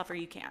by yourself or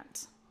you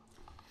can't.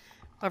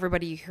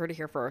 Everybody, you heard it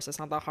here first. It's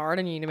not that hard,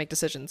 and you need to make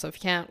decisions. So if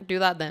you can't do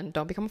that, then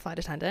don't become a flight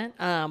attendant.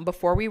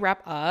 Before we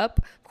wrap up,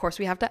 of course,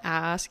 we have to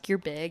ask your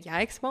big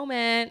yikes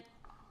moment.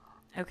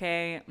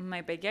 Okay,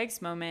 my big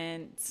yikes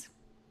moment.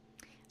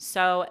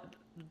 So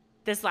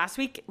this last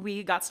week,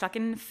 we got stuck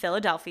in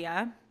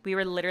Philadelphia. We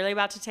were literally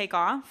about to take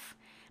off.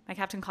 My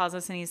captain calls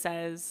us, and he's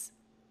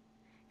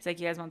like,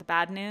 you guys want the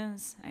bad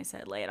news? I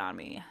said, lay it on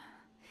me.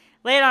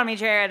 Lay it on me,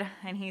 Jared.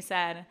 And he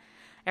said,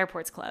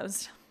 airport's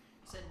closed.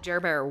 You said, Jer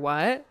Bear,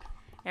 what?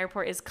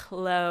 Airport is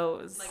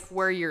closed. Like,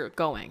 where you're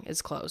going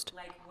is closed.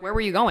 Like, where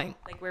were you going?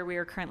 Like, where we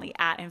were currently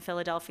at in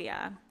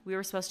Philadelphia. We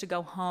were supposed to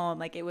go home.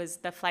 Like, it was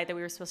the flight that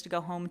we were supposed to go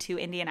home to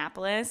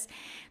Indianapolis.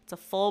 It's a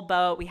full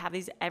boat. We have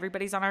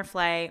everybody's on our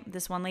flight.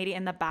 This one lady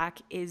in the back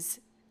is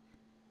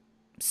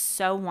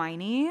so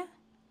whiny.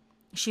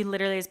 She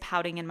literally is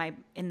pouting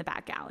in the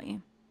back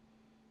alley.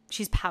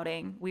 She's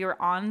pouting. We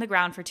were on the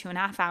ground for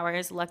 2.5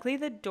 hours. Luckily,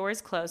 the door's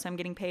closed, so I'm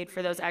getting paid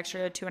for those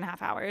extra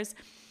 2.5 hours.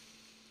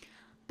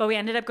 But we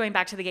ended up going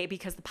back to the gate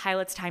because the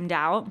pilots timed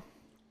out.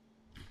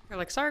 We're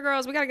like, sorry,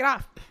 girls, we got to get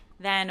off.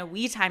 Then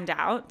we timed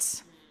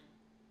out.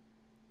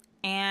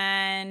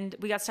 And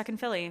we got stuck in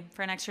Philly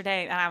for an extra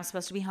day. And I was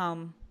supposed to be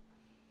home.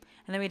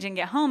 And then we didn't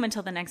get home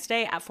until the next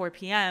day at 4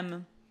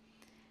 p.m.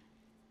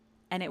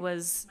 And it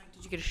was... Like,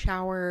 did you get a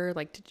shower?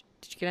 Like, did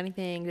you get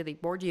anything? Did they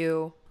board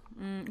you?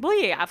 Well,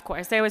 yeah, of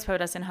course. They always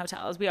put us in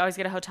hotels. We always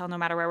get a hotel no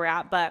matter where we're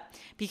at. But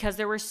because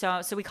there were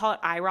so we call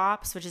it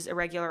IROPS, which is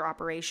irregular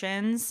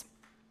operations.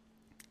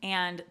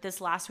 And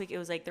this last week, it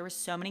was like there were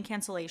so many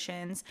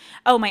cancellations.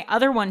 Oh, my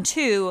other one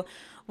too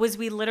was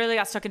we literally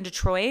got stuck in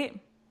Detroit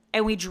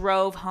and we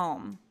drove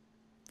home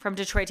from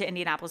Detroit to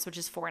Indianapolis, which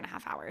is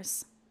 4.5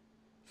 hours.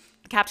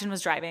 The captain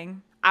was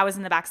driving. I was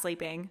in the back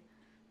sleeping.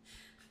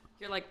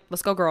 You're like,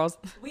 let's go, girls.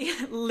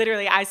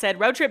 I said,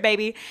 road trip,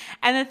 baby.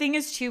 And the thing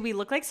is too, we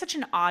look like such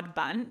an odd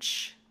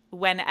bunch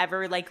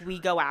whenever like we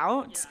go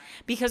out,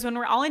 because when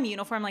we're all in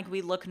uniform, like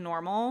we look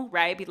normal,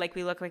 right? Like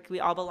we look like we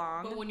all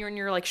belong. But when you're in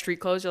your like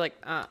street clothes, you're like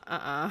Oh,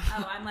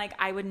 I'm like,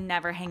 I would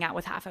never hang out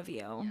with half of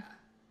you,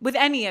 with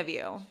any of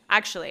you.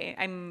 Actually,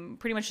 I'm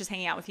pretty much just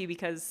hanging out with you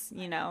because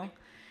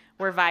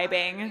we're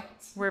vibing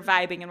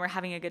and we're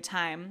having a good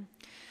time.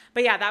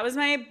 But yeah, that was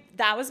my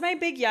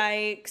big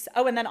yikes.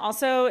 Oh, and then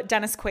also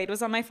Dennis Quaid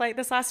was on my flight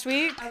this last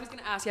week. I was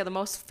gonna ask, the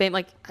most famous,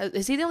 like,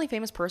 is he the only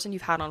famous person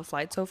you've had on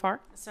flight so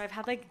far? So I've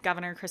had like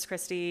Governor Chris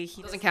Christie.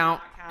 He doesn't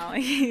count.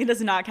 He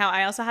does not count.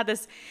 I also had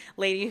this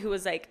lady who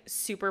was like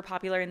super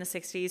popular in the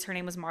 60s. Her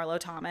name was Marlo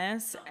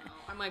Thomas.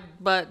 I'm like,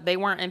 but they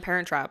weren't in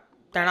Parent Trap.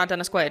 They're not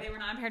Dennis Quaid. They were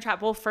not in Parent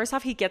Trap. Well, first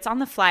off, he gets on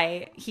the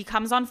flight. He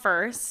comes on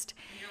first.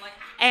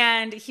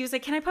 And he was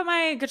like, can I put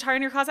my guitar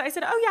in your closet? I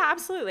said, oh, yeah,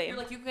 absolutely. You're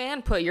like, you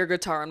can put your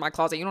guitar in my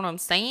closet. You know what I'm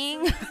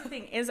saying? So the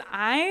thing is,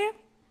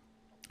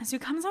 so he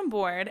comes on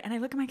board, and I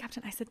look at my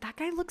captain. I said, that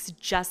guy looks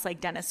just like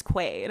Dennis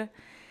Quaid.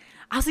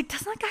 I was like,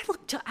 doesn't that guy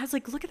look I was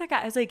like, look at that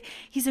guy. I was like,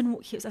 he's in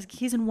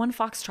One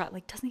Foxtrot.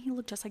 Like, doesn't he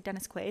look just like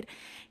Dennis Quaid?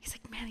 He's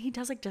like, man, he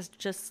does like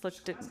just look.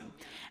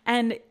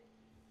 And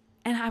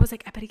I was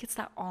like, I bet he gets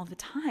that all the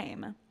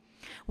time.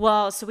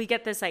 Well, so we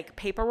get this like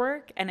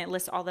paperwork, and it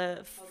lists all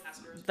the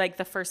like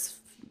the first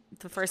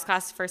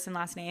class first and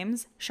last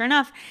names. Sure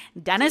enough,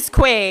 Dennis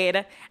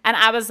Quaid. And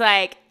I was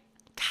like,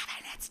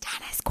 Kevin, it's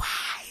Dennis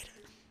Quaid.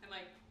 I'm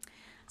like,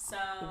 so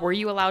were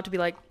you allowed to be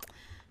like,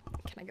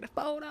 can I get a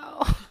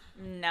photo?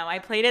 No, I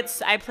played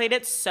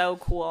it so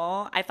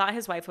cool. I thought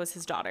his wife was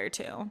his daughter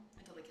too.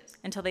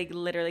 Until they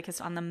literally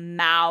kissed on the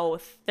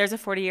mouth. There's a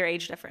 40-year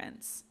age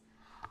difference.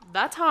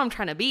 That's how I'm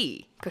trying to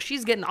be, because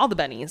she's getting all the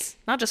bennies,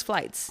 not just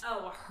flights.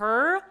 Oh,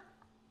 her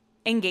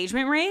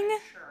engagement ring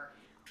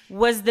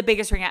was the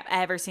biggest ring I've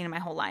ever seen in my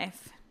whole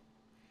life.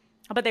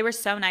 But they were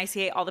so nice.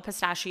 He ate all the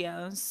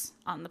pistachios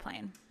on the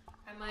plane.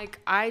 I'm like,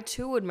 I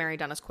too would marry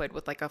Dennis Quaid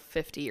with like a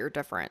 50-year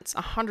difference.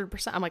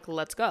 100%. I'm like,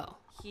 let's go.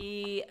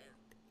 He,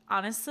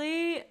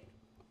 honestly,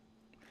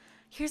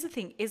 here's the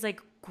thing, is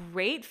like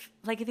great.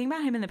 Like, you think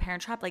about him in The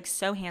Parent Trap, like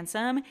so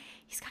handsome.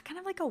 He's got kind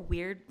of like a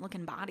weird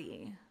looking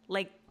body.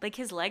 Like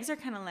his legs are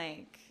kind of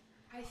like.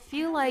 I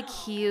feel like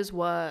he is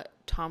what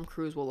Tom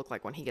Cruise will look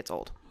like when he gets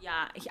old.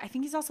 Yeah, I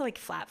think he's also like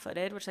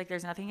flat-footed, which like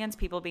there's nothing against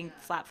people being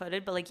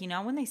flat-footed, but like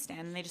when they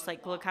stand and they just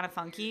like look kind of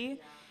funky.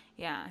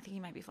 Yeah, I think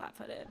he might be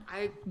flat-footed.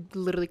 I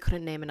literally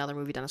couldn't name another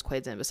movie Dennis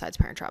Quaid's in besides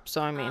Parent Trap.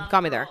 So I mean,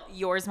 got me there.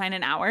 Yours, Mine,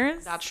 and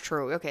Ours. That's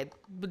true. Okay,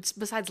 but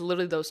besides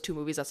literally those two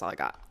movies, that's all I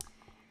got.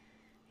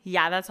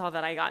 Yeah, that's all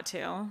that I got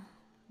too.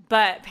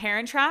 But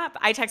Parent Trap,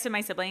 I texted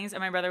my siblings and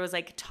my brother was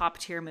like top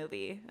tier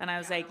movie, and I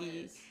was like,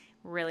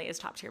 really is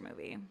top tier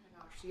movie.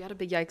 So you had a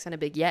big yikes and a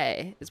big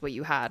yay is what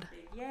you had.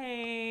 Big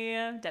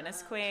yay,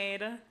 Dennis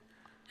Quaid.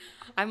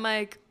 I'm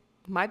like,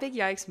 my big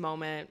yikes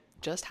moment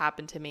just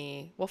happened to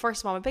me. Well,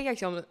 first of all, my big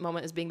yikes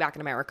moment is being back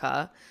in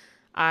America.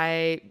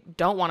 I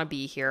don't want to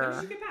be here. When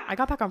did you get back? I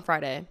got back on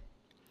Friday.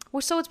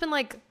 Well, so it's been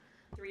like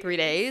 3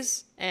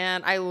 days.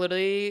 And I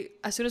literally,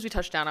 as soon as we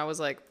touched down, I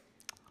was like,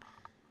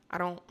 I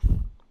don't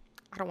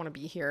want to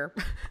be here.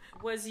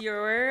 Was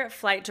your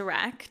flight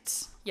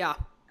direct? Yeah.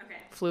 Okay.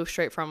 Flew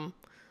straight from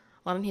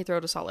London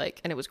Heathrow to Salt Lake,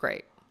 and it was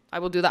great. I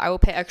will do that. I will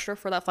pay extra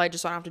for that flight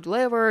just so I don't have to do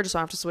layover, just so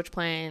I don't have to switch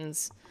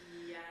planes.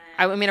 Yes.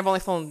 I mean, I've only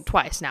flown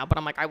twice now, but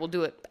I'm like, I will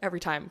do it every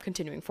time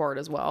continuing forward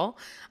as well.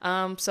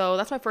 So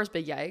that's my first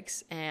big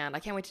yikes, and I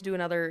can't wait to do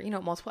another,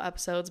 multiple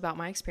episodes about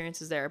my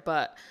experiences there.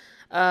 But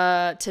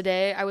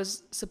today I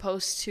was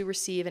supposed to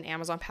receive an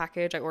Amazon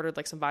package. I ordered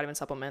like some vitamin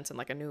supplements and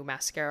like a new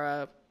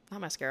mascara. Not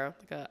mascara,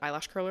 like a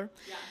eyelash curler.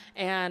 Yeah.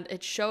 And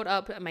it showed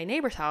up at my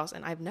neighbor's house,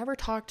 and I've never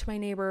talked to my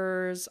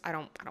neighbors. I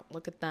don't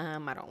look at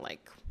them.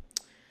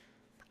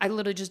 I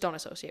literally just don't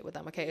associate with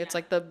them. Okay. Yeah. It's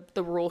like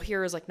the rule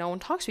here is like no one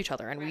talks to each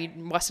other,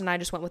 and Weston and I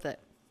just went with it.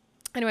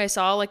 Anyway, I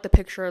saw like the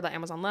picture that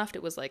Amazon left.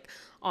 It was like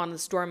on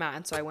this doormat.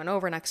 And so I went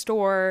over next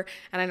door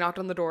and I knocked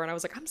on the door, and I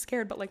was like, I'm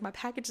scared, but like my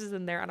package is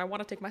in there and I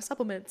want to take my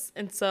supplements.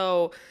 And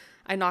so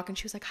I knock, and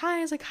she was like, hi.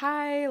 I was like,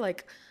 hi.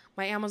 Like,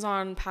 my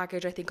Amazon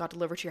package, I think, got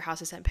delivered to your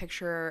house. I sent a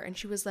picture, and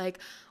she was like,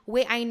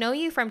 wait, I know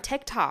you from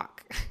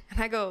TikTok. And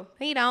I go,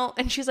 no, you don't.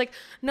 And she's like,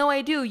 no,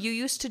 I do. You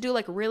used to do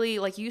like really,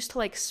 like you used to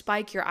like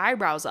spike your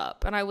eyebrows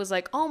up. And I was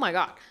like, oh my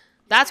God,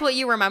 that's what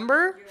you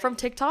remember from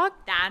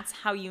TikTok? That's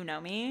how you know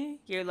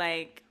me? You're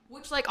like,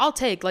 which, like, I'll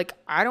take. Like,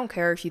 I don't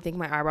care if you think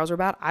my eyebrows were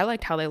bad. I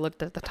liked how they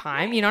looked at the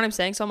time. You know what I'm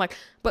saying? So I'm like,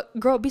 but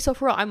girl, be so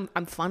for real.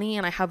 I'm funny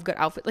and I have good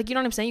outfit. Like, you know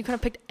what I'm saying? You could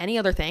have picked any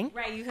other thing.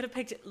 Right. You could have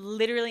picked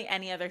literally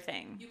any other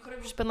thing. You could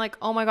have just been like,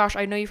 oh my gosh,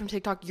 I know you from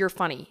TikTok. You're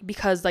funny.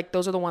 Because, like,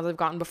 those are the ones I've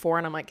gotten before.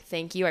 And I'm like,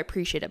 thank you. I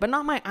appreciate it. But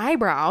not my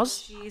eyebrows.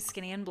 She's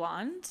skinny and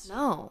blonde?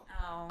 No.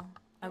 Oh,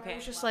 okay. I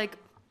was just like,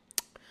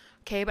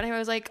 okay. But anyway, I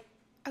was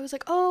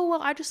like, oh,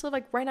 well, I just live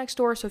like right next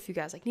door. So if you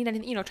guys like need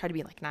anything, you know, try to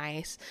be like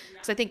nice.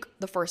 Because I think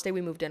the first day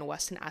we moved in,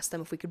 Weston asked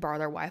them if we could borrow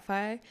their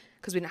Wi-Fi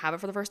because we didn't have it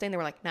for the first day. And they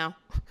were like, no.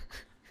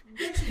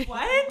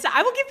 What?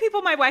 I will give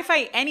people my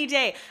Wi-Fi any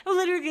day. I will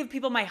literally give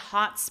people my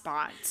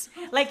hotspot.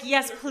 Like,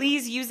 yes,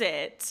 please use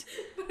it.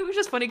 It was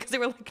just funny because they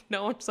were like,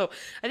 no. So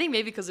I think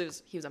maybe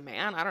because he was a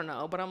man. I don't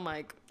know. But I'm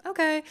like,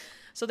 okay.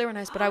 So they were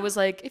nice. But I was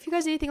like, if you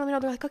guys need anything, let me know.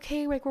 They're like,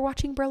 okay, like we're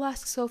watching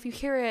burlesque. So if you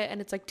hear it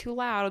and it's like too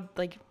loud,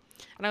 like,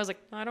 and I was like,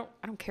 no, I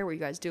don't care what you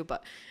guys do.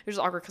 But it was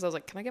just awkward because I was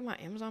like, can I get my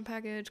Amazon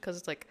package? Because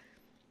it's like,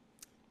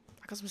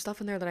 I got some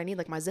stuff in there that I need,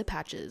 like my zip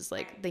patches.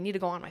 Like they need to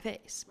go on my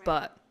face. Right.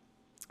 But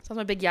so that's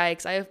my big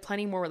yikes. I have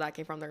plenty more where that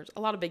came from. There's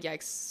a lot of big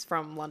yikes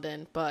from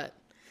London, but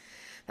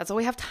that's all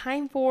we have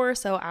time for.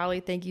 So,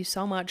 Allie, thank you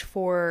so much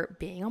for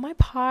being on my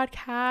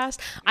podcast.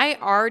 I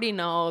already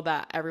know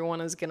that everyone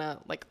is going to,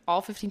 like,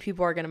 all 15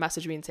 people are going to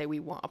message me and say we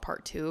want a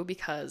part 2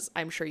 because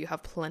I'm sure you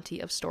have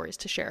plenty of stories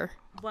to share.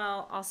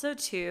 Well, also,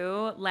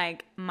 too,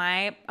 like,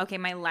 my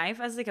life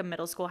as, like, a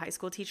middle school, high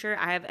school teacher,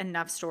 I have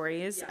enough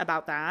stories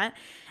about that.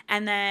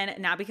 And then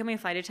now becoming a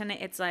flight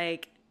attendant, it's,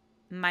 like,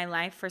 my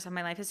life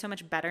is so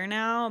much better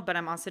now, but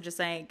I'm also just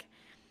like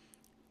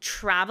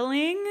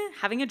traveling,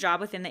 having a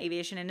job within the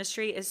aviation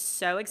industry is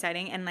so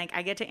exciting. And like,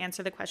 I get to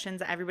answer the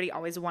questions that everybody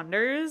always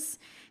wonders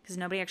because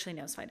nobody actually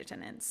knows flight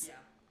attendants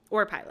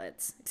or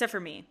pilots, except for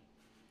me.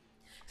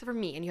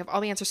 And you have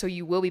all the answers, so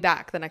you will be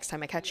back the next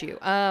time I catch you.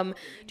 Do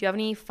you have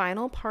any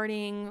final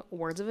parting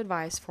words of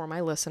advice for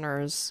my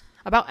listeners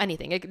about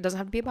anything? It doesn't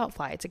have to be about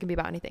flights. It can be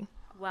about anything.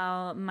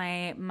 Well,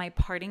 my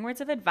parting words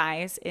of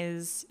advice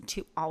is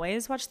to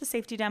always watch the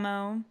safety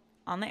demo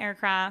on the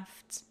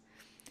aircraft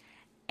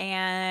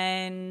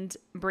and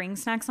bring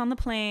snacks on the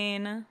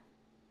plane.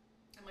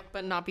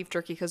 But not beef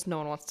jerky because no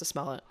one wants to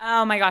smell it.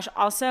 Oh my gosh.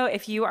 Also,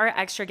 if you are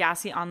extra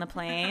gassy on the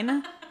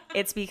plane,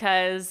 it's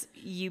because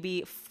you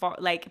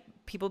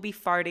people be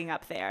farting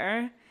up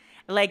there.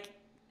 Like,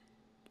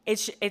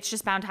 it's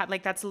just bound to happen.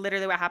 Like, that's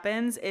literally what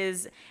happens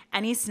is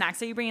any snacks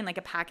that you bring in, like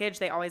a package,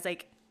 they always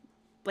like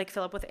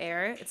fill up with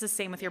air. It's the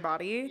same with your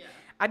body. Yeah.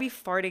 I'd be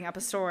farting up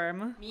a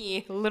storm.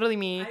 Literally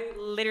me. I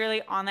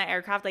literally on that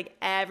aircraft,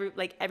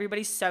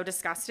 everybody's so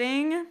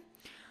disgusting.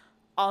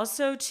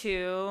 Also,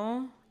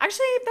 too,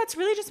 actually, that's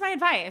really just my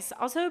advice.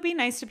 Also, be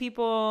nice to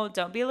people.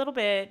 Don't be a little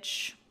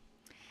bitch.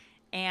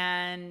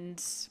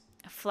 And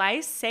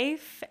fly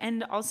safe.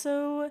 And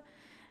also,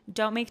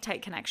 don't make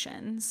tight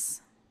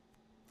connections.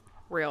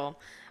 Real.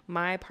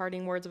 My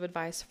parting words of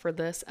advice for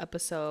this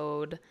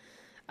episode: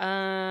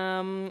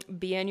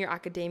 be in your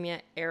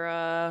academia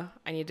era.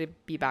 I need to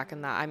be back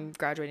in that. I'm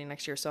graduating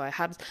next year, so I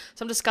had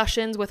some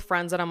discussions with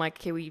friends that I'm like,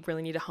 okay, we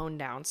really need to hone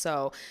down.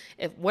 So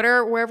if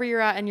wherever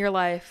you're at in your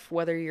life,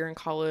 whether you're in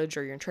college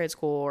or you're in trade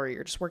school or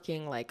you're just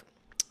working, like,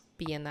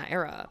 be in that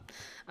era.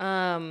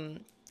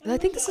 I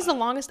think this is the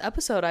longest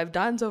episode I've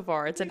done so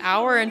far. It's an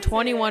hour and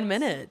 21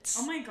 minutes.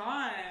 Oh my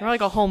god! We're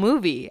like a whole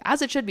movie,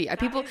 as it should be.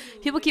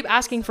 People keep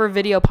asking for a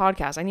video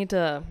podcast. I need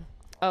to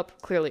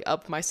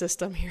up my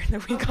system here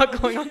that we got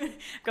going on.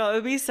 Girl, it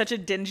would be such a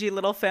dingy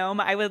little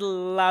film. I would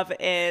love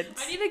it.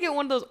 I need to get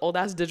one of those old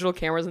ass digital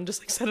cameras and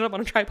just like set it up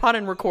on a tripod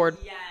and record.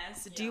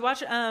 Yes. Do you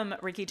watch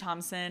Ricky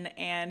Thompson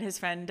and his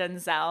friend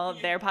Denzel,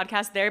 their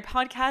podcast? Their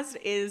podcast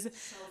is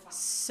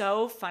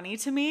so funny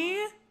to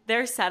me.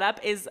 Their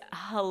setup is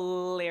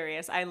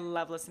hilarious. I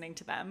love listening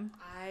to them.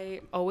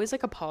 I always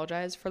like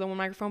apologize for the one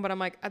microphone, but I'm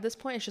like, at this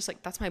point, it's just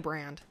like, that's my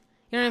brand.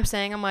 You know what I'm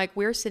saying? I'm like,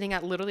 we're sitting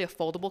at literally a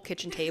foldable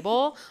kitchen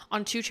table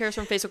on 2 chairs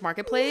from Facebook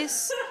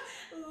Marketplace.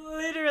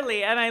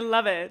 Literally, and I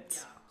love it.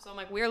 Yeah. So I'm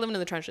like, we are living in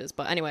the trenches.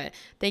 But anyway,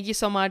 thank you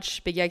so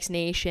much, Big Yikes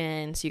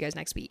Nation. See you guys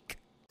next week.